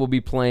 and they will be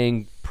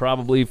playing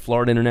probably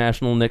Florida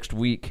International next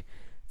week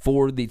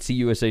for the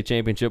CUSA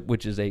Championship,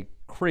 which is a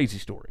crazy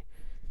story.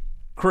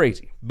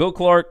 Crazy. Bill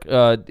Clark,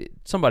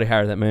 somebody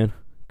hire that man.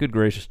 Good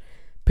gracious.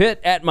 Pitt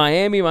at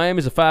Miami.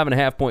 Miami's a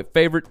 5.5-point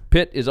favorite.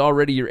 Pitt is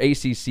already your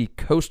ACC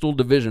Coastal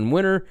Division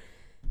winner.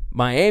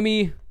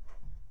 Miami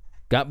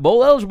got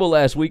bowl eligible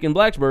last week in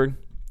Blacksburg,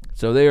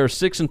 so they are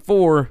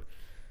 6-4.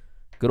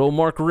 Good old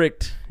Mark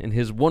Richt and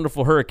his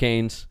wonderful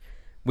Hurricanes.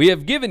 We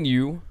have given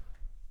you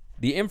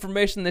the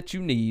information that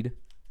you need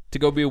to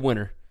go be a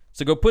winner.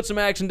 So go put some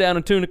action down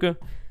in Tunica.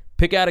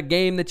 Pick out a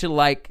game that you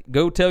like.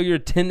 Go tell your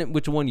attendant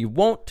which one you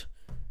want.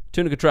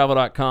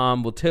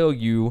 TunicaTravel.com will tell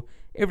you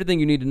everything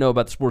you need to know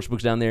about the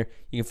sportsbooks down there.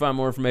 You can find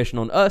more information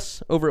on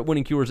us over at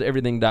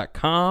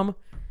winningcureseverything.com.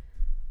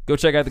 Go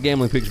check out the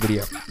Gambling Picks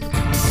video.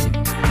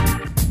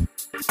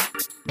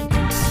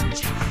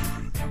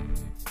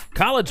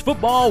 College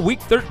football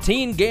Week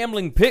 13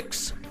 Gambling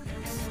Picks.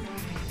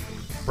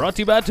 Brought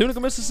to you by Tunica,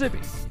 Mississippi,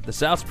 the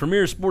South's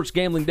premier sports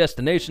gambling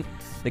destination.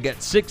 They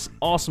got 6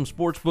 awesome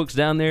sports books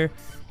down there.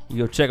 You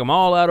go check them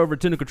all out over at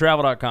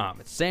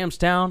TunicaTravel.com. It's Sam's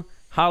Town,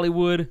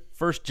 Hollywood,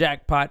 First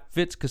Jackpot,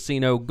 Fitz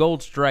Casino,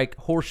 Gold Strike,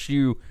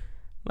 Horseshoe.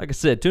 Like I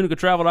said,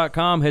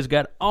 TunicaTravel.com has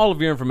got all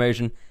of your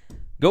information.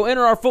 Go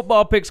enter our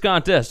football picks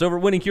contest over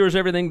at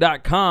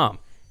winningcureseverything.com.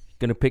 You're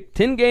going to pick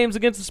 10 games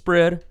against the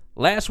spread.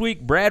 Last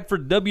week,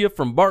 Bradford W.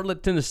 from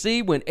Bartlett,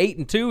 Tennessee, went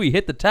 8-2. He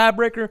hit the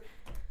tiebreaker.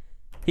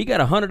 He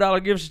got a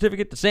 $100 gift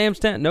certificate to Sam's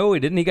Tent. No, he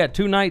didn't. He got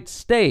 2 nights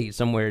stay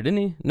somewhere, didn't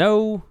he?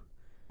 No.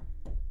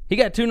 He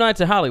got 2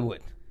 nights at Hollywood.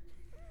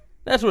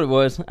 That's what it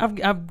was.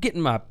 I'm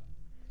getting my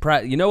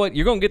prize. You know what?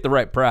 You're going to get the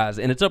right prize,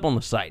 and it's up on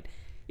the site.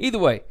 Either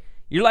way,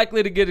 you're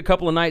likely to get a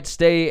couple of nights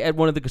stay at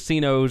one of the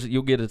casinos.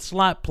 You'll get a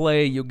slot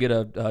play. You'll get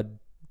a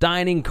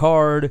dining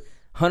card,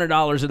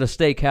 $100 at a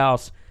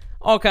steakhouse,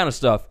 all kind of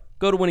stuff.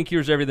 Go to Winning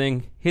Cures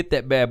Everything. Hit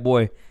that bad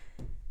boy.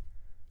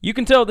 You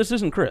can tell this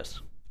isn't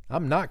Chris.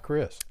 I'm not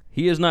Chris.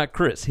 He is not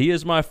Chris. He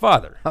is my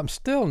father. I'm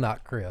still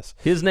not Chris.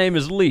 His name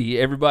is Lee.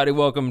 Everybody,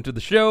 welcome to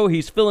the show.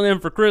 He's filling in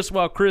for Chris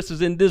while Chris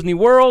is in Disney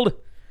World.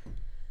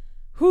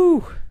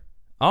 Whew.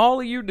 All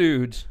of you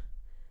dudes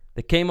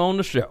that came on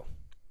the show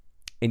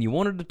and you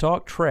wanted to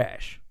talk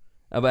trash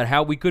about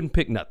how we couldn't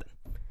pick nothing.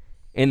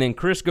 And then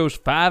Chris goes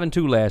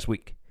 5-2 last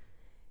week.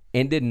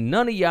 And did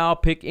none of y'all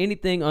pick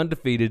anything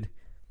undefeated.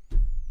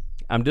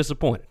 I'm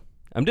disappointed.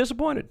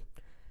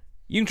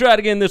 You can try it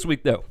again this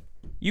week, though.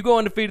 You go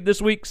undefeated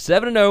this week,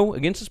 7-0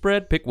 against the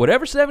spread. Pick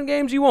whatever 7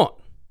 games you want.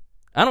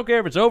 I don't care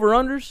if it's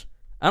over-unders.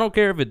 I don't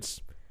care if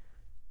it's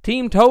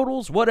team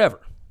totals,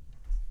 whatever.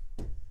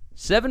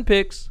 7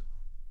 picks.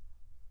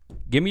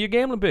 Give me your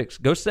gambling picks.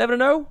 Go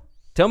 7-0.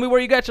 Tell me where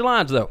you got your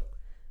lines, though.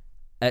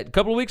 A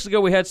couple of weeks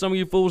ago, we had some of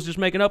you fools just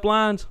making up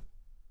lines.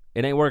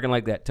 It ain't working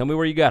like that. Tell me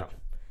where you got them.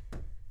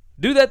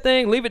 Do that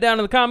thing. Leave it down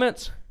in the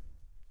comments.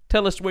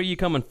 Tell us where you're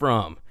coming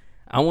from.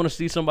 I want to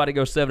see somebody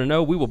go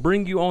 7-0. We will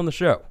bring you on the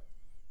show.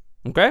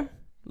 Okay?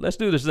 Let's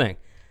do this thing.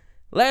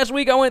 Last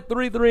week, I went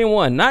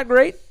 3-3-1. Not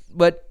great,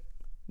 but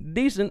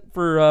decent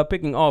for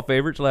picking all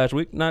favorites last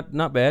week.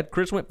 Not bad.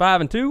 Chris went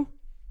 5-2.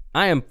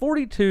 I am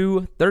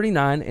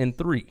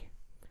 42-39-3.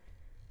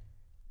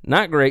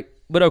 Not great,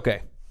 but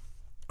okay.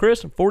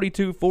 Chris,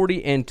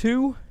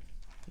 42-40-2.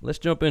 Let's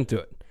jump into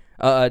it.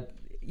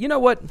 You know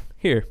what?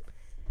 Here.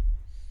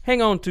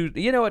 Hang on to...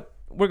 You know what?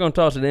 We're going to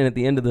toss it in at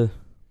the end of the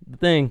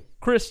thing.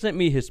 Chris sent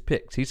me his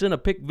picks. He sent a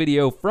pick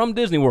video from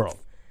Disney World.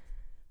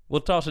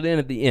 We'll toss it in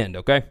at the end,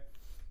 okay?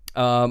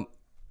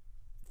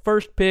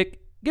 First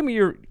pick. Give me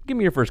your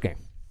first game.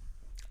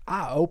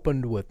 I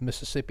opened with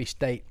Mississippi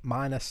State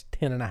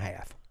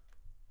 -10.5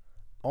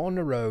 on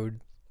the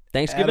road.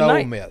 Thanksgiving at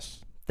night. Ole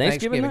Miss.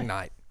 Thanksgiving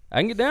night. I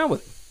can get down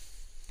with it.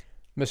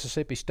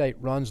 Mississippi State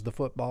runs the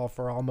football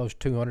for almost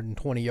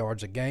 220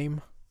 yards a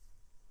game.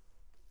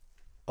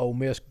 Ole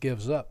Miss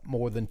gives up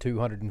more than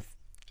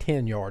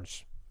 210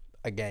 yards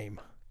a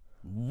game.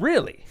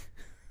 Really?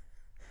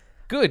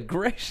 Good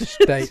gracious.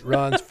 State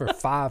runs for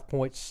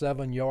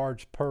 5.7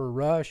 yards per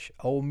rush.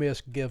 Ole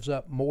Miss gives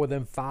up more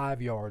than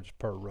 5 yards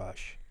per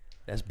rush.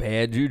 That's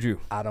bad juju.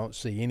 I don't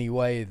see any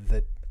way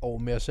that Ole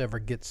Miss ever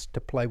gets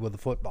to play with the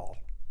football.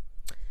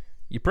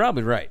 You're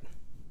probably right.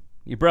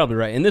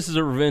 And this is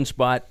a revenge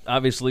spot.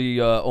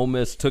 Obviously, Ole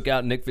Miss took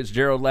out Nick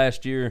Fitzgerald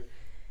last year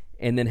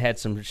and then had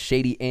some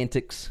shady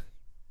antics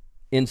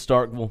in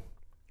Starkville.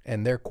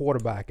 And their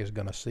quarterback is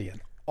going to see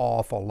an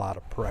awful lot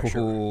of pressure.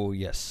 Oh,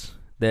 yes.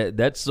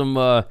 That's some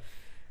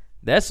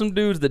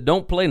dudes that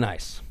don't play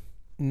nice.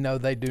 No,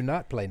 they do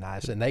not play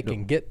nice, and they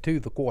can get to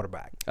the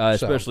quarterback.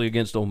 Especially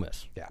against Ole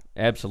Miss. Yeah.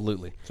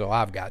 Absolutely. So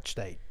I've got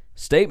State.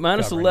 State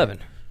minus 11.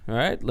 All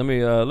right, let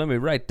me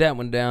write that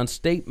one down.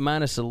 State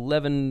minus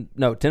 11.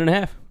 No,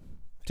 10.5.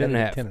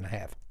 10.5.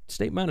 10.5.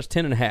 State minus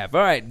 10.5.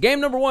 All right, game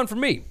number 1 for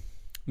me.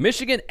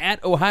 Michigan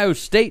at Ohio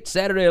State,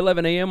 Saturday,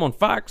 11 a.m. on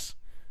Fox.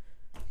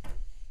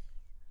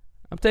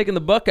 I'm taking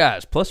the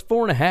Buckeyes, plus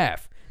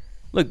 4.5.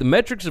 Look, the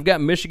metrics have got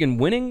Michigan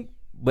winning,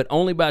 but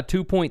only by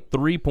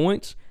 2.3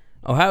 points.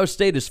 Ohio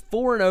State is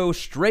 4-0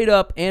 straight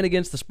up and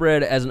against the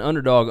spread as an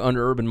underdog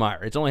under Urban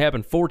Meyer. It's only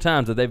happened 4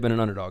 times that they've been an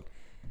underdog.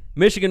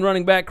 Michigan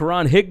running back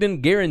Karan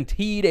Higdon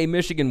guaranteed a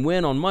Michigan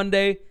win on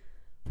Monday.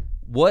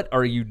 What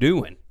are you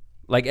doing?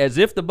 Like as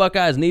if the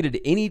Buckeyes needed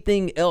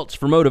anything else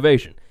for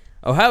motivation.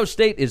 Ohio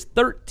State is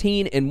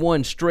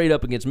 13-1 straight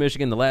up against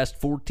Michigan the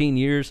last 14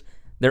 years.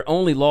 Their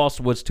only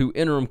loss was to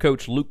interim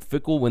coach Luke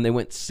Fickell when they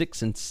went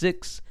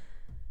 6-6.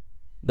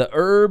 The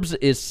Herbs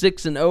is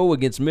 6-0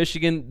 against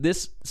Michigan.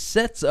 This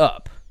sets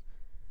up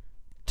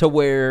to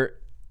where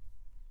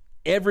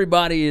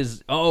everybody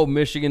is,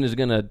 Michigan is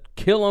going to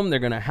kill them. They're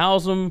going to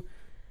house them.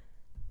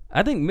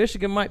 I think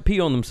Michigan might pee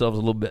on themselves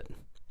a little bit.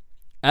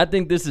 I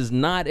think this is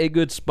not a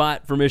good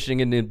spot for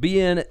Michigan to be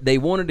in. They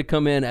wanted to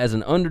come in as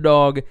an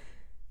underdog.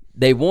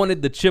 They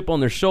wanted the chip on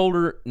their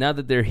shoulder. Now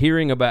that they're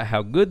hearing about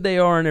how good they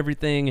are and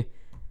everything,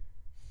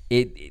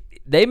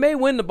 they may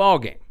win the ball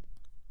game.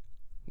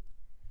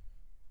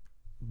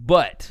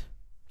 But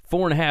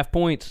 4.5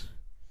 points,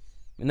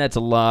 and that's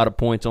a lot of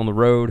points on the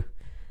road.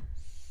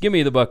 Give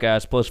me the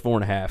Buckeyes plus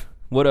 4.5.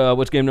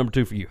 What's game number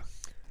 2 for you?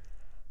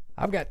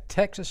 I've got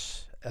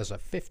Texas as a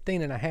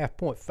 15.5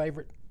 point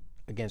favorite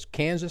against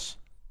Kansas.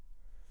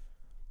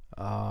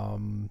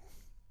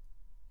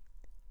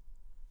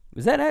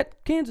 Is that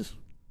at Kansas?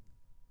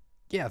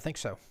 Yeah, I think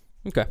so.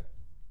 Okay.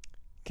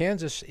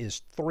 Kansas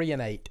is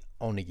 3-8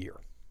 on the year.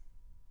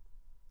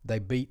 They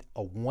beat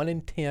a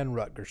 1-10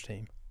 Rutgers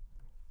team.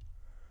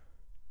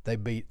 They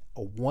beat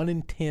a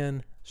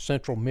 1-10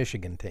 Central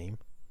Michigan team.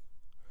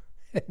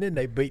 And then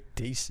they beat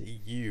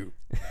TCU.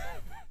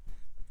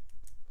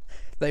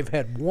 They've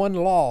had one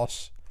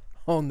loss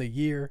on the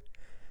year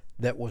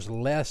that was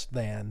less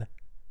than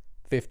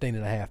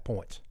 15.5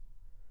 points.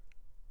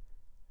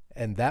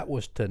 And that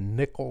was to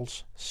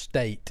Nicholls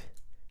State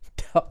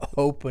to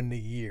open the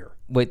year.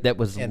 Wait, that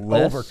was in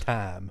less?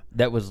 Overtime.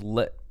 That was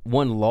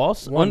one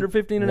loss under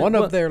 15.5? One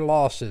of their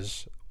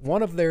losses,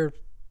 one of their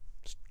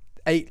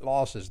 8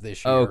 losses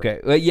this year.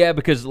 Okay. Well, yeah,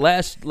 because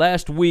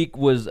last week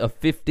was a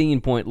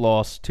 15-point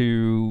loss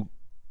to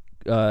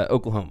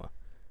Oklahoma,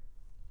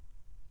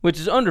 which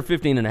is under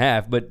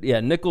 15.5. But, yeah,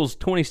 Nicholls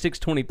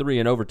 26-23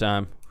 in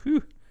overtime.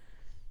 Whew.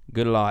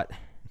 Good a lot.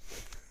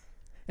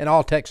 And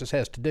all Texas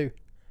has to do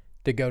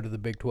to go to the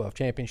Big 12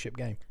 championship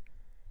game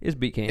is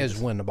beat Kansas.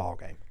 Is win the ball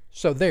game.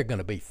 So they're going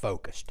to be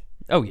focused.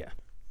 Oh, yeah.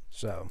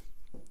 So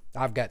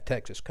I've got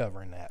Texas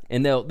covering that.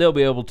 And they'll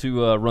be able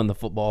to run the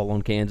football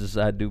on Kansas,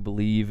 I do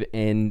believe.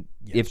 And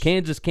if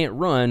Kansas can't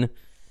run,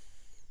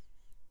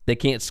 they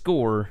can't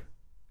score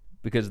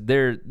because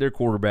their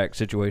quarterback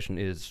situation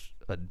is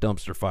a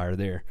dumpster fire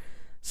there.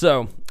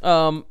 So,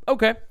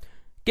 okay.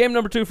 Game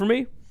number 2 for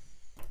me,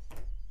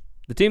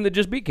 the team that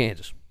just beat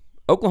Kansas,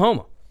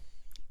 Oklahoma.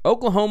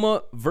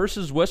 Oklahoma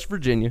versus West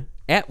Virginia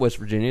at West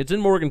Virginia. It's in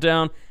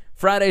Morgantown,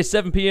 Friday,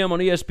 7 p.m. on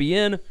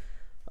ESPN.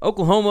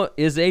 Oklahoma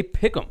is a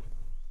pick'em.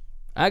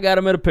 I got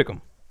them at a pick'em.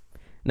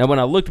 Now, when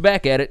I looked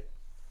back at it,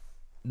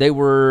 they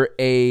were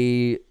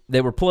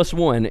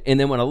 +1, and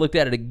then when I looked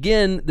at it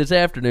again this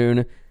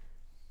afternoon,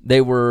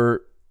 they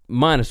were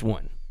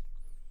 -1.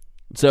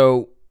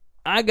 So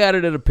I got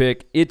it at a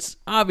pick. It's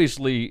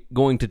obviously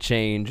going to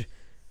change.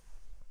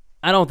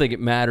 I don't think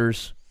it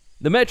matters.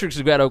 The metrics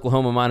have got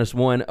Oklahoma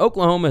 -1.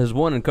 Oklahoma has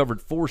won and covered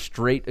 4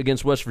 straight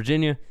against West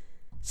Virginia.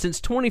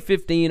 Since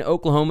 2015,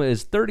 Oklahoma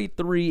is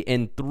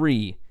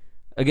 33-3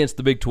 against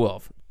the Big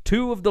 12.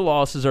 2 of the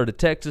losses are to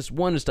Texas.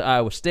 1 is to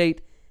Iowa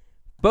State.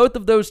 Both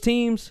of those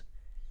teams,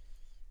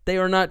 they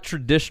are not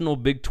traditional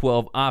Big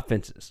 12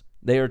 offenses.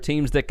 They are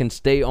teams that can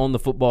stay on the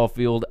football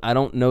field. I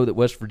don't know that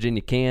West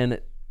Virginia can.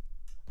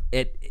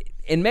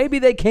 And maybe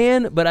they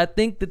can, but I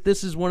think that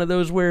this is one of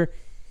those where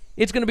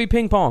it's going to be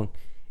ping pong.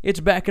 It's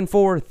back and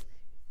forth.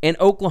 And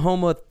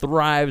Oklahoma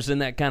thrives in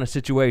that kind of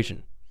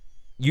situation.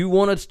 You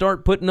want to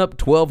start putting up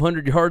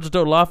 1,200 yards of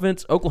total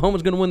offense,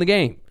 Oklahoma's going to win the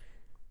game.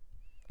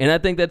 And I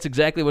think that's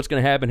exactly what's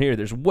going to happen here.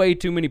 There's way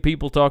too many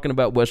people talking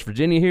about West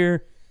Virginia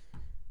here.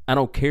 I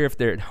don't care if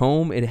they're at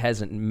home. It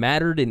hasn't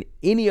mattered in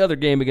any other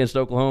game against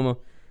Oklahoma.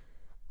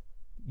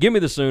 Give me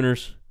the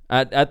Sooners.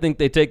 I think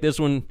they take this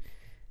one.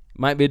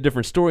 Might be a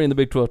different story in the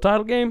Big 12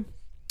 title game,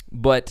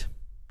 but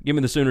give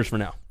me the Sooners for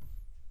now.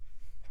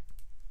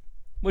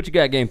 What you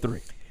got game 3?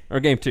 Or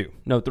game 2?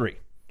 No, 3.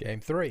 Game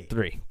 3.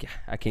 3.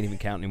 I can't even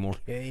count anymore.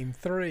 Game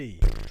 3.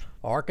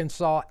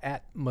 Arkansas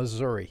at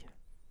Missouri.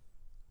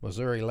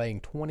 Missouri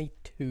laying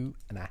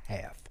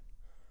 22.5.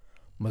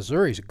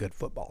 Missouri's a good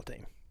football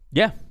team.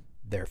 Yeah.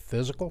 They're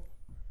physical,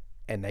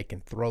 and they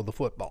can throw the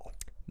football.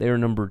 They are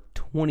number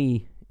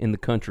 20 in the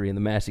country in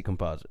the Massey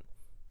composite,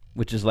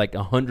 which is like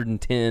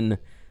 110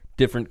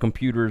 different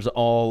computers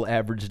all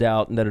averaged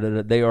out.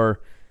 They're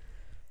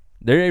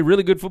a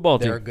really good football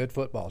team. They're a good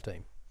football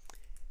team.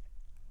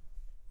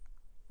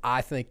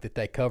 I think that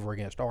they cover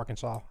against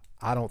Arkansas.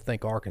 I don't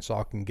think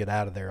Arkansas can get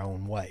out of their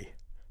own way.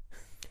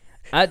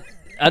 I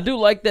do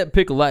like that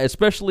pick a lot,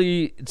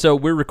 especially so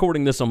we're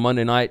recording this on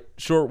Monday night,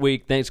 short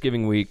week,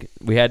 Thanksgiving week.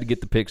 We had to get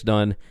the picks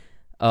done.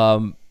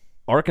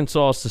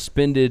 Arkansas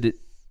suspended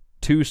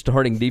 2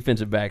 starting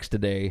defensive backs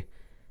today.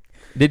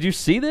 Did you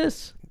see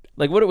this?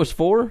 Like what it was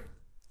for?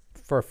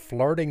 For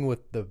flirting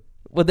with the...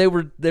 Well, they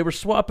were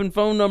swapping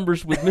phone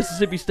numbers with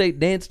Mississippi State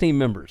dance team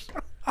members.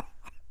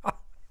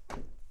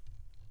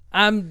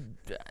 I'm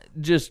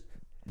just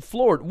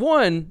floored.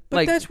 One,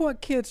 but that's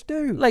what kids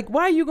do. Like,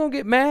 why are you gonna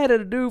get mad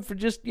at a dude for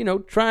just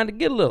trying to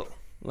get a little?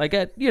 Like,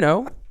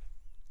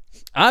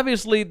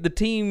 obviously the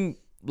team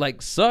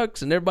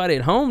sucks and everybody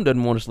at home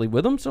doesn't want to sleep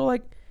with them. So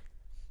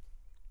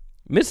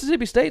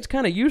Mississippi State's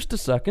kind of used to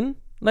sucking.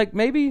 Like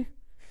maybe,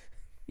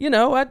 I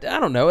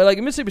don't know. Like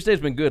Mississippi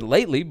State's been good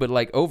lately, but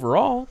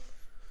overall,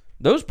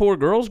 those poor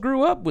girls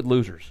grew up with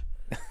losers.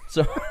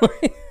 So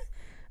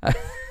I'm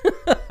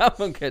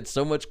gonna get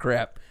so much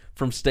crap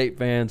from State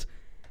fans,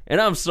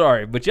 and I'm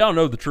sorry, but y'all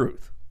know the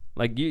truth.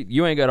 Like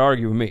you ain't got to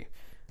argue with me.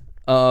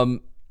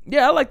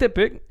 Yeah, I like that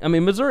pick. I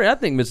mean, Missouri. I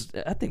think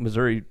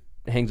Missouri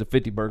hangs a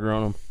 50 burger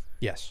on them.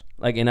 Yes.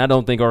 And I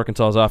don't think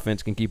Arkansas's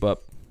offense can keep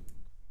up.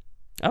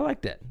 I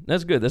like that.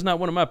 That's good. That's not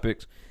one of my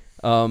picks,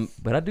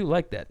 but I do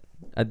like that.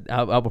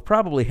 I will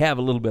probably have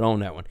a little bit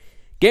on that one.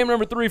 Game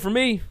number 3 for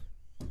me.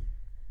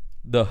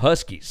 The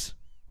Huskies.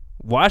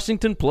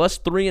 Washington plus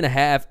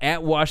 3.5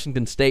 at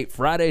Washington State,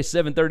 Friday,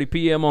 7:30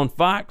 p.m. on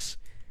Fox.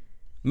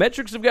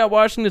 Metrics have got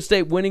Washington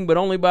State winning, but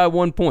only by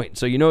 1 point,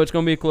 so it's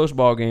going to be a close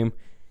ball game.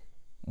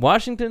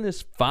 Washington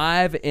is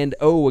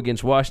 5-0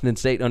 against Washington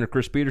State under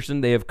Chris Peterson.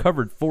 They have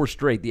covered 4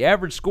 straight. The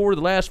average score of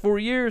the last 4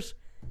 years,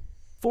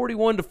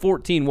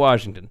 41-14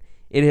 Washington.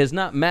 It has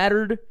not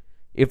mattered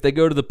if they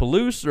go to the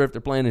Palouse or if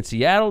they're playing in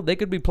Seattle. They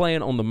could be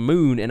playing on the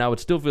moon, and I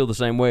would still feel the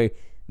same way.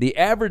 The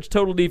average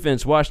total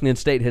defense Washington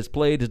State has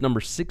played is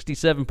number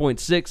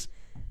 67.6.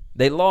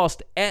 They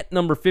lost at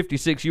number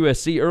 56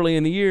 USC early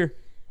in the year.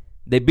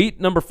 They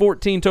beat number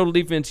 14 total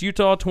defense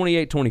Utah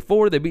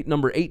 28-24. They beat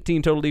number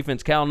 18 total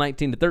defense Cal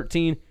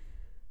 19-13.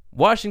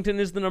 Washington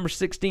is the number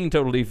 16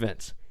 total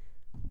defense.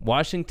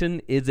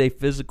 Washington is a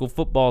physical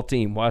football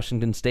team.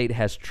 Washington State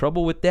has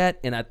trouble with that,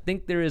 and I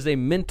think there is a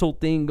mental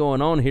thing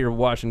going on here with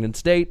Washington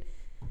State.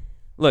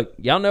 Look,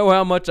 y'all know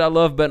how much I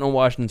love betting on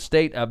Washington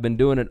State. I've been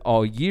doing it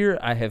all year.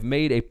 I have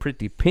made a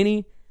pretty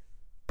penny,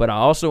 but I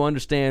also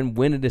understand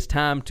when it is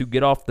time to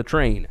get off the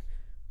train.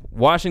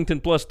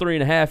 Washington plus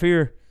 3.5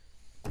 here.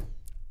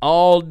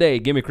 All day.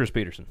 Give me Chris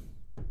Peterson.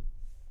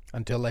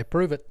 Until they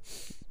prove it.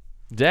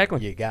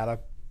 Exactly. You gotta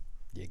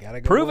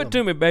go prove it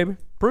to me, baby.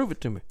 Prove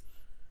it to me.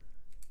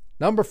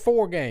 Number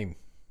 4 game.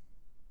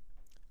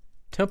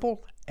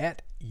 Temple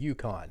at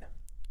UConn.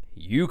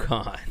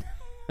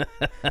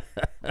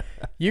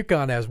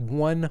 UConn has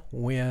 1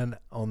 win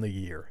on the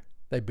year.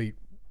 They beat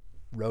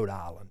Rhode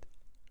Island.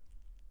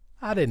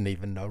 I didn't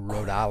even know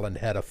Rhode Island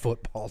had a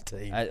football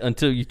team.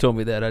 Until you told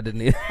me that, I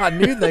didn't either. I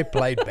knew they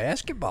played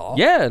basketball.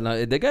 Yeah,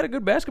 no, they got a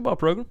good basketball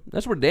program.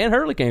 That's where Dan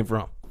Hurley came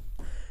from.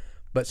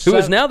 But who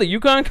is now the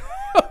UConn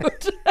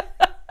coach.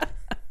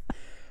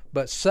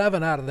 But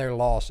 7 out of their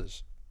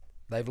losses,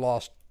 they've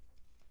lost,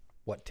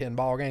 10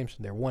 ball games?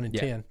 They're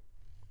 1-10.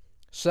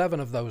 7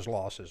 of those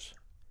losses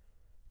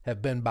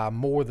have been by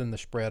more than the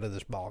spread of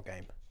this ball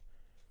game.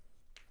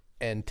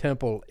 And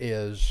Temple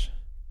is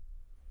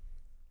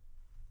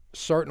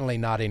certainly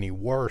not any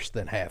worse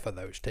than half of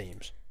those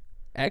teams.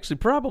 Actually,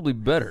 probably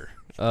better.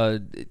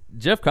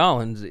 Jeff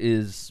Collins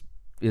is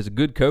a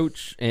good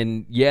coach,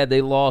 and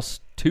they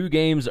lost 2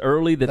 games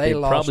early that they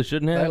probably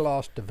shouldn't have. They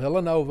lost to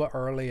Villanova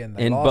early, and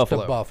they lost to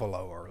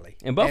Buffalo early.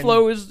 And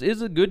Buffalo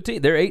is a good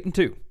team. They're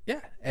 8-2.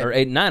 Yeah, or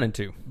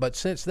 9-2. But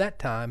since that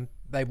time,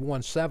 they've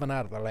won 7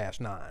 out of their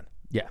last 9.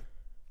 Yeah,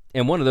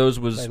 and one of those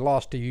was they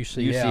lost to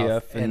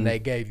UCF and they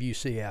gave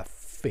UCF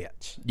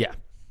fits. Yeah.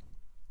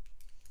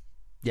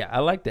 Yeah, I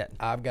like that.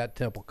 I've got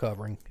Temple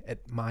covering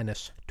at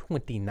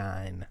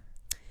 -29.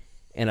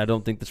 And I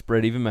don't think the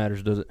spread even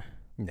matters, does it?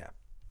 No.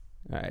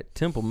 All right,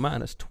 Temple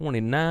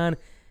 -29.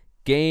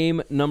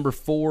 Game number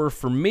 4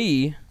 for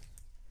me,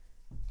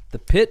 the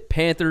Pitt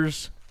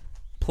Panthers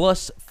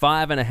plus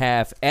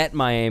 5.5 at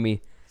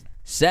Miami.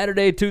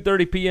 Saturday,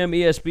 2:30 p.m.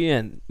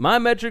 ESPN. My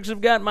metrics have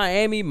got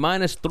Miami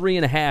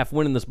 -3.5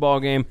 winning this ball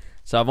game,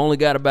 so I've only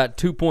got about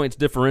 2 points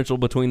differential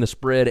between the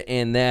spread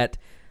and that.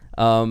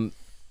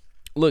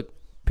 Look,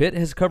 Pitt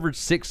has covered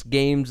 6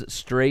 games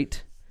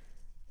straight.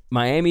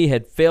 Miami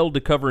had failed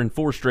to cover in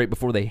 4 straight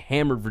before they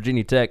hammered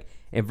Virginia Tech,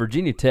 and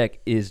Virginia Tech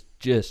is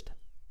just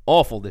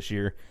awful this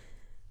year.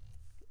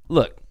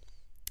 Look,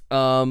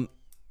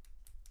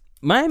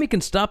 Miami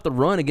can stop the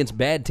run against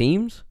bad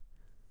teams,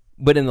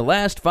 but in the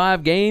last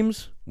 5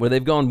 games where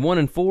they've gone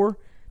 1-4,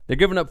 they're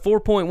giving up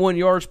 4.1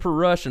 yards per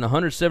rush and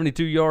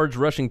 172 yards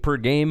rushing per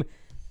game.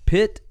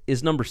 Pitt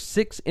is number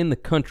 6 in the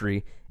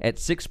country at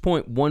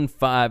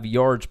 6.15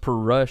 yards per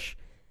rush.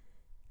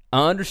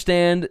 I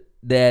understand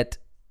that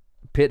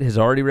Pitt has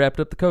already wrapped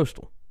up the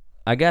Coastal.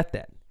 I got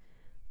that.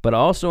 But I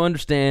also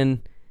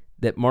understand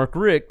that Mark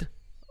Richt,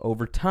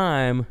 over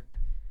time,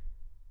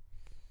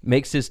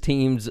 makes his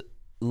teams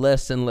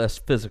less and less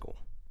physical.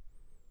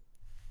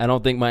 I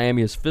don't think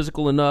Miami is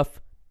physical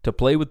enough to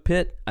play with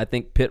Pitt. I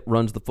think Pitt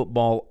runs the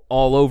football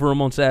all over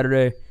them on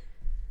Saturday.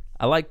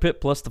 I like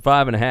Pitt plus the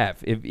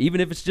 5.5.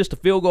 Even if it's just a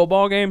field goal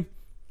ball game,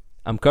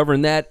 I'm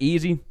covering that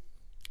easy.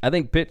 I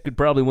think Pitt could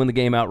probably win the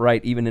game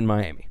outright, even in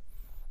Miami.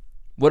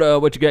 What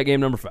you got?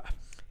 Game number 5.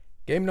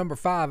 Game number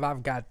 5,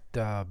 I've got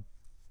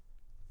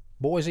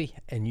Boise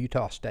and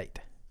Utah State.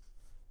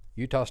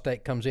 Utah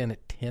State comes in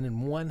at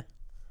 10-1.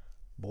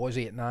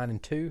 Boise at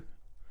 9-2.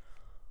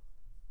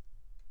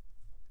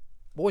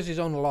 Boise's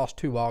only lost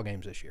 2 ball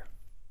games this year.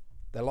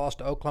 They lost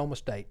to Oklahoma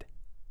State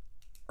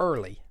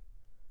early.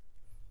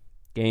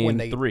 Game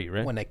 3,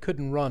 right? When they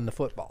couldn't run the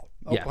football.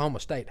 Yeah. Oklahoma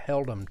State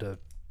held them to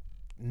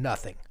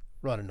nothing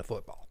running the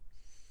football.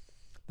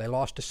 They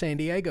lost to San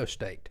Diego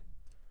State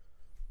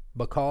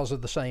because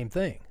of the same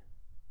thing.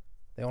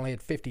 They only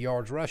had 50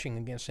 yards rushing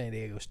against San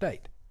Diego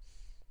State.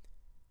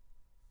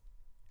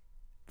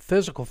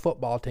 Physical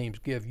football teams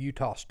give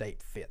Utah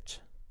State fits.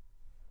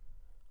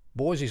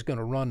 Boise's going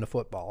to run the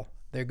football.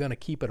 They're going to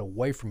keep it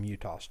away from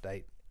Utah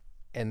State,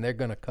 and they're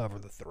going to cover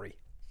the 3.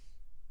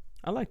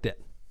 I like that.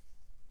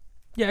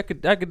 Yeah, I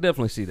could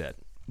definitely see that.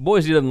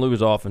 Boise doesn't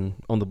lose often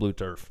on the blue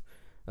turf,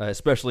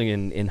 especially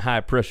in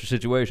high-pressure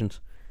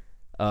situations.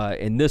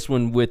 And this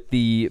one with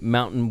the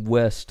Mountain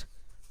West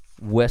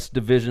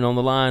Division on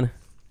the line,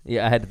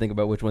 yeah, I had to think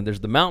about which one. There's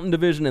the Mountain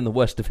Division and the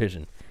West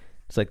Division.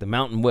 It's like the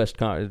Mountain West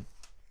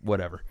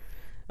whatever.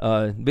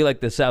 It'd be like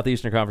the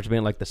Southeastern Conference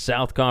being like the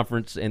South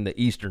Conference and the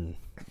Eastern,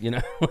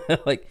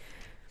 like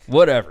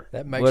whatever.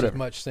 That makes as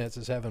much sense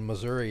as having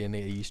Missouri in the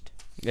East.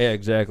 Yeah,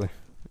 exactly.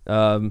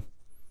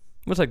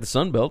 It's like the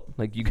Sun Belt.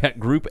 Like you got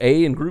Group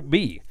A and Group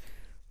B.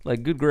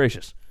 Like, good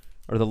gracious.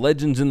 Are the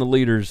legends and the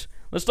leaders.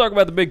 Let's talk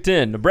about the Big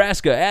Ten.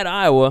 Nebraska at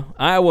Iowa.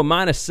 Iowa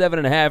minus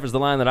 7.5 is the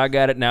line that I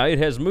got it. Now, it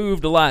has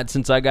moved a lot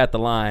since I got the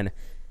line,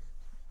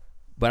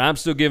 but I'm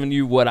still giving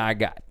you what I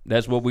got.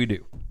 That's what we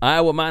do.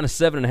 Iowa minus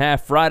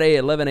 7.5, Friday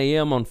at 11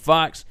 a.m. on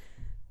Fox.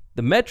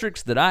 The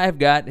metrics that I have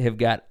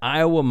got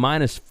Iowa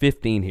minus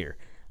 15 here.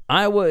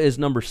 Iowa is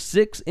number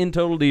 6 in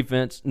total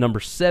defense, number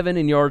 7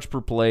 in yards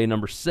per play,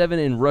 number 7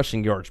 in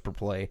rushing yards per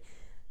play.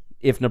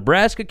 If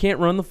Nebraska can't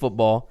run the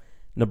football,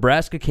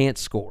 Nebraska can't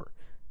score.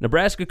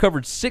 Nebraska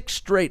covered 6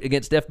 straight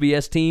against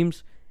FBS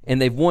teams,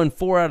 and they've won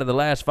 4 out of the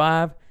last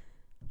 5.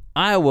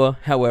 Iowa,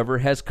 however,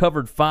 has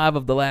covered 5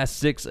 of the last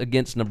 6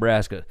 against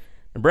Nebraska.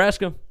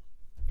 Nebraska,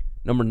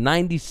 number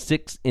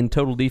 96 in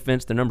total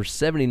defense. They're number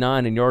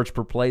 79 in yards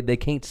per play. They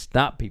can't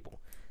stop people.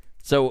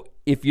 So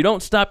if you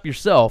don't stop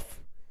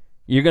yourself,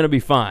 you're going to be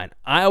fine.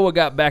 Iowa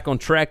got back on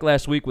track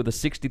last week with a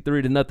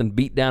 63-0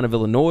 beatdown of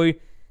Illinois.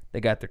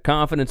 They got their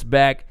confidence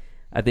back.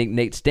 I think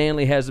Nate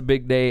Stanley has a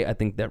big day. I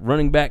think that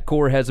running back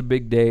core has a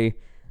big day.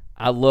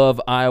 I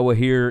love Iowa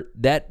here.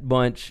 That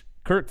bunch,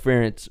 Kirk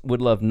Ferentz,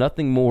 would love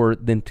nothing more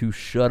than to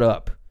shut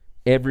up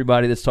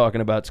everybody that's talking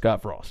about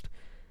Scott Frost.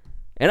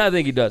 And I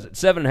think he does it.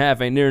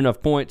 7.5 ain't near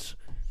enough points.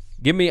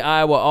 Give me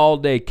Iowa all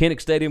day. Kinnick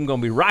Stadium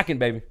going to be rocking,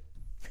 baby.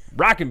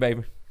 Rocking,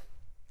 baby.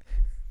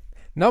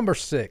 Number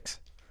 6.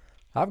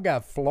 I've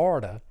got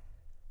Florida,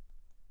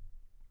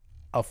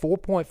 a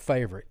 4-point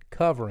favorite,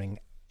 covering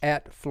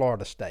at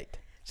Florida State.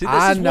 See,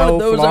 this is one of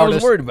those I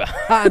was worried about.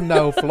 I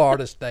know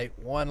Florida State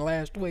won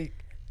last week.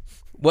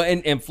 Well,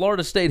 and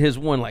Florida State has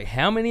won, like,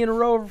 how many in a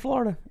row over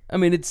Florida? I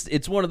mean,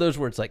 it's one of those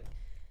where it's like,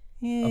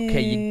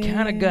 okay, you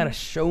kind of got to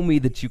show me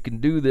that you can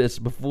do this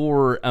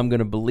before I'm going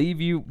to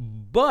believe you.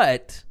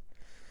 But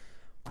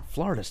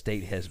Florida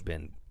State has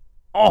been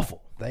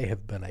awful. They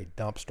have been a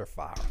dumpster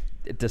fire,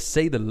 to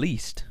say the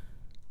least.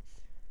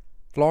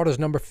 Florida's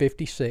number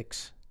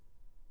 56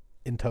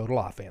 in total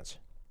offense.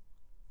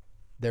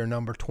 They're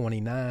number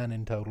 29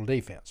 in total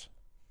defense.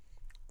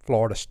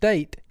 Florida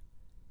State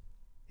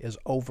is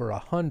over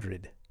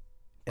 100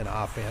 in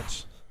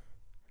offense,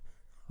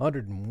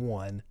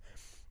 101,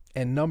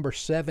 and number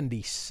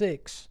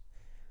 76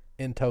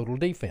 in total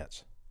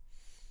defense.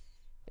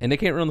 And they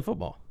can't run the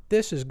football.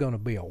 This is going to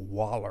be a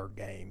waller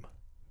game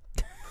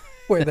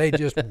where they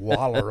just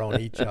waller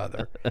on each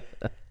other.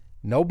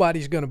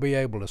 Nobody's going to be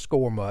able to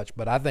score much,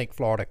 but I think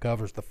Florida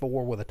covers the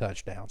 4 with a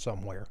touchdown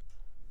somewhere.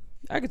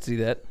 I could see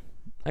that.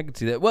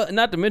 Well,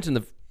 not to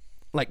mention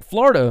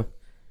Florida,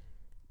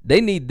 they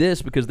need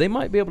this because they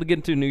might be able to get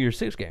into a New Year's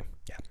Six game.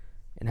 Yeah.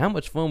 And how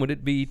much fun would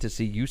it be to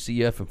see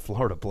UCF and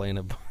Florida play in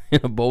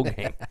a bowl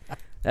game?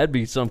 That'd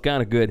be some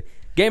kind of good.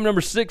 Game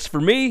number 6 for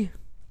me,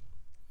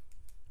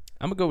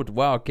 I'm going to go with the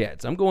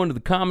Wildcats. I'm going to the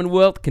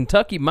Commonwealth.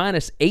 Kentucky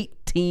minus 18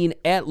 16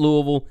 at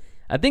Louisville.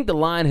 I think the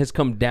line has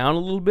come down a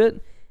little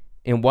bit,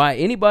 and why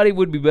anybody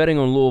would be betting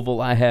on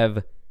Louisville, I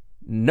have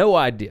no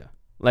idea.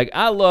 Like,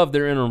 I love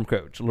their interim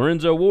coach,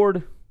 Lorenzo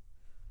Ward.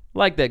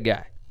 Like that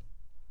guy.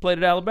 Played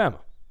at Alabama.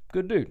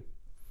 Good dude.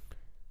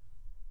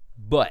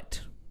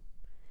 But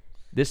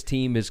this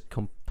team is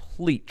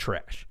complete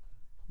trash.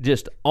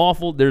 Just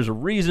awful. There's a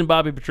reason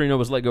Bobby Petrino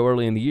was let go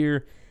early in the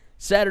year.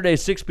 Saturday,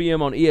 6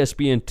 p.m. on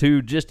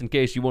ESPN2, just in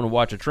case you want to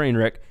watch a train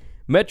wreck.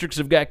 Metrics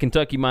have got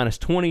Kentucky minus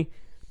 20.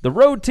 The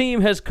road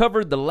team has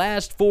covered the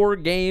last 4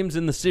 games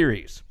in the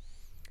series.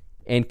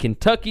 And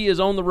Kentucky is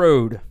on the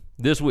road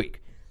this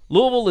week.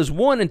 Louisville is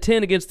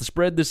 1-10 against the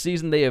spread this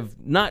season. They have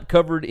not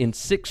covered in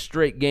 6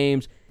 straight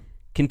games.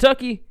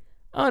 Kentucky,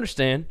 I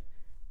understand.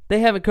 They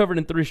haven't covered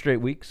in 3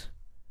 straight weeks.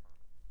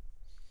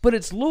 But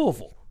it's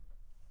Louisville.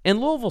 And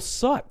Louisville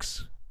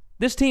sucks.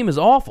 This team is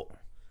awful.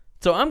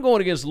 So I'm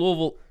going against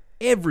Louisville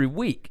every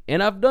week.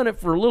 And I've done it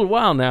for a little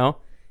while now.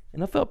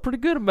 And I felt pretty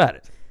good about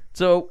it.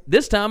 So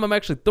this time I'm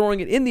actually throwing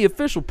it in the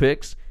official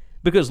picks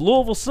because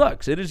Louisville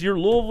sucks. It is your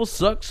Louisville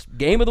sucks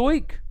game of the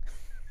week.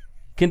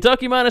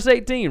 Kentucky minus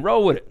 18.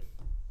 Roll with it.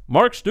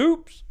 Mark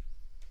Stoops.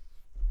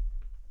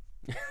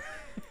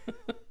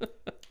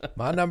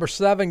 My number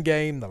 7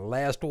 game, the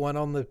last one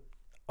on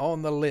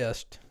the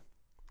list.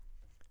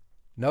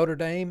 Notre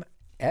Dame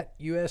at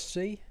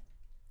USC.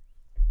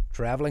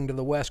 Traveling to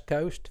the West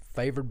Coast,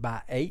 favored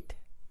by 8.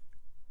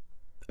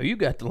 Oh, you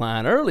got the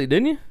line early,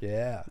 didn't you?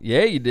 Yeah.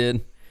 Yeah, you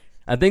did.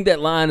 I think that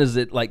line is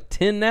at like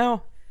 10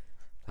 now.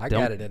 I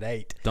got it at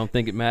 8. Don't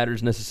think it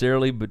matters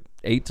necessarily, but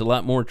 8's a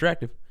lot more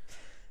attractive.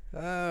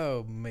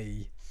 Oh,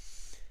 me.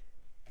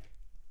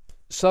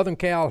 Southern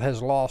Cal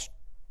has lost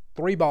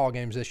 3 ball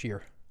games this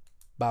year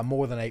by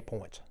more than 8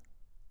 points.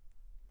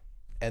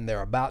 And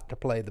they're about to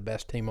play the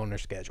best team on their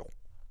schedule.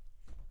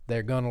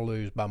 They're going to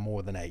lose by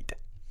more than 8.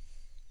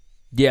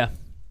 Yeah.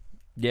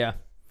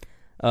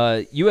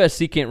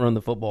 USC can't run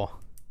the football.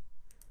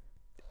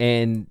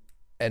 And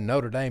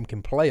Notre Dame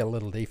can play a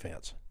little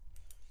defense.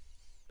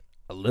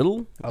 A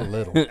little? A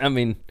little. I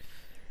mean,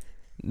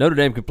 Notre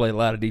Dame can play a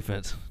lot of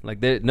defense.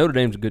 Like Notre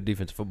Dame's a good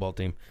defensive football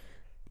team.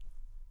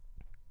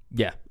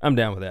 Yeah, I'm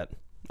down with that.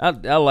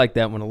 I like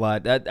that one a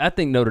lot. I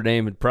think Notre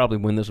Dame would probably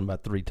win this one by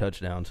 3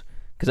 touchdowns.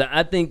 Because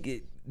I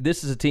think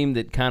this is a team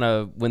that kind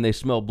of, when they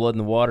smell blood in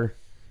the water,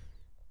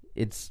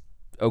 it's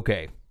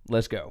okay,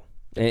 let's go.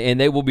 And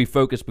they will be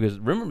focused because,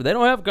 remember, they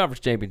don't have a conference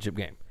championship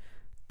game.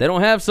 They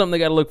don't have something they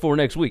got to look for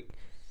next week.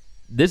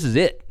 This is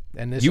it.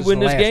 And this you is win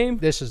the this last, game?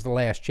 This is the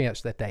last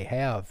chance that they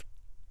have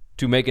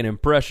to make an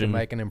impression. to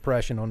make an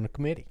impression on the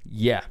committee.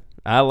 Yeah,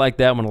 I like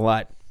that one a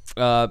lot.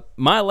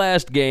 My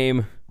last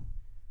game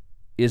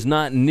is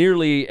not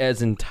nearly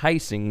as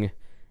enticing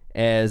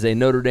as a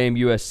Notre Dame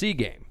USC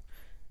game.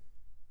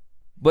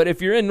 But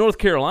if you're in North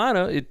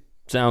Carolina, it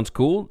sounds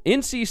cool.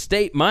 NC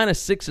State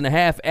minus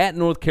 6.5 at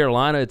North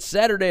Carolina. It's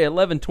Saturday,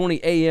 11:20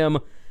 a.m.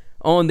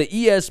 on the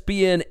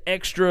ESPN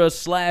Extra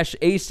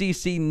 /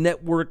 ACC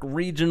Network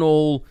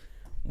regional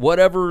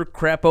whatever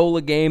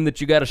crapola game that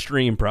you got to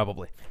stream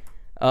probably.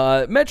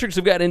 Metrics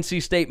have got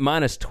NC State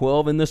minus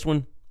 12 in this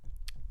one.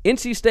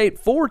 NC State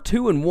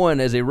 4-2-1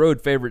 as a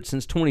road favorite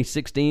since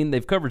 2016.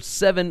 They've covered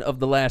 7 of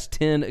the last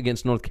 10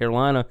 against North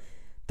Carolina.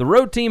 The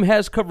road team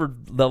has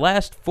covered the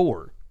last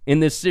 4 in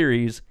this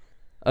series.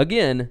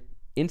 Again,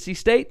 NC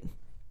State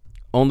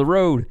on the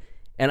road.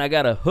 And I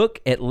got a hook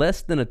at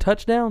less than a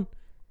touchdown.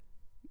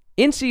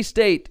 NC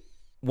State,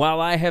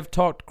 while I have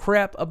talked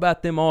crap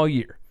about them all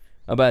year,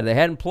 about they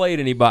hadn't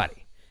played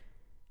anybody,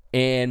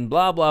 and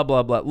blah, blah,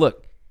 blah, blah.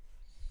 Look,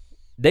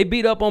 they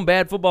beat up on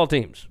bad football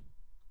teams.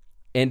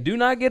 And do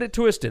not get it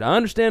twisted. I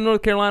understand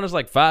North Carolina's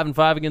like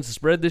 5-5 against the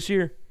spread this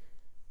year.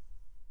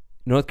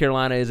 North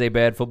Carolina is a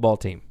bad football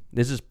team.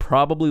 This is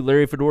probably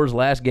Larry Fedora's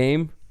last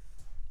game.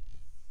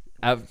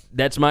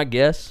 That's my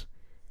guess.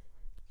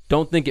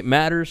 Don't think it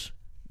matters.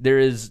 There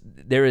is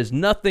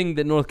nothing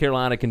that North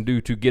Carolina can do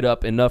to get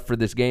up enough for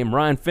this game.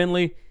 Ryan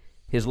Finley,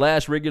 his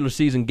last regular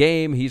season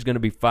game, he's going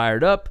to be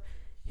fired up.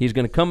 He's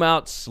going to come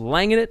out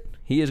slanging it.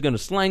 He is going to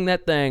slang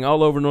that thing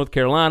all over North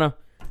Carolina.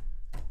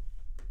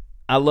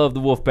 I love the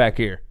Wolfpack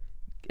here.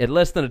 At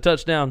less than a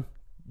touchdown,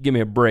 give me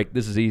a break.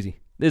 This is easy.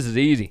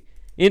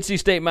 NC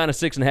State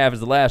minus 6.5 is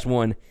the last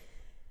one.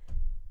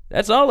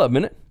 That's all of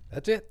them, isn't it?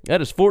 That's it.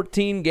 That is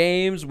 14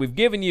 games. We've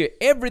given you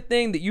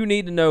everything that you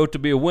need to know to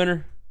be a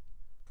winner.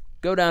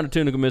 Go down to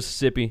Tunica,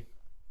 Mississippi.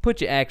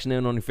 Put your action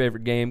in on your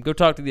favorite game. Go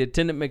talk to the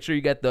attendant. Make sure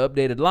you got the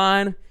updated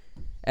line.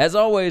 As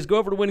always, go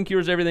over to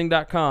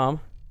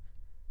winningcureseverything.com.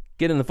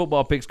 Get in the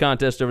football picks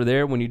contest over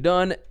there. When you're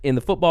done in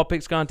the football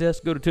picks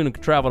contest, go to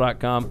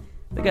tunicatravel.com.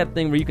 They got a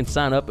thing where you can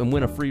sign up and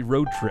win a free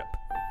road trip.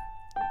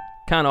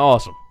 Kind of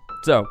awesome.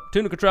 So,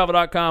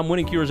 tunicatravel.com,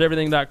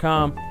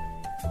 winningcureseverything.com.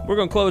 We're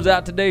going to close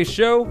out today's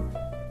show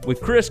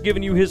with Chris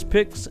giving you his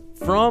picks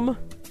from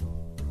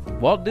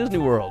Walt Disney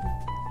World.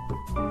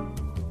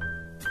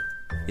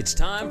 It's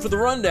time for the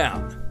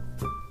rundown.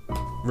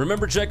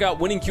 Remember, check out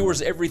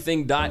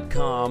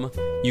winningcureseverything.com.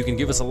 You can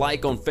give us a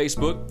like on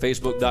Facebook,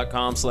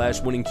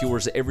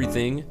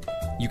 facebook.com/winningcureseverything.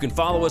 You can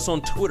follow us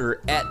on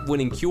Twitter at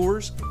Winning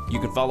Cures. You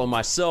can follow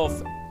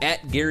myself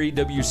at Gary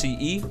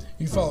WCE.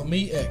 You follow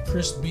me at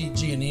Chris B.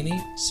 Giannini,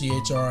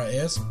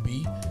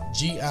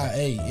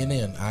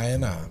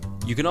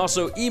 ChrisBGiannini. You can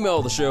also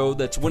email the show,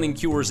 that's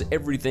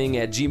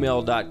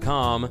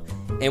winningcureseverything@gmail.com.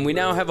 And we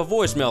now have a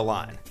voicemail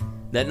line.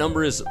 That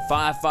number is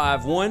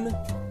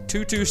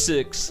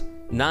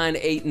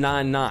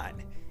 551-226-9899.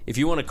 If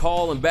you want to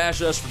call and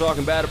bash us for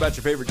talking bad about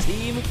your favorite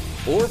team,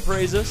 or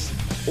praise us,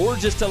 or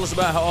just tell us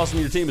about how awesome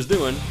your team is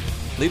doing,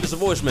 leave us a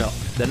voicemail.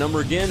 That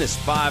number again is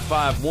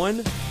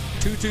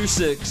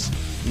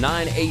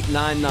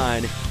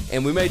 551-226-9899,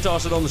 and we may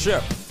toss it on the show.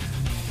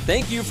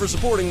 Thank you for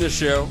supporting this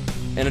show,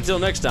 and until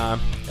next time,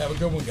 have a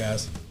good one,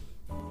 guys.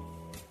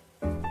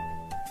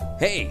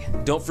 Hey,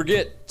 don't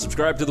forget,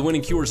 subscribe to the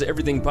Winning Cures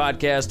Everything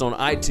podcast on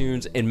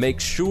iTunes and make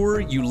sure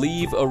you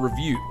leave a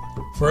review.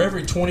 For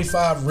every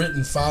 25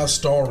 written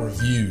 5-star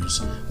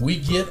reviews we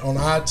get on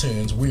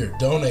iTunes, we are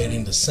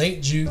donating to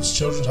St. Jude's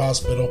Children's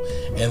Hospital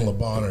and Le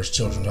Bonheur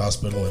Children's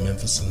Hospital in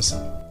Memphis, Tennessee.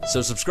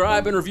 So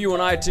subscribe and review on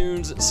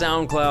iTunes,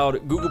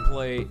 SoundCloud, Google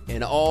Play,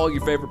 and all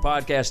your favorite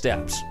podcast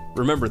apps.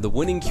 Remember, the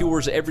Winning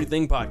Cures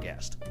Everything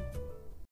podcast.